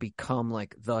necessarily become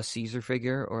like the Caesar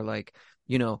figure, or like,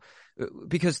 you know,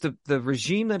 because the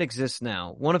regime that exists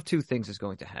now, one of two things is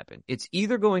going to happen. It's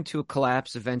either going to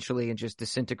collapse eventually and just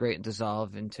disintegrate and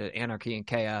dissolve into anarchy and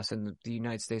chaos, and the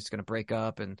United States is going to break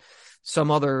up, and some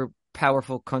other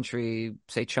powerful country,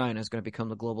 say China, is going to become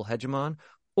the global hegemon,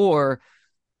 or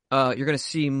you're going to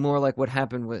see more like what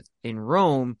happened in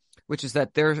Rome, which is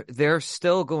that they're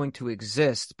still going to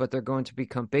exist, but they're going to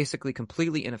become basically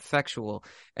completely ineffectual,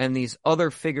 and these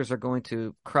other figures are going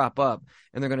to crop up,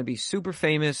 and they're going to be super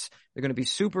famous, they're going to be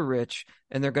super rich,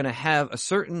 and they're going to have a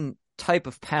certain type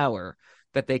of power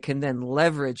that they can then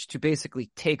leverage to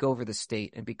basically take over the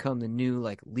state and become the new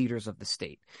like leaders of the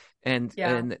state. And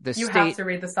the you state have to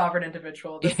read The Sovereign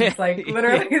Individual. This is like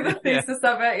literally the thesis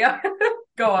of it. Yeah.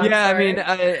 Go on. Yeah, sorry.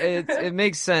 I mean, it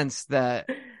makes sense that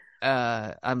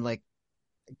I'm like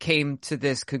came to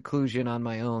this conclusion on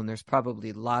my own. There's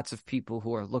probably lots of people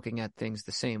who are looking at things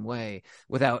the same way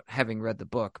without having read the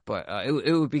book, but it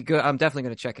would be good. I'm definitely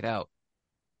going to check it out.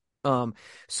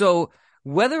 So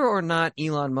whether or not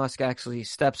Elon Musk actually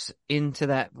steps into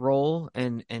that role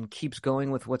and keeps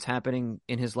going with what's happening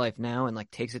in his life now and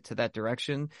like takes it to that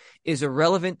direction is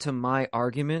irrelevant to my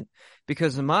argument,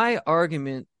 because my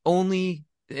argument only,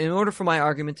 in order for my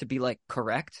argument to be like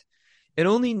correct, it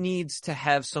only needs to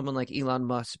have someone like Elon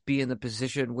Musk be in the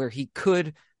position where he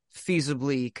could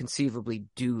feasibly, conceivably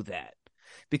do that.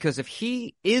 Because if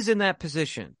he is in that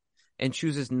position and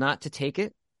chooses not to take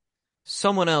it,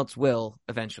 someone else will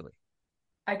eventually.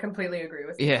 I completely agree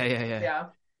with you. Yeah.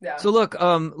 So look,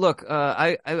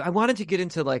 I wanted to get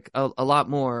into like a lot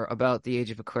more about the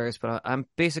Age of Aquarius, but I'm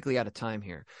basically out of time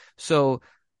here. So,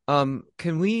 can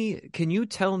you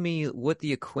tell me what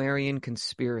the Aquarian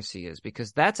conspiracy is?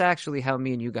 Because that's actually how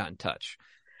me and you got in touch.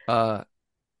 Yeah,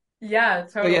 totally.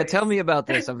 So yeah, tell me about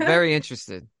this. I'm very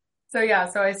interested. So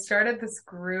I started this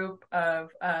group of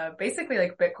basically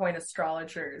like Bitcoin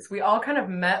astrologers. We all kind of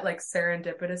met like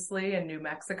serendipitously in New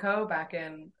Mexico back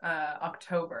in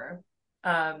October.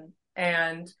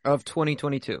 And of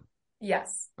 2022.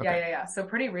 Yes. Okay. Yeah. So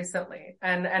pretty recently.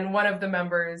 And one of the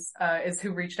members is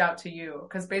who reached out to you,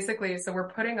 because basically, so we're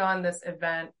putting on this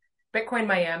event. Bitcoin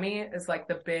Miami is like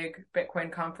the big Bitcoin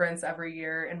conference every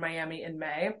year in Miami in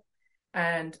May.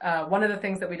 And one of the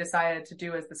things that we decided to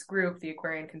do as this group, the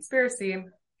Aquarian Conspiracy,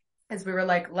 is we were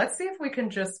like, let's see if we can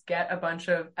just get a bunch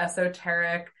of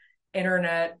esoteric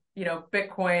internet,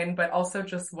 Bitcoin, but also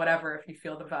just whatever, if you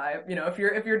feel the vibe,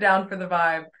 if you're down for the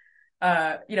vibe,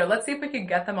 let's see if we can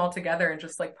get them all together and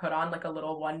just like put on like a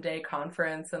little 1-day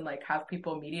conference and like have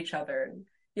people meet each other and,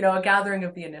 a gathering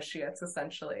of the initiates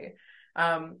essentially.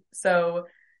 So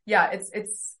yeah,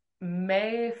 it's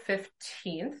May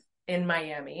 15th in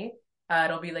Miami.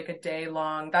 It'll be like a day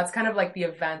long. That's kind of like the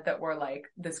event that we're like,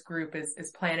 this group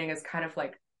is planning, is kind of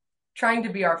like trying to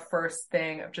be our first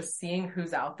thing of just seeing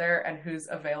who's out there and who's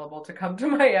available to come to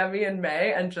Miami in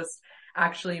May and just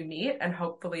actually meet and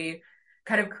hopefully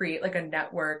kind of create like a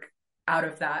network out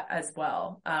of that as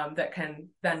well, that can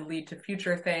then lead to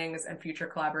future things and future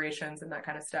collaborations and that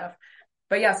kind of stuff.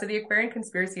 But yeah, so the Aquarian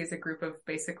Conspiracy is a group of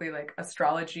basically like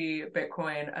astrology,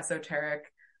 Bitcoin,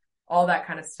 esoteric, all that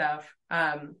kind of stuff.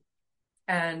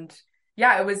 And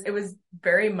yeah, it was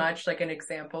very much like an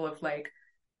example of like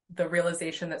the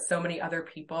realization that so many other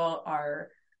people are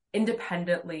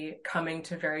independently coming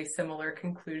to very similar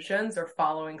conclusions or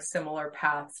following similar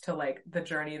paths to like the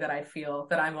journey that I feel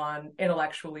that I'm on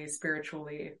intellectually,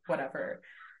 spiritually, whatever.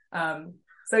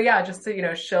 So yeah, just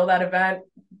to, shill that event,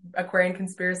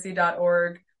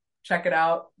 aquarianconspiracy.org. check it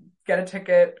out, get a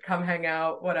ticket, come hang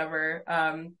out, whatever.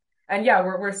 And yeah,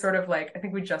 we're sort of like, I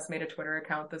think we just made a Twitter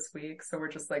account this week, so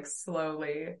we're just like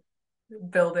slowly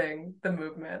building the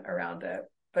movement around it.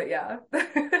 But yeah. All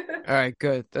right,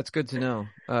 good. That's good to know.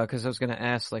 Because I was going to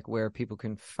ask like where people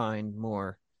can find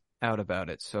more out about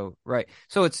it. So right.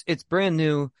 So it's brand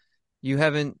new. You're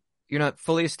not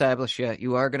fully established yet.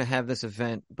 You are going to have this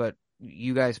event, but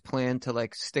you guys plan to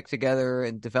like stick together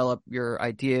and develop your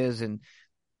ideas and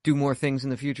do more things in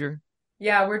the future?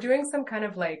 Yeah, we're doing some kind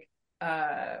of like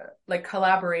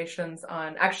collaborations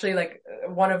on, actually, like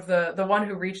the one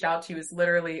who reached out to you is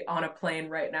literally on a plane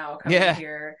right now coming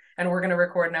here, and we're going to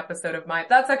record an episode of mine.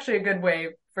 That's actually a good way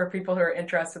for people who are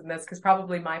interested in this, because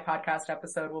probably my podcast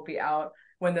episode will be out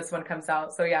when this one comes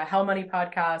out. So yeah, Hell Money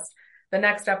Podcast. The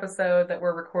next episode that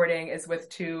we're recording is with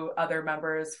 2 other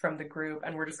members from the group,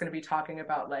 and we're just going to be talking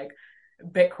about like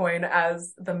Bitcoin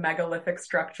as the megalithic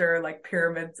structure, like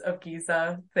pyramids of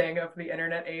Giza thing of the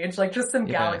internet age, like just some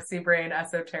galaxy brain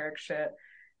esoteric shit.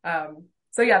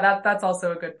 So yeah, that's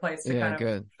also a good place to kind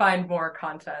of find more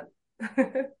content.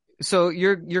 So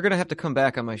you're gonna have to come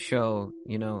back on my show,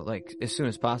 like as soon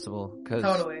as possible, because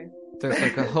totally there's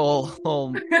like a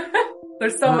whole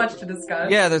there's so much to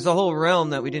discuss. Yeah, there's a whole realm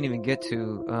that we didn't even get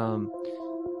to.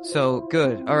 So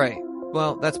good. All right.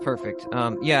 Well, that's perfect.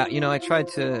 Yeah, I tried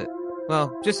to.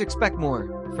 Well, just expect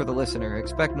more for the listener.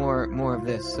 Expect more of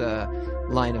this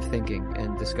line of thinking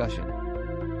and discussion.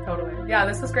 Totally. Yeah,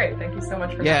 this was great. Thank you so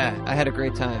much for having me. I had a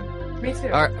great time. Me too.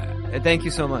 All right, thank you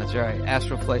so much. All right,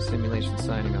 Astral Flight Simulation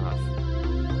signing off.